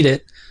 I would eat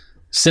it.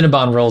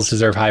 Cinnabon rolls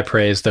deserve high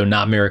praise, though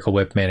not Miracle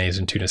Whip mayonnaise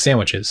and tuna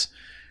sandwiches.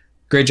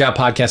 Great job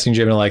podcasting,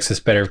 Jim and Alexis.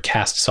 Better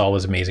Cast Saul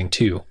was amazing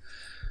too.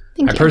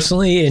 I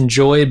personally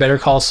enjoyed Better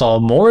Call Saul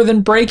more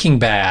than Breaking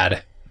Bad.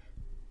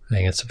 I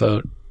think it's a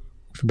vote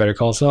for Better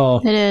Call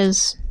Saul. It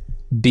is.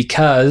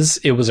 Because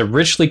it was a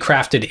richly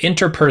crafted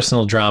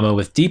interpersonal drama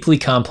with deeply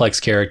complex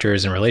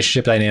characters and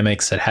relationship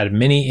dynamics that had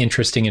many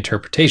interesting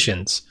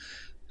interpretations,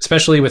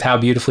 especially with how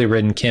beautifully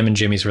written Kim and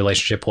Jimmy's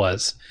relationship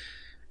was.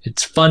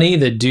 It's funny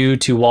that due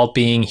to Walt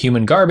being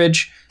human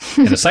garbage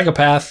and a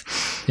psychopath,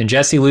 and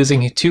Jesse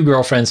losing 2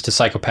 girlfriends to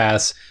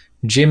psychopaths,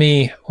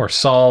 Jimmy or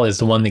Saul is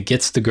the one that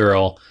gets the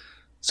girl,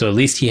 so at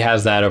least he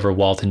has that over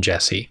Walt and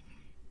Jesse.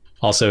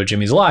 Also,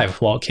 Jimmy's alive.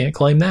 Walt can't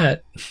claim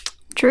that.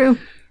 True.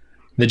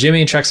 The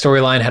Jimmy and Chuck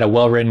storyline had a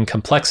well-written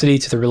complexity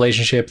to the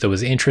relationship that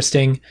was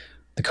interesting.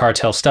 The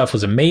cartel stuff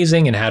was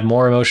amazing and had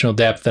more emotional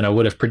depth than I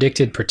would have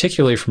predicted,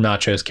 particularly from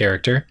Nacho's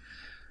character.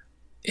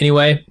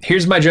 Anyway,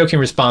 here's my joking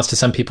response to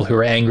some people who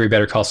are angry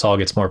Better Call Saul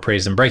gets more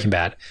praise than Breaking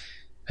Bad,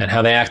 and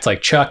how they act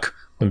like Chuck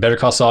when Better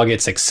Call Saul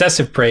gets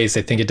excessive praise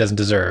they think it doesn't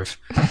deserve.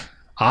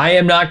 I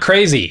am not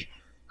crazy.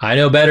 I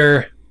know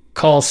Better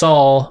Call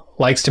Saul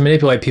likes to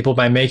manipulate people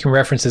by making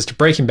references to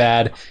Breaking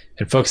Bad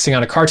and focusing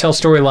on a cartel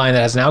storyline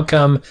that has an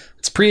outcome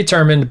that's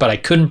predetermined, but I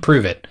couldn't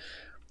prove it.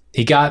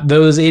 He got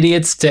those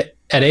idiots at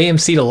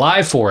AMC to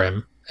lie for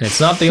him, and it's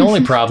not the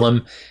only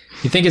problem.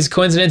 You think it's a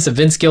coincidence that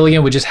Vince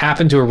Gilligan would just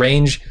happen to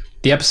arrange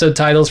the episode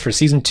titles for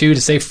season 2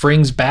 to say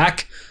Fring's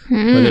back?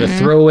 Whether the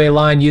throwaway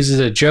line used as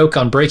a joke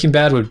on Breaking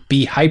Bad would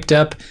be hyped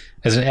up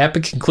as an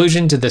epic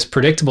conclusion to this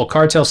predictable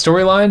cartel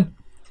storyline?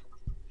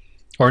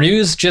 Or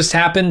news just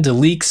happened to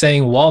leak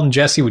saying Walt and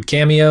Jesse would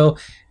cameo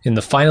in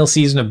the final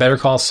season of Better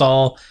Call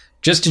Saul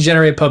just to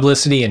generate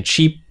publicity and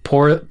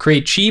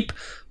create cheap,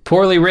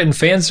 poorly written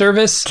fan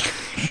service?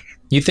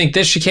 You think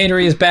this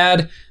chicanery is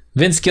bad?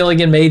 Vince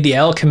Gilligan made the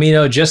El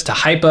Camino just to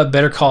hype up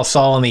Better Call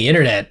Saul on the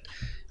internet.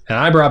 And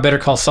I brought Better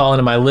Call Saul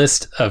into my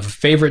list of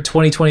favorite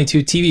 2022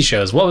 TV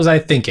shows. What was I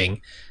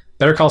thinking?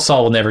 Better Call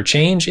Saul will never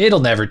change.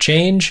 It'll never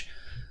change.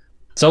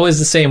 It's always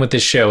the same with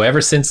this show.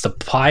 Ever since the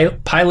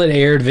pilot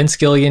aired, Vince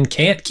Gilligan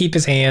can't keep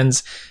his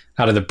hands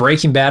out of the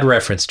Breaking Bad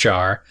reference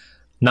jar.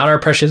 Not our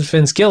precious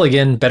Vince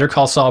Gilligan. Better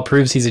Call Saul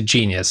proves he's a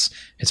genius.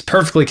 It's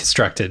perfectly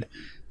constructed.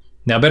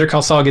 Now Better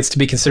Call Saul gets to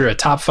be considered a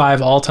top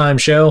 5 all-time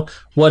show.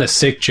 What a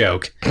sick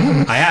joke.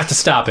 I have to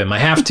stop him. I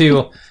have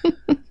to.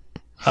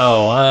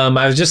 I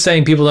was just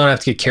saying people don't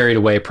have to get carried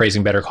away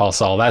praising Better Call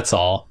Saul. That's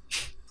all.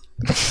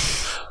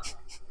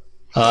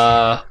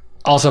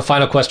 Also,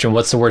 final question.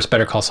 What's the worst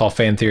Better Call Saul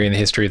fan theory in the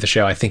history of the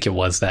show? I think it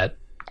was that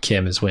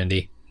Kim is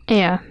Wendy.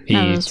 Yeah,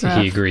 he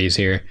agrees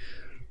here.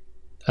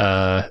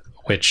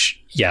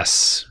 Which,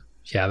 yes.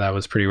 Yeah, that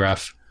was pretty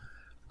rough.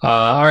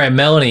 All right,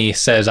 Melanie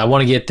says, I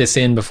want to get this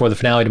in before the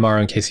finale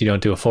tomorrow in case you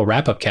don't do a full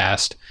wrap-up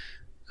cast.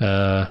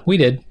 We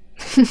did.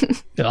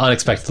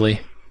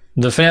 Unexpectedly.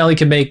 The finale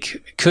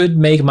could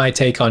make my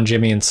take on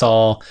Jimmy and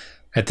Saul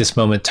at this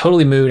moment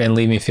totally moot and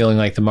leave me feeling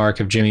like the mark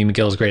of Jimmy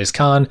McGill's greatest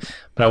con,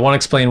 but I want to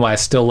explain why I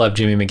still love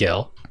Jimmy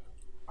McGill.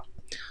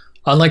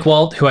 Unlike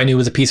Walt, who I knew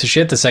was a piece of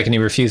shit the second he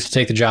refused to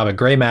take the job at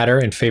Grey Matter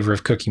in favor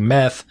of cooking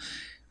meth,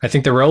 I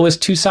think there were always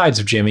two sides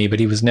of Jimmy, but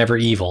he was never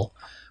evil.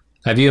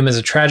 I view him as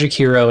a tragic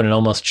hero in an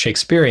almost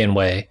Shakespearean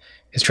way,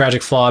 his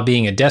tragic flaw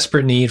being a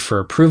desperate need for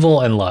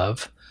approval and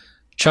love.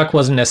 Chuck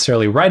wasn't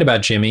necessarily right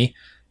about Jimmy,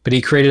 but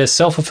he created a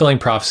self-fulfilling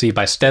prophecy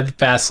by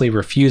steadfastly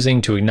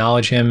refusing to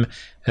acknowledge him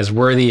as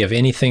worthy of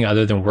anything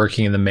other than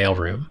working in the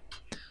mailroom.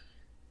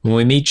 When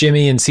we meet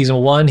Jimmy in season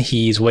 1,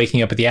 he's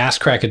waking up at the ass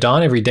crack of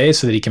dawn every day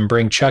so that he can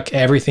bring Chuck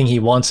everything he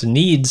wants and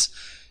needs.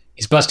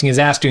 He's busting his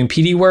ass doing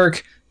PD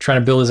work,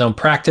 trying to build his own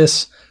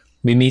practice.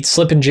 We meet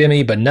Slippin'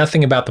 Jimmy, but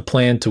nothing about the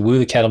plan to woo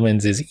the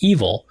Kettlemans is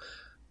evil.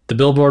 The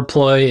billboard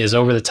ploy is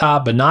over the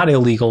top, but not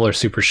illegal or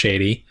super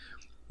shady.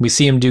 We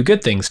see him do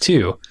good things,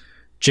 too.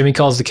 Jimmy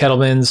calls the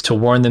Kettlemans to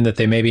warn them that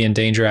they may be in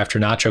danger after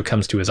Nacho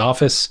comes to his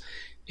office.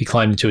 He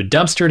climbed into a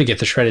dumpster to get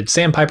the shredded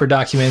Sandpiper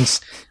documents,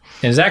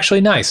 and is actually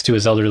nice to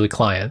his elderly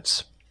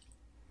clients.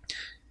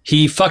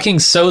 He fucking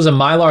sews a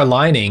Mylar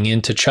lining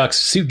into Chuck's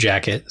suit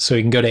jacket so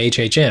he can go to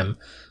HHM.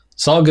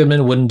 Saul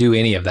Goodman wouldn't do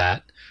any of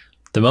that.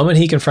 The moment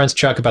he confronts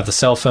Chuck about the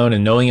cell phone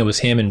and knowing it was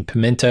him and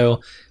Pimento,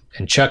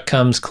 and Chuck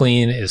comes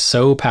clean is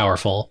so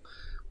powerful.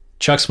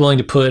 Chuck's willing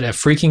to put a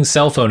freaking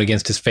cell phone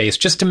against his face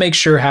just to make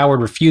sure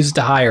Howard refuses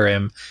to hire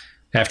him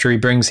after he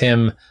brings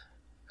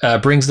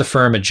the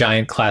firm a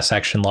giant class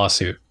action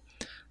lawsuit.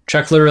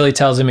 Chuck literally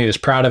tells him he was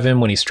proud of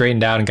him when he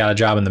straightened out and got a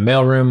job in the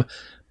mailroom,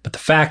 but the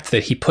fact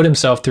that he put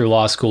himself through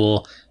law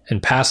school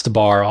and passed the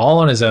bar all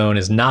on his own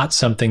is not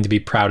something to be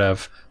proud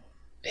of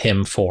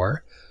him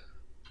for.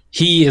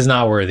 He is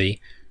not worthy.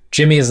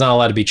 Jimmy is not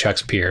allowed to be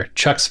Chuck's peer.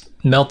 Chuck's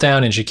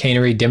meltdown and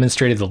chicanery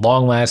demonstrated the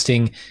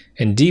long-lasting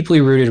and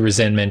deeply rooted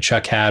resentment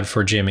Chuck had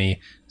for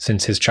Jimmy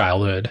since his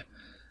childhood.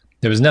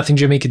 There was nothing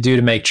Jimmy could do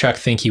to make Chuck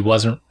think he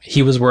was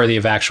worthy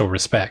of actual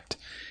respect.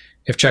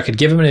 If Chuck had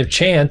given him a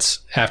chance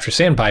after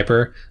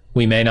Sandpiper,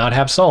 we may not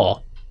have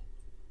Saul.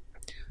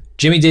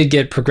 Jimmy did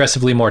get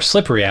progressively more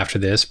slippery after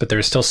this, but there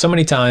are still so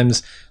many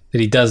times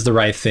that he does the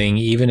right thing,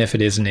 even if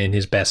it isn't in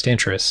his best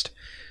interest.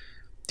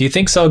 Do you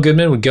think Saul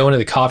Goodman would go into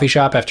the coffee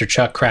shop after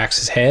Chuck cracks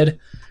his head?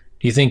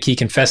 Do you think he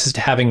confesses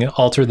to having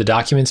altered the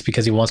documents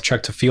because he wants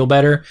Chuck to feel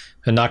better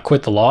and not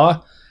quit the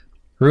law?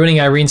 Ruining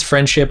Irene's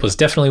friendship was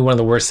definitely one of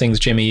the worst things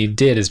Jimmy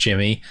did as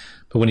Jimmy,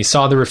 but when he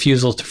saw the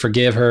refusal to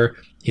forgive her,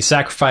 he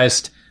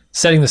sacrificed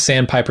settling the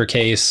Sandpiper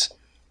case,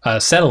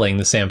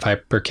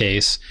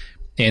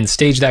 and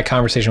staged that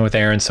conversation with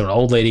Aaron so an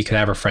old lady could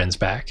have her friends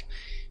back.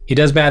 He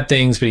does bad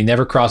things, but he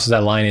never crosses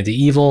that line into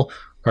evil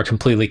or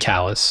completely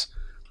callous.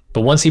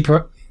 But once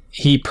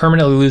he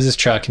permanently loses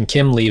Chuck and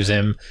Kim leaves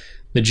him,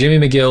 the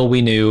Jimmy McGill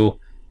we knew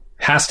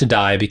has to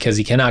die because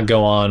he cannot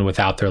go on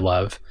without their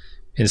love.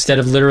 Instead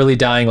of literally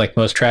dying like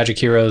most tragic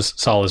heroes,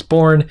 Saul is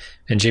born,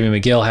 and Jimmy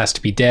McGill has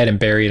to be dead and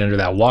buried under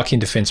that walking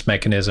defense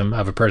mechanism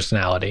of a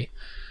personality.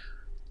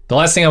 The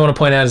last thing I want to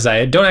point out is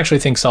I don't actually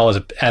think Saul is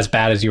as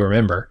bad as you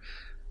remember.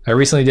 I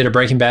recently did a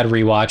Breaking Bad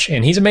rewatch,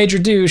 and he's a major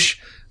douche,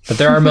 but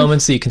there are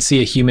moments that you can see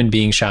a human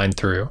being shine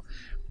through.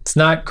 It's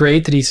not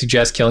great that he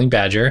suggests killing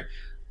Badger,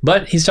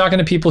 but he's talking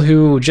to people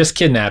who just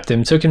kidnapped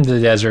him, took him to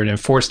the desert, and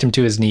forced him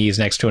to his knees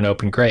next to an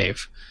open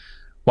grave.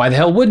 Why the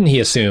hell wouldn't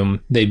he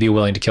assume they'd be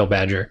willing to kill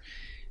Badger?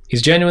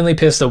 He's genuinely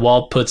pissed that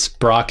Walt puts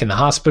Brock in the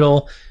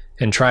hospital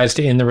and tries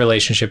to end the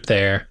relationship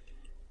there.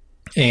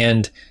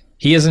 And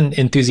he isn't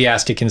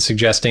enthusiastic in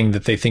suggesting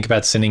that they think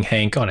about sending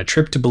Hank on a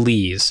trip to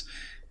Belize.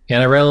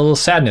 And I read a little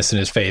sadness in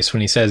his face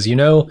when he says,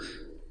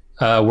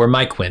 where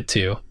Mike went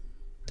to.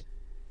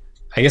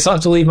 I guess I'll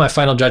have to leave my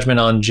final judgment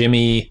on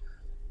Jimmy,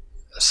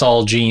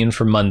 Saul, Gene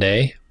for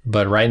Monday.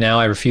 But right now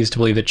I refuse to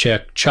believe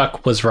that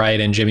Chuck was right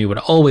and Jimmy would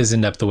always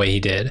end up the way he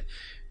did.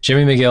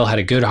 Jimmy McGill had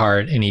a good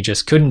heart and he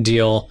just couldn't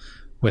deal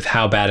with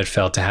how bad it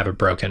felt to have it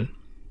broken.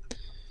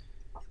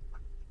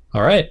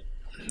 All right.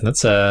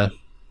 That's a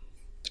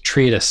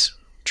treatise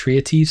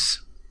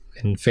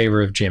in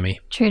favor of Jimmy.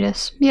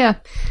 Treatise. Yeah.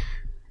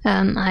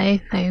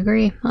 I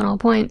agree on all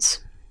points.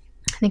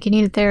 I think he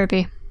needed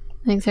therapy.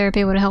 I think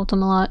therapy would have helped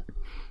him a lot.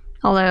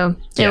 Although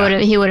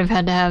he would have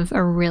had to have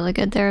a really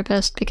good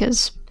therapist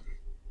because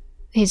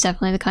he's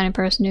definitely the kind of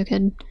person who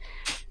could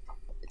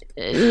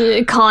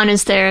con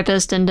his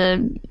therapist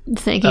into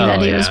thinking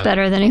that he was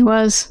better than he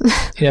was.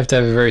 You'd have to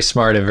have a very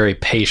smart and very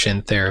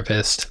patient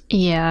therapist.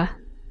 Yeah.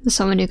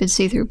 Someone who could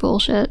see through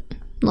bullshit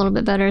a little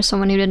bit better.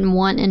 Someone who didn't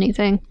want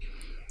anything.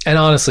 And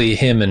honestly,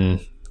 him and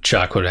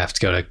Chuck would have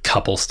to go to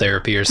couples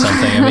therapy or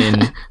something. I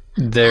mean,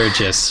 they're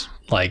just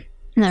like...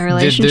 That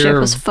relationship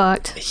was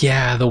fucked.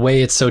 Yeah, the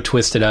way it's so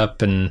twisted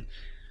up and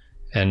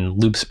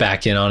loops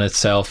back in on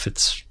itself,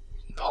 it's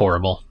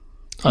horrible.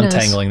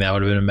 Untangling that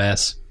would have been a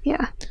mess.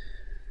 Yeah.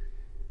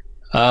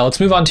 Let's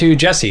move on to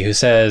Jesse, who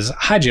says,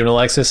 "Hi, Jim and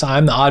Alexis.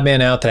 I'm the odd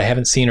man out that I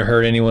haven't seen or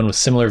heard anyone with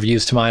similar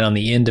views to mine on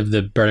the end of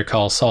the Better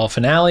Call Saul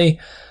finale.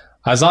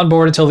 I was on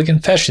board until the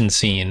confession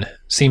scene.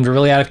 Seemed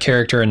really out of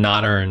character and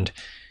not earned.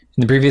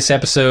 In the previous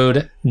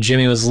episode,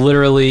 Jimmy was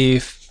literally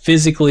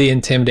physically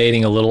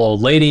intimidating a little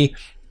old lady,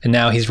 and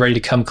now he's ready to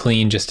come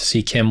clean just to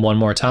see Kim one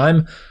more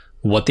time.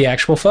 What the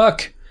actual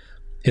fuck?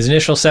 His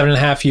initial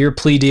 7.5-year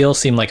plea deal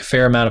seemed like a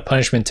fair amount of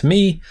punishment to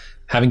me,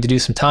 having to do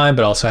some time,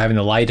 but also having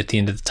the light at the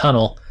end of the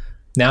tunnel.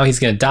 Now he's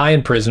going to die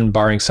in prison,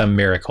 barring some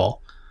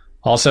miracle.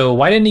 Also,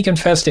 why didn't he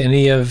confess to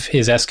any of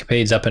his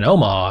escapades up in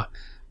Omaha?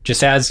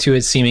 Just adds to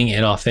it seeming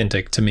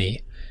inauthentic to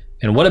me.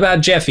 And what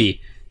about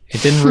Jeffy?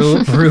 It didn't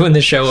ruin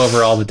the show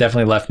overall, but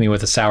definitely left me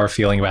with a sour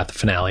feeling about the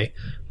finale.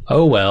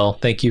 Oh well,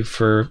 thank you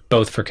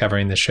both for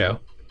covering the show."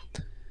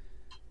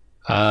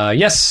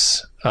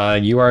 Yes,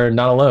 you are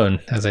not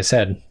alone. As I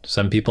said,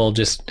 some people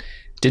just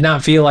did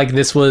not feel like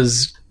this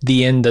was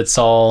the end that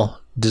Saul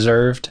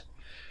deserved.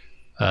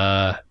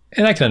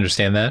 And I can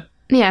understand that.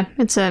 Yeah,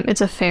 it's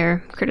a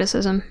fair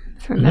criticism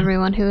from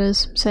everyone who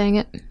is saying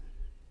it.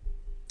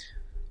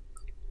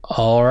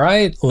 All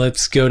right,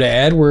 let's go to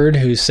Edward,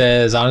 who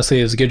says,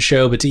 "Honestly, it was a good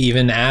show, but to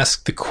even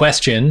ask the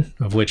question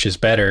of which is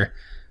better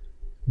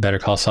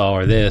Call Saul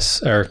or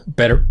this, or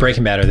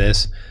Breaking Bad or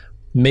this,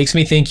 makes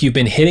me think you've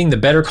been hitting the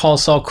Better Call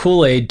Saul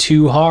Kool-Aid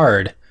too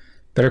hard.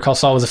 Better Call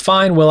Saul was a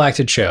fine,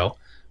 well-acted show,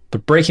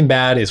 but Breaking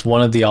Bad is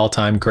one of the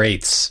all-time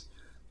greats."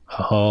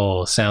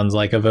 Oh, sounds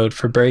like a vote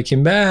for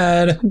Breaking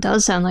Bad. It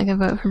does sound like a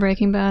vote for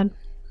Breaking Bad.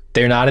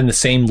 They're not in the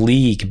same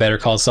league. Better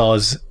Call Saul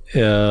is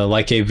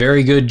like a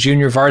very good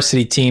junior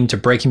varsity team to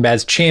Breaking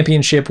Bad's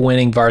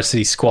championship-winning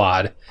varsity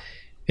squad.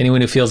 Anyone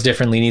who feels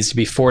differently needs to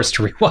be forced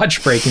to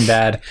rewatch Breaking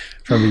Bad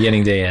from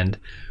beginning to end.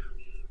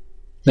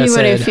 That Anyone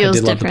said, who feels I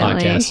did love the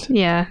differently, podcast.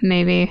 yeah,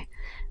 maybe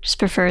just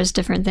prefers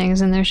different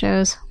things in their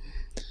shows.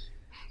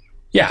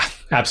 Yeah,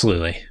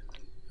 absolutely.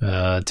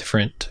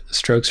 Different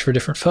strokes for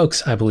different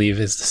folks, I believe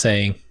is the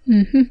saying.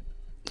 Mm-hmm.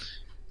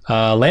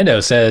 Lando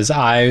says,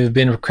 "I've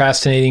been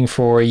procrastinating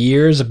for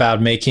years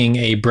about making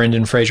a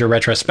Brendan Fraser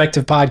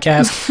retrospective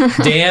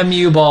podcast. Damn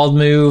you, bald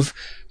move.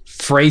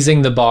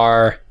 Phrasing the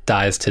Bar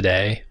dies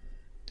today."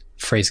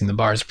 Phrasing the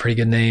Bar is a pretty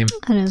good name.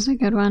 That is a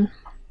good one.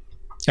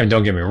 I mean,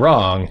 don't get me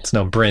wrong. It's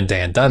no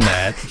Brendan done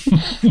that,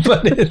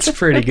 but it's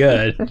pretty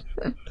good.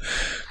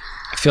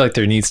 I feel like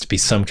there needs to be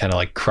some kind of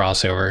like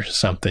crossover or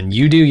something.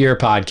 You do your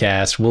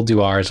podcast, we'll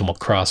do ours, and we'll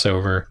cross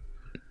over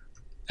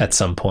at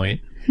some point.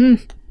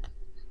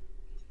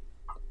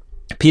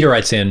 Peter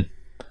writes in,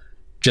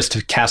 just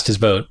to cast his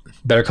vote,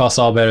 Better Call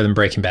Saul better than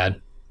Breaking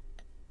Bad.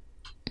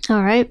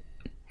 All right.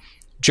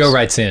 Joe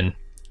writes in,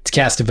 to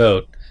cast a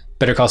vote,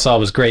 Better Call Saul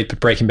was great,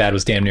 but Breaking Bad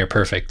was damn near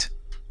perfect.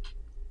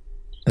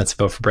 That's a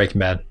vote for Breaking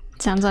Bad.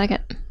 Sounds like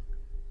it.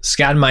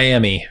 Scott in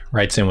Miami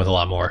writes in with a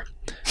lot more.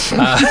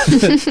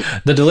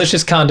 The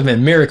delicious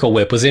condiment Miracle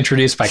Whip was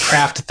introduced by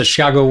Kraft at the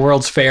Chicago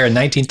World's Fair in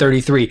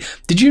 1933.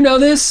 Did you know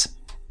this?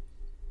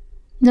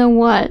 No,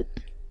 what?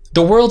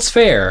 The World's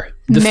Fair.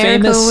 The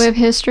Miracle famous Whip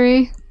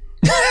history?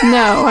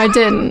 No, I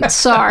didn't.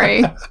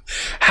 Sorry.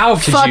 How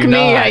could Fuck you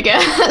me, not? I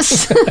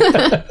guess.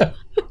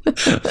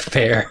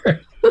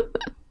 Fair.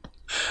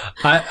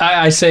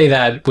 I say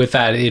that with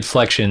that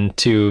inflection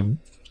to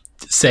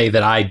say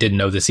that I didn't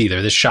know this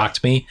either. This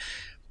shocked me.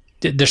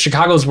 The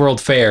Chicago's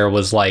World Fair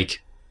was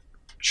like...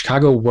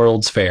 Chicago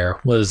World's Fair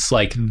was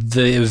like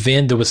the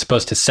event that was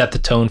supposed to set the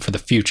tone for the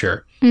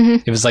future.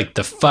 Mm-hmm. It was like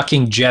the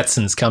fucking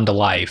Jetsons come to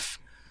life.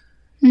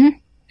 Mm-hmm.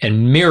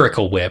 And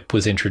Miracle Whip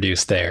was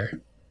introduced there.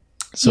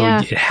 So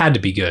it had to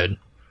be good.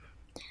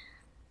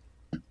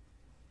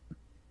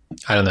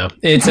 I don't know.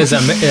 It says,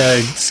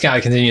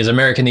 Scott continues,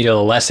 America needed a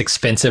less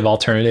expensive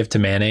alternative to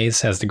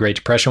mayonnaise as the Great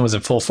Depression was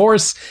in full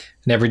force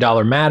and every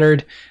dollar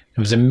mattered. It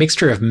was a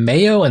mixture of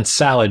mayo and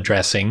salad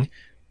dressing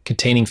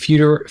containing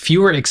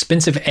fewer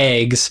expensive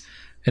eggs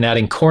and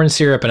adding corn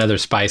syrup and other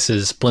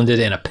spices blended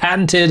in a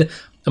patented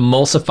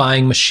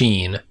emulsifying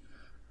machine.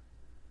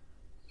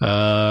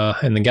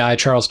 And the guy,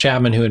 Charles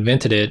Chapman, who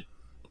invented it,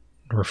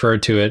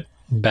 referred to it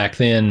back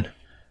then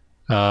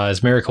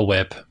as Miracle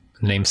Whip.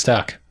 The name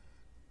stuck.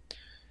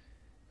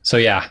 So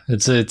yeah,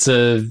 it's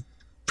a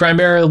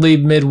primarily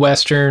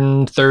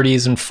Midwestern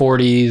 30s and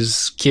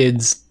 40s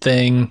kids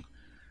thing.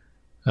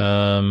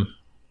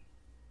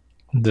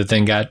 The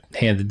thing got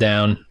handed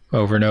down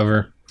over and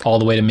over, all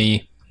the way to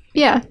me.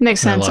 Yeah,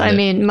 makes sense. I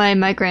mean,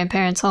 my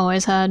grandparents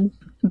always had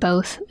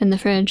both in the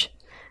fridge,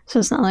 so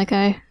it's not like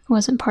I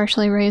wasn't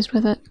partially raised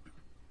with it.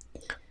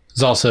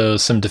 There's also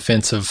some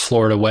defense of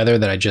Florida weather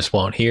that I just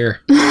won't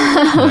hear.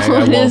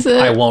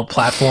 I won't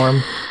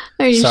platform.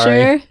 Are you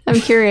sure?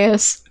 I'm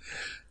curious.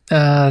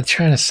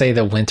 Trying to say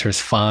the winter's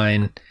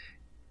fine.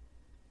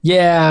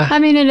 Yeah. I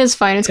mean, it is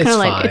fine. It's kind of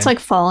like, fine. it's like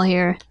fall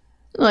here.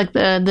 Like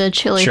the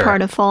chilly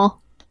part of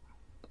fall.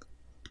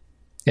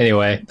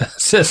 Anyway,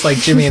 it's just like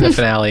Jimmy in the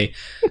finale.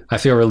 I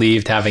feel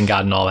relieved having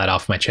gotten all that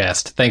off my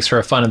chest. Thanks for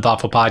a fun and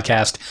thoughtful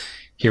podcast.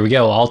 Here we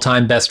go.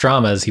 All-time best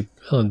dramas. He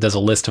does a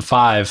list of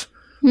 5.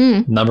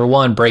 Number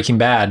 1, Breaking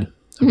Bad.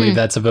 I believe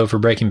that's a vote for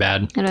Breaking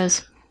Bad. It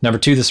is. Number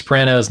 2, The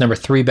Sopranos. Number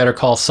 3, Better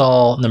Call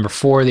Saul. Number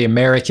 4, The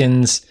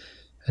Americans.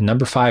 And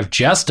number 5,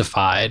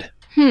 Justified.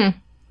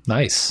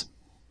 Nice.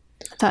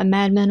 I thought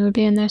Mad Men would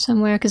be in there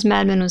somewhere because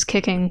Mad Men was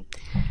kicking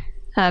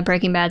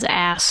Breaking Bad's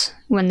ass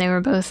when they were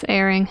both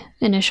airing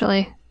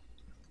initially.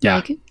 Yeah.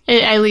 Like,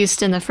 at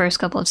least in the first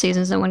couple of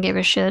seasons, no one gave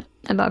a shit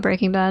about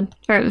Breaking Bad.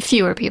 Or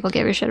fewer people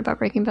gave a shit about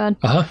Breaking Bad.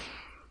 Uh-huh.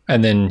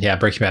 And then,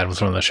 Breaking Bad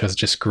was one of those shows that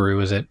just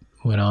grew as it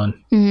went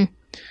on.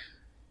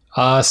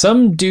 Mm-hmm.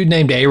 Some dude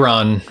named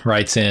Aaron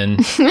writes in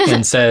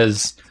and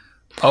says,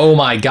 "Oh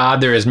my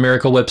God, there is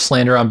Miracle Whip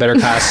slander on Better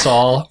Call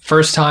Saul.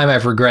 First time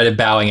I've regretted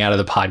bowing out of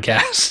the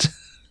podcast."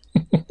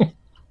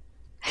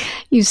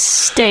 You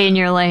stay in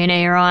your lane,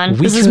 Aaron.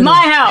 This is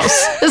my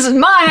house. This is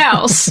my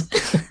house.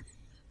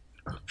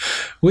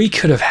 We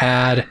could have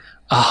had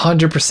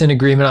 100%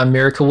 agreement on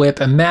Miracle Whip.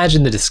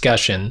 Imagine the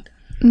discussion.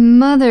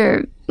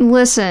 Mother,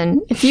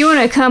 listen, if you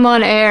want to come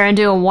on air and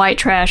do a white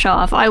trash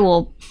off, I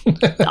will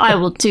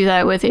do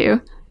that with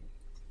you.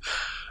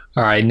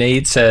 All right,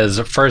 Nate says,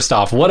 first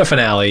off, what a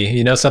finale.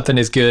 You know something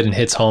is good and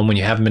hits home when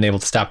you haven't been able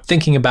to stop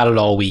thinking about it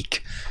all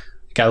week.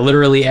 Got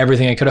literally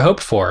everything I could have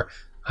hoped for.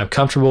 I'm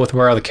comfortable with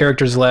where all the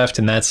characters left,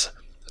 and that's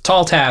a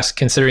tall task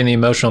considering the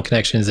emotional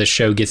connections this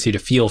show gets you to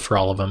feel for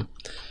all of them.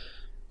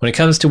 When it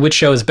comes to which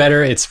show is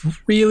better, it's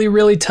really,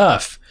 really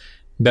tough.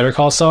 Better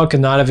Call Saul could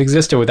not have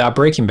existed without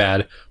Breaking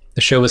Bad.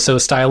 The show was so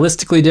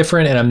stylistically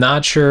different, and I'm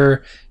not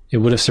sure it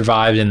would have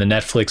survived in the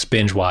Netflix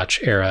binge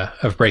watch era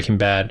of Breaking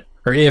Bad,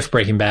 or if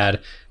Breaking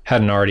Bad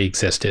hadn't already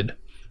existed.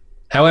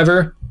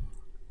 However,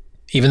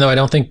 even though I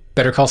don't think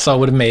Better Call Saul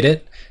would have made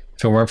it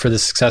if it weren't for the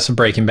success of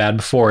Breaking Bad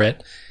before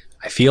it,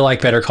 I feel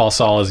like Better Call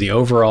Saul is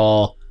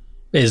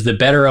the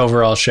better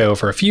overall show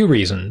for a few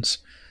reasons.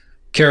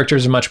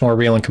 Characters are much more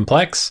real and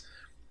complex.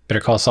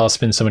 Better Call Saul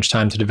spends so much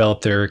time to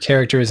develop their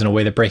characters in a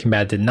way that Breaking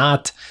Bad did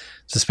not.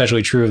 It's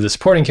especially true of the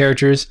supporting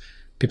characters.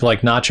 People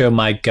like Nacho,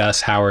 Mike,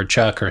 Gus, Howard,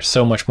 Chuck are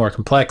so much more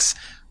complex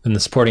than the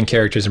supporting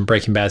characters in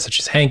Breaking Bad, such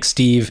as Hank,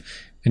 Steve,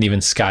 and even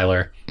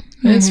Skyler.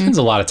 Mm-hmm. It spends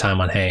a lot of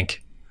time on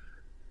Hank.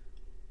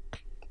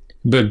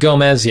 But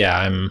Gomez, yeah,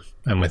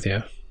 I'm with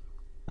you.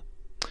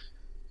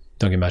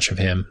 Don't get much of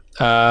him.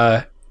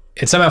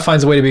 It somehow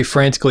finds a way to be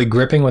frantically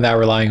gripping without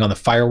relying on the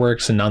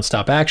fireworks and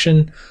nonstop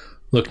action.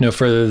 Look no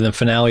further than the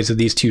finales of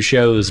these two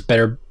shows. I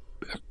don't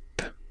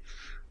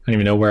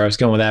even know where I was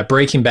going with that.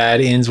 Breaking Bad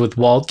ends with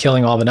Walt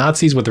killing all the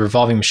Nazis with a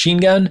revolving machine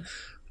gun.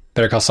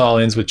 Better Call Saul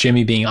ends with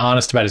Jimmy being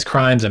honest about his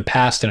crimes and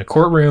past in a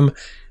courtroom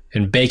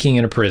and baking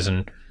in a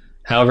prison.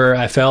 However,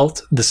 I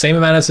felt the same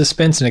amount of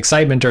suspense and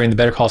excitement during the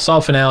Better Call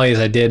Saul finale as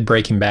I did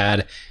Breaking Bad,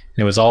 and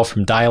it was all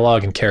from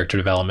dialogue and character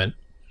development.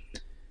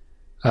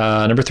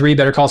 Number 3,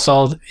 Better Call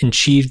Saul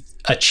achieved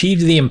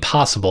the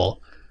impossible.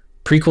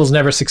 Prequels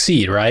never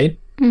succeed, right?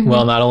 Mm-hmm.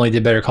 Well, not only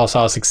did Better Call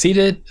Saul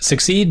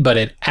succeed, but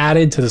it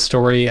added to the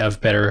story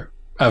of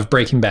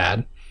Breaking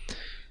Bad.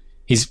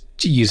 He's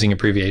using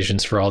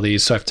abbreviations for all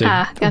these, so I have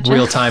to gotcha.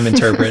 Real-time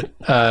interpret.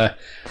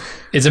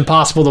 It's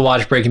impossible to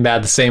watch Breaking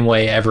Bad the same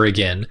way ever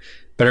again.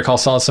 Better Call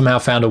Saul somehow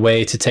found a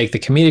way to take the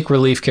comedic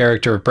relief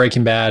character of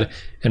Breaking Bad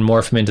and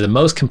morph him into the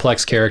most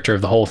complex character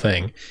of the whole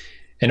thing.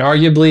 And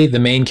arguably the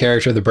main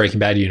character of the Breaking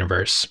Bad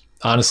universe.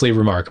 Honestly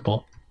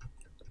remarkable.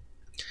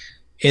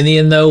 In the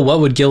end, though, what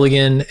would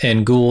Gilligan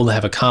and Gould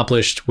have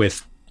accomplished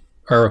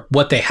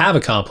what they have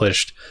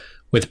accomplished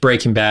with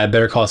Breaking Bad,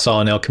 Better Call Saul,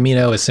 and El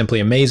Camino is simply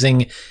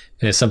amazing,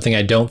 and is something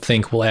I don't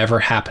think will ever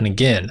happen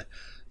again.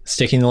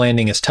 Sticking the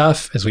landing is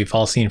tough, as we've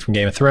all seen from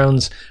Game of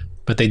Thrones,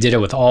 but they did it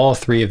with all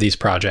 3 of these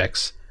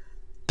projects.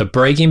 The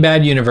Breaking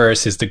Bad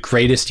universe is the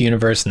greatest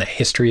universe in the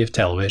history of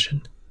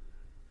television.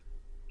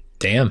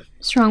 Damn.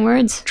 Strong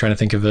words. I'm trying to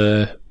think of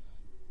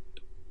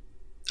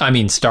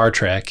Star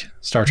Trek.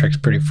 Star Trek's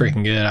pretty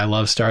freaking good. I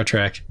love Star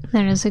Trek.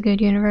 That is a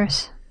good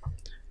universe.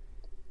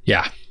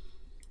 Yeah.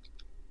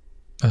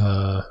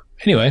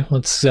 Anyway,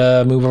 let's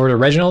move over to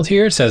Reginald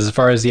here. It says, as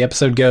far as the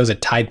episode goes,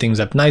 it tied things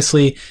up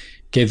nicely,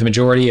 gave the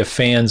majority of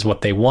fans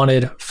what they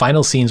wanted,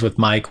 final scenes with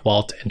Mike,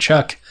 Walt, and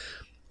Chuck,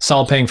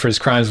 Saul paying for his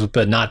crimes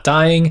but not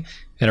dying,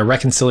 and a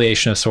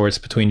reconciliation of sorts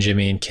between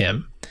Jimmy and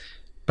Kim.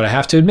 But I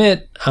have to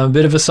admit, I'm a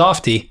bit of a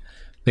softie.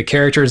 This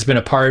character has been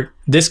a part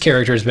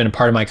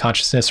of my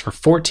consciousness for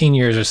 14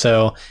 years or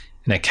so,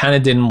 and I kind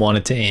of didn't want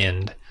it to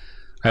end.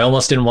 I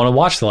almost didn't want to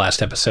watch the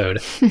last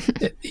episode.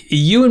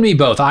 You and me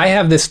both. I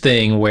have this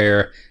thing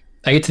where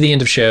I get to the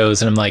end of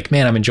shows and I'm like,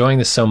 man, I'm enjoying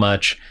this so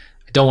much.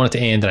 I don't want it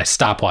to end, and I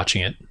stop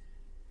watching it.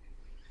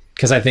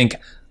 Because I think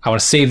I want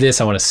to save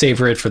this. I want to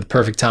savor it for the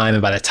perfect time.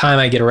 And by the time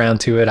I get around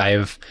to it, I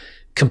have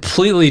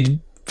completely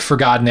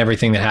forgotten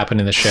everything that happened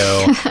in the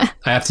show.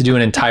 I have to do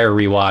an entire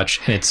rewatch,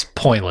 and it's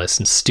pointless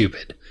and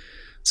stupid.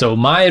 So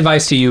my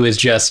advice to you is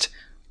just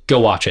go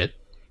watch it.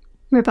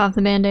 Rip off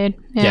the Band-Aid.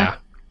 Yeah.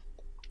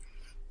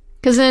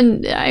 Because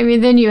then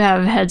you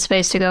have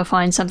headspace to go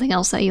find something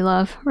else that you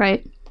love,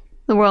 right?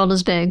 The world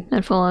is big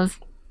and full of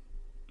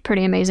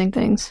pretty amazing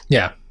things.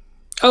 Yeah.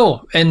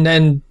 Oh, and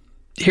then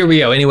here we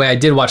go. Anyway, I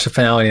did watch the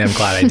finale, and I'm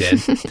glad I did.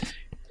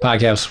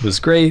 Podcast was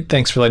great.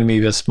 Thanks for letting me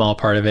be a small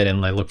part of it,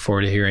 and I look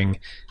forward to hearing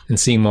and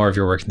seeing more of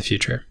your work in the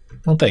future.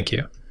 Well, thank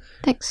you.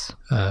 Thanks.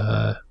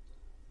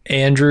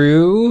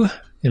 Andrew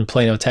in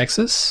Plano,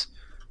 Texas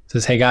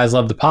says, hey guys,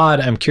 love the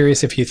pod. I'm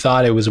curious if you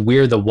thought it was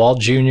weird that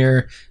Walt Jr.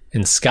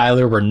 and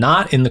Skyler were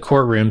not in the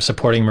courtroom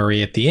supporting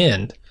Marie at the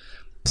end.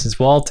 Since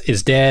Walt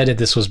is dead,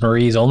 this was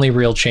Marie's only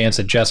real chance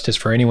at justice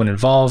for anyone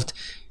involved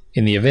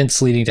in the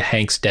events leading to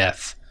Hank's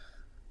death.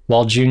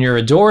 Walt Jr.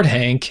 adored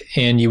Hank,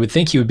 and you would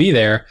think he would be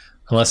there,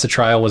 unless the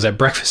trial was at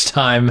breakfast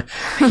time,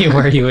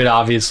 where he would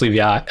obviously be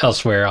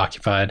elsewhere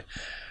occupied.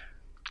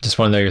 Just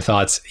want to know your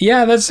thoughts.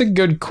 Yeah, that's a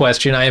good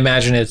question. I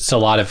imagine it's a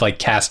lot of like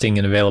casting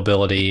and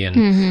availability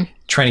and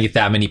trying to get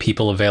that many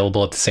people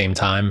available at the same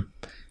time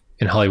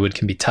in Hollywood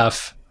can be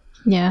tough.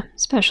 Yeah,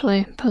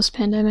 especially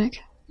post-pandemic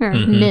or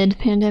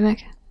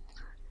mid-pandemic.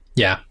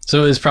 Yeah,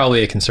 so it's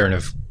probably a concern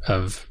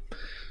of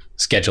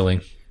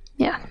scheduling.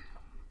 Yeah.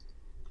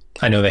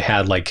 I know they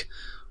had like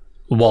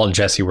Walt and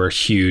Jesse were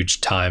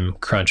huge time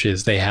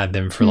crunches. They had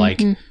them for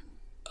like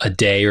a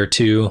day or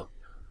two.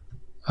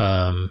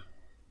 They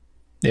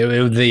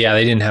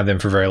didn't have them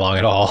for very long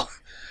at all.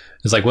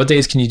 It's like, what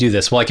days can you do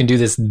this? Well, I can do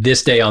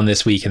this day on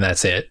this week, and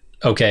that's it.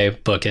 Okay,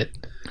 book it.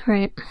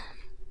 Right.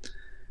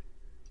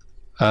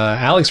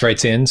 Alex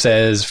writes in,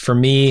 says, for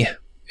me,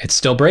 it's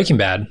still Breaking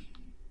Bad.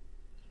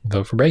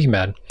 Vote for Breaking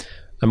Bad.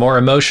 A more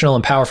emotional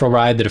and powerful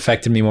ride that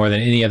affected me more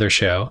than any other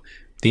show.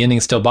 The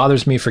ending still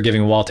bothers me for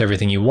giving Walt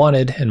everything he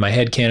wanted, and my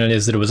headcanon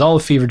is that it was all a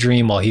fever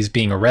dream while he's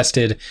being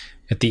arrested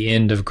at the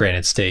end of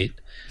Granite State.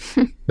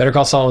 Better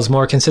Call Saul is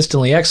more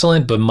consistently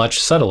excellent, but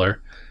much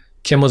subtler.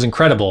 Kim was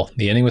incredible.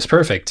 The ending was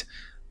perfect.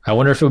 I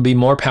wonder if it would be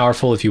more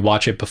powerful if you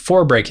watch it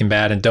before Breaking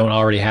Bad and don't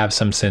already have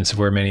some sense of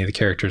where many of the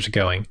characters are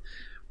going.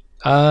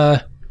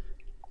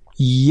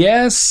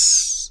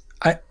 Yes.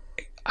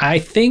 I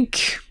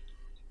think...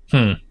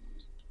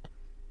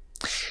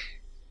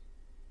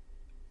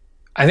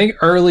 I think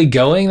early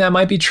going, that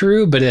might be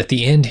true, but at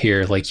the end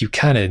here, like, you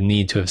kind of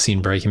need to have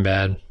seen Breaking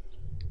Bad.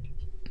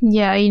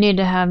 Yeah, you need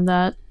to have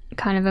that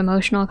kind of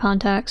emotional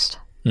context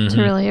to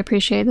really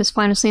appreciate this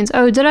final scenes.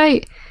 Oh,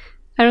 I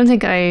don't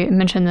think I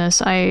mentioned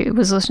this. I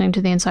was listening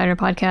to the Insider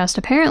podcast.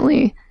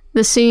 Apparently,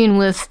 the scene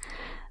with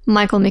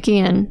Michael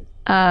McKean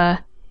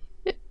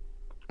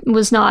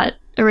was not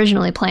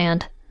originally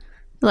planned.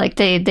 Like,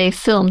 they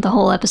filmed the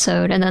whole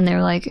episode, and then they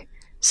were like,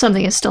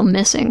 something is still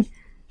missing.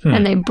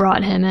 And they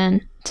brought him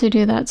in to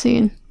do that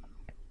scene.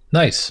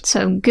 Nice.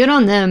 So good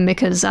on them,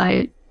 because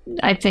I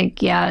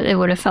think, it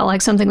would have felt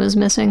like something was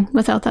missing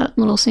without that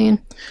little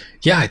scene.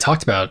 Yeah, I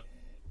talked about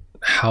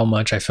how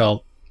much I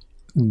felt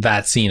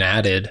that scene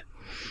added.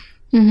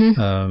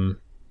 I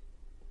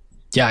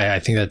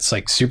think that's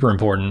like super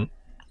important.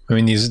 I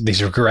mean,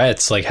 these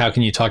regrets, like, how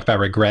can you talk about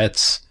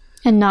regrets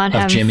and not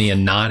have Jimmy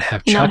and not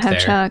have Chuck there?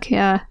 Chuck,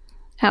 yeah,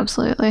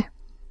 absolutely.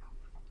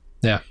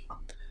 Yeah.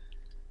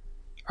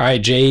 All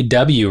right,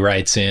 JW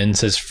writes in,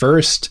 says,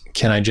 first,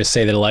 can I just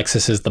say that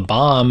Alexis is the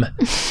bomb?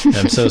 And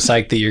I'm so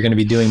psyched that you're going to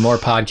be doing more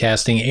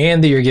podcasting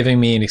and that you're giving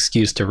me an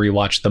excuse to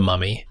rewatch The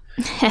Mummy.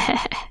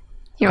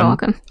 You're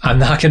welcome. I'm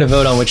not going to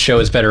vote on which show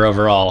is better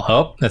overall.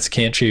 Oh, that's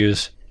can't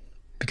choose,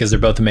 because they're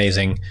both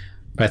amazing.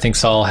 But I think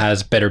Saul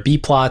has better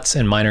B-plots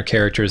and minor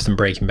characters than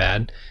Breaking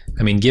Bad.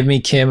 I mean, give me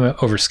Kim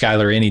over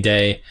Skyler any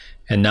day,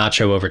 and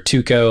Nacho over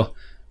Tuco,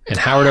 and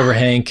Howard over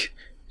Hank,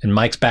 and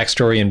Mike's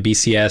backstory and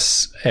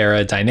BCS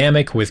era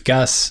dynamic with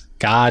Gus.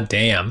 God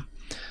damn.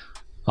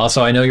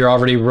 Also, I know you're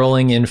already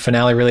rolling in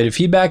finale-related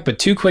feedback, but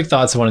two quick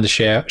thoughts I wanted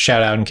to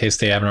shout out in case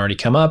they haven't already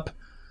come up.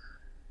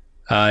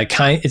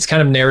 It's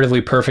kind of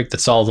narratively perfect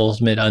that Saul's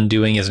ultimate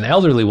undoing is an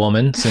elderly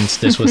woman, since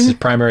this was his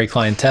primary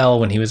clientele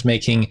when he was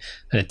making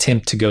an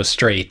attempt to go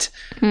straight.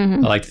 I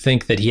like to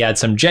think that he had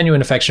some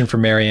genuine affection for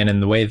Marion,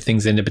 and the way that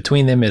things ended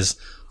between them is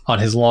on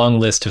his long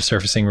list of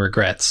surfacing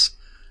regrets.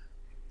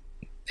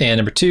 And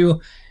number two,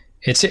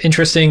 it's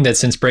interesting that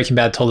since Breaking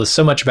Bad told us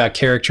so much about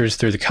characters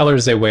through the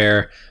colors they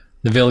wear,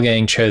 the Ville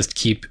gang chose to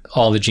keep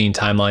all the Gene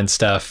Timeline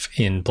stuff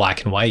in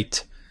black and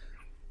white.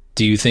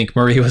 Do you think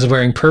Marie was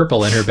wearing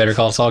purple in her Better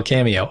Call Saul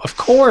cameo? Of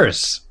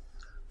course!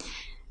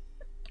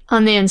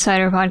 On the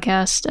Insider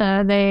podcast,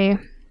 they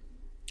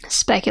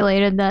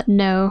speculated that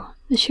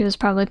she was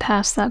probably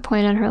past that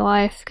point in her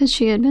life because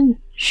she had been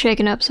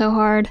shaken up so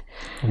hard.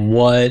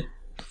 What?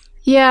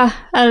 Yeah,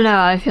 I don't know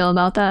how I feel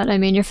about that. I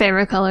mean, your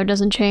favorite color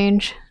doesn't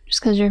change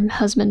just because your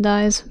husband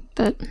dies,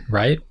 but...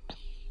 Right?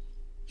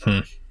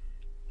 I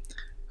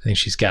think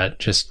she's got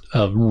just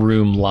a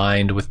room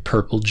lined with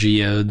purple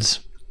geodes.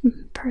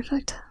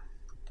 Perfect.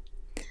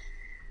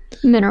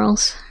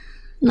 Minerals,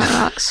 not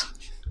rocks.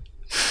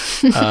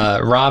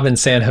 Rob in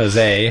San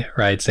Jose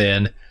writes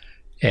in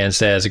and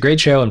says, a great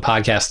show and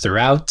podcast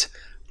throughout.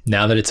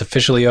 Now that it's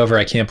officially over,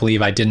 I can't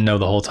believe I didn't know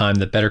the whole time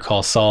that Better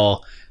Call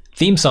Saul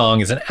theme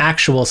song is an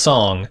actual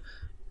song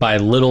by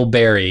Little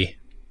Barry.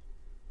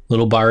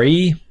 Little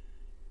Barry?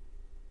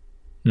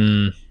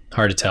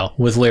 Hard to tell.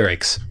 With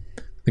lyrics.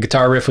 The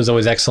guitar riff was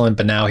always excellent,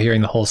 but now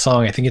hearing the whole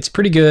song, I think it's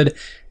pretty good.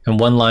 And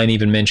one line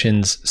even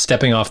mentions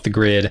stepping off the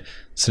grid.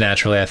 So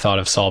naturally, I thought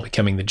of Saul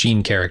becoming the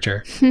Gene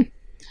character.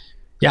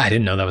 Yeah, I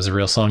didn't know that was a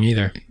real song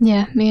either.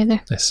 Yeah, me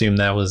either. I assume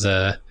that was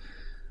a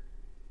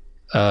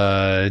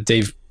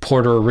Dave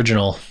Porter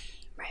original.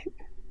 Right.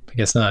 I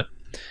guess not.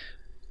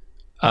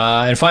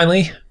 And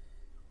finally,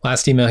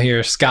 last email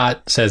here.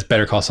 Scott says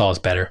Better Call Saul is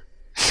better.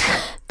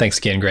 Thanks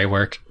again. Great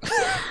work.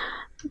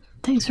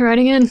 Thanks for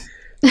writing in.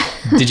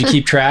 Did you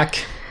keep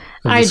track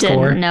of I the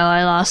score? didn't. No,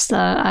 I lost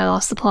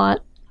the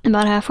plot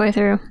about halfway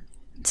through.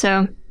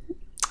 So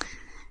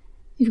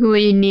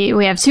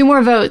we have 2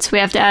 more votes we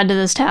have to add to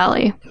this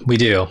tally. We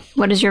do.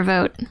 What is your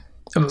vote,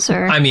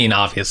 sir? I mean,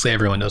 obviously,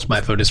 everyone knows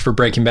my vote is for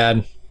Breaking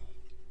Bad.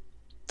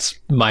 It's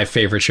my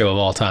favorite show of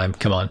all time.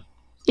 Come on.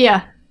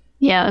 Yeah,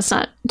 that's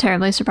not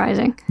terribly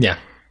surprising. Yeah.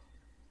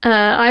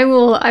 I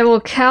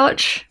will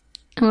couch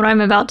what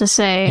I'm about to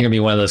say. You're gonna be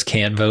one of those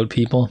can't vote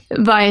people.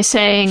 By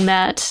saying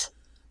that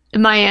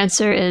my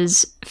answer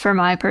is for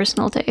my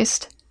personal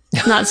taste,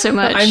 not so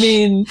much. I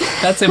mean,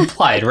 that's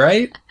implied,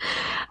 right?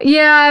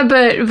 Yeah,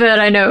 but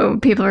I know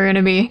people are going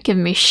to be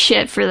giving me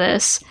shit for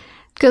this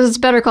because it's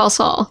Better Call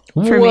Saul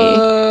for me.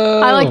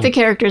 I like the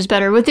characters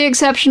better, with the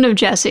exception of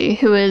Jesse,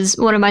 who is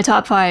one of my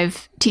top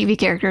 5 TV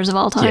characters of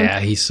all time. Yeah,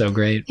 he's so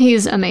great.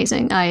 He's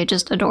amazing. I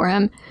just adore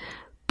him.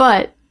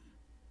 But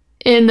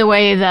in the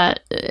way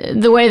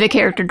the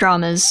character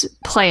dramas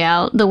play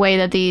out, the way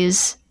that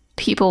these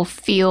people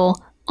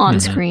feel on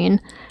screen,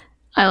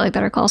 I like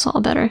Better Call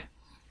Saul better.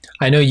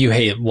 I know you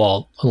hate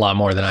Walt a lot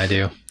more than I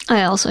do.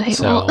 I also hate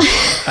Walt.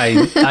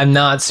 I'm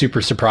not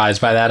super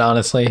surprised by that,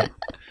 honestly.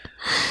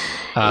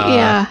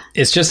 Yeah.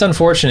 It's just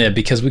unfortunate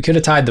because we could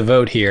have tied the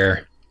vote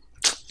here.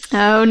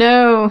 Oh,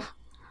 no.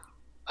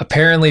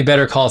 Apparently,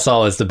 Better Call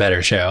Saul is the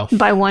better show.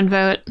 By 1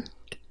 vote.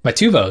 By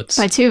 2 votes.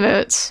 By 2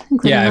 votes.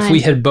 Yeah, mine. if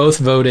we had both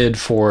voted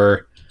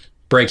for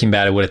Breaking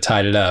Bad, it would have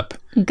tied it up.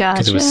 Gotcha.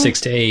 Because it was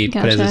 6-8,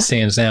 but as it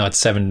stands now,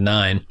 it's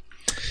 7-9.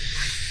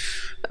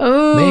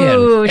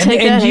 Oh, man. take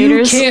and that, you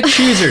haters. can't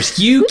choosers.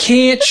 You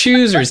can't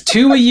choosers.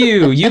 2 of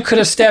you could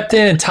have stepped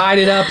in and tied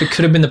it up. It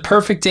could have been the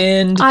perfect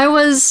end. I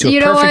was,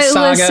 you know what?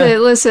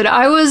 Listen.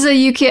 I was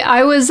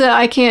a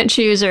I can't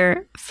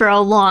chooser for a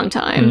long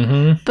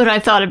time, but I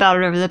thought about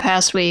it over the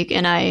past week,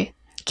 and I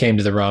came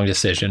to the wrong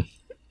decision.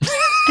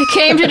 I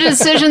came to a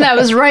decision that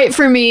was right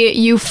for me.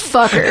 You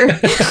fucker.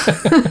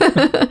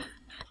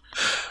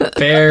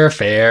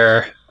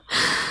 Fair.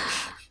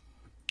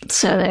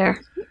 So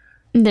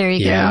there you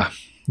go. Yeah.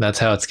 That's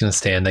how it's going to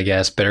stand, I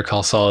guess. Better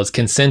Call Saul is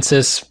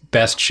consensus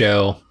best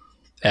show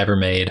ever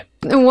made.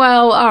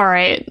 Well, all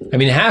right. I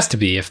mean, it has to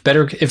be. If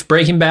it's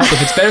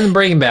better than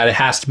Breaking Bad, it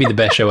has to be the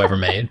best show ever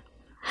made.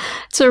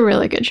 It's a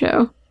really good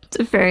show. It's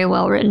a very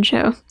well-written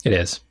show. It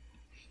is.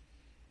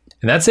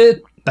 And that's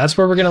it. That's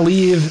where we're going to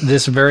leave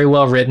this very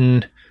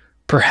well-written,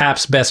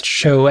 perhaps best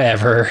show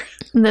ever.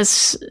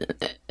 This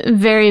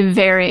very,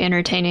 very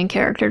entertaining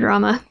character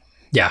drama.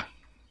 Yeah.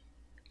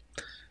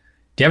 Do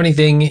you have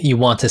anything you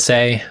want to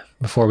say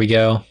before we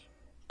go?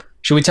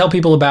 Should we tell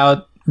people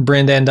about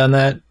Brynn Done Done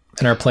That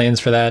and our plans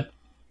for that?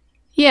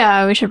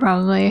 Yeah, we should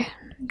probably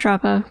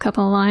drop a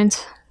couple of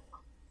lines.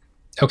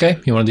 Okay,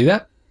 you want to do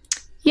that?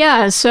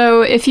 Yeah,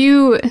 so if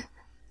you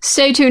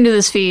stay tuned to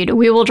this feed,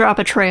 we will drop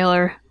a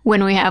trailer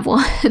when we have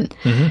one.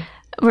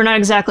 We're not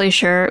exactly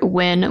sure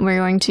when we're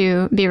going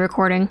to be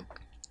recording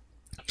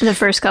the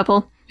first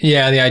couple.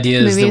 Yeah, the idea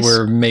is movies. that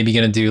we're maybe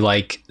going to do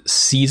like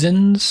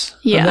seasons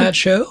of that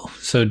show.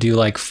 So do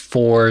like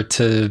 4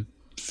 to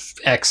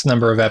X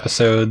number of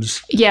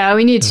episodes. Yeah,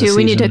 we need to.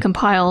 We need to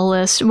compile a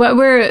list. What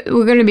we're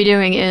going to be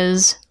doing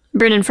is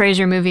Brendan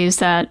Fraser movies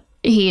that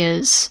he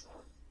is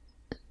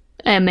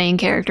a main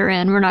character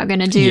in. We're not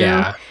going to do...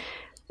 Yeah.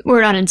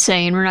 We're not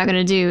insane. We're not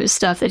going to do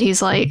stuff that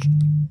he's like...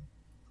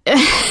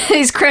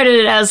 he's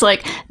credited as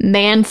like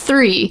Man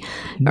 3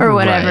 or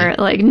whatever. Right.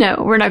 Like, no,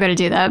 we're not going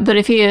to do that. But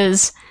if he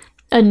is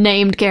a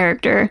named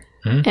character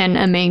and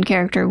a main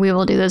character, we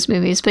will do those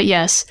movies. But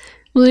yes,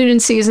 we'll do it in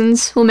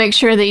seasons. We'll make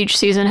sure that each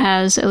season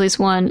has at least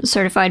one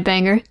certified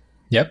banger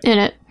in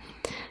it.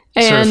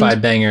 And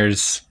certified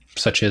bangers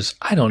such as,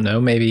 I don't know,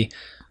 maybe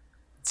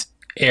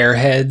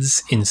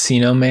Airheads,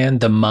 Encino Man,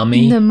 The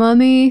Mummy. The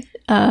Mummy,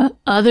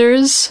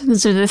 Others.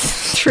 Those are the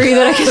 3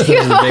 that I can think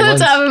of off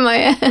the top of my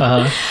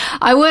head.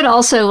 I would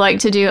also like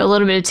to do a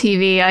little bit of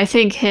TV. I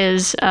think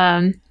his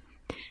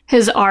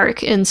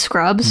arc in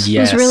Scrubs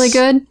was really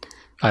good.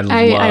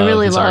 I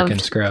really his loved arc in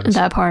Scrubs.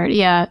 That part.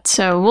 Yeah,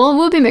 so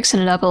we'll be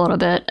mixing it up a little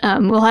bit.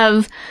 We'll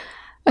have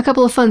a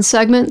couple of fun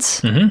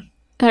segments that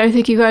I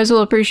think you guys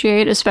will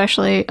appreciate,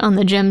 especially on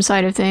the Jim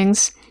side of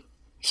things.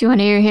 If you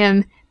want to hear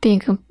him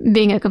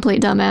being a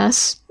complete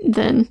dumbass,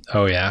 then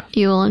oh yeah,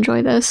 you will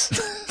enjoy this.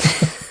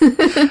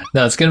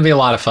 No, it's going to be a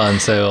lot of fun.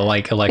 So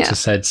like Alexa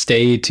said,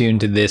 stay tuned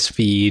to this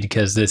feed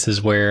because this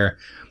is where,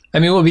 I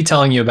mean, we'll be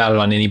telling you about it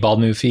on any Bald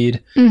Move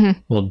feed. Mm-hmm.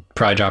 We'll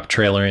probably drop a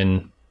trailer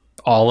in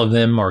all of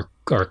them or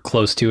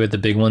close to it, the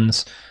big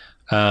ones.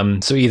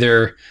 So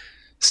either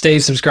stay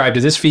subscribed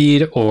to this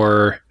feed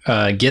or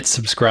get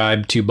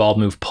subscribed to Bald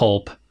Move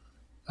Pulp.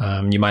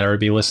 You might already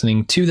be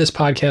listening to this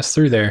podcast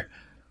through there.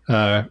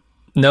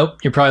 Nope,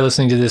 you're probably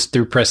listening to this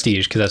through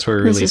Prestige because that's where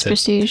we release it.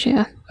 Prestige,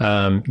 yeah.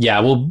 Yeah,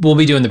 we'll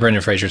be doing the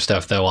Brendan Fraser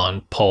stuff though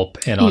on Pulp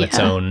and on its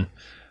own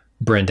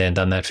Brendan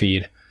on that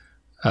feed.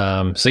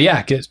 So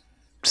yeah,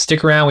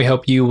 stick around. We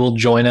hope you will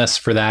join us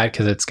for that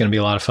because it's going to be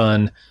a lot of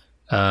fun.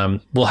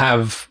 We'll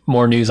have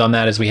more news on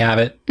that as we have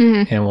it,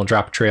 and we'll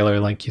drop a trailer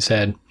like you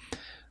said.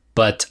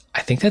 But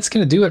I think that's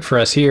going to do it for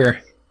us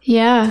here.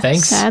 Yeah.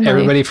 Thanks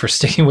everybody for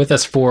sticking with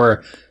us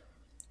for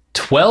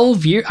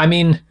 12 years. I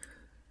mean,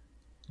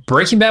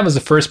 Breaking Bad was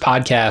the first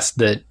podcast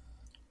that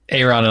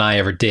Aaron and I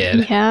ever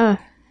did. Yeah.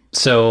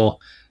 So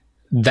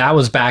that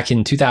was back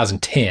in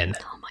 2010.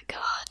 Oh my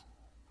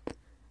God.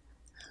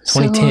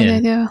 2010. So long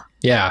ago.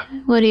 Yeah.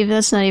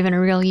 That's not even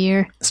a real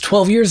year. It's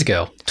 12 years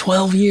ago.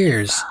 12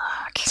 years.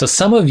 Fuck. So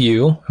some of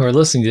you who are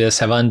listening to this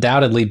have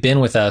undoubtedly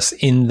been with us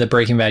in the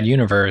Breaking Bad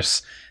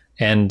universe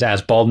and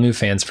as Bald Move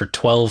fans for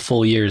 12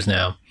 full years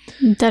now.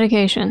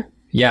 Dedication.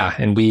 Yeah.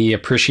 And we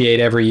appreciate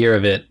every year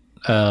of it.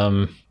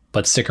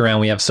 But stick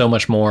around. We have so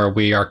much more.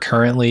 We are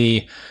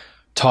currently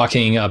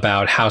talking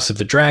about House of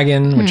the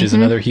Dragon, which is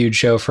another huge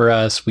show for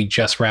us. We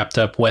just wrapped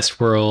up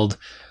Westworld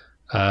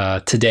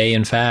today,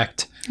 in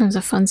fact. It was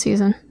a fun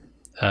season.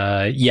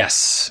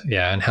 Yes.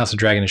 Yeah. And House of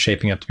Dragon is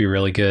shaping up to be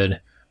really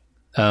good.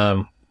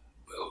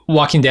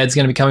 Walking Dead's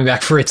going to be coming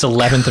back for its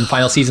 11th and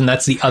final season.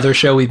 That's the other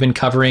show we've been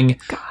covering.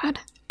 God.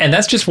 And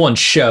that's just one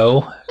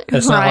show.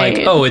 That's not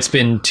like, oh, it's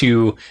been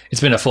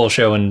a full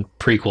show and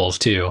prequels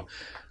too.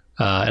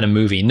 And a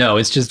movie. No,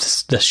 it's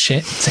just the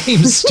same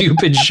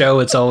stupid show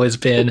it's always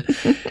been.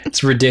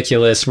 It's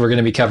ridiculous. We're going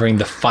to be covering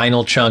the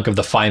final chunk of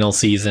the final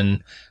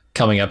season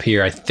coming up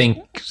here, I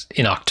think,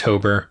 in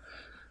October.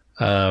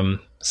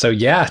 So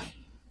yeah,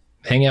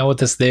 hang out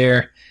with us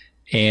there.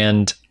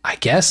 And I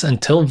guess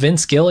until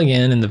Vince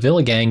Gilligan and the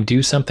Villa Gang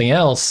do something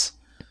else,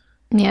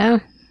 yeah,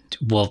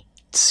 we'll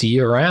see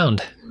you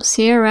around.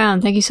 See you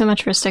around. Thank you so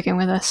much for sticking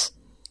with us.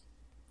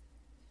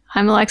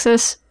 I'm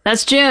Alexis.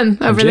 That's Jim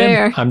over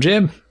there. I'm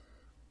Jim.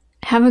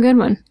 Have a good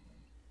one.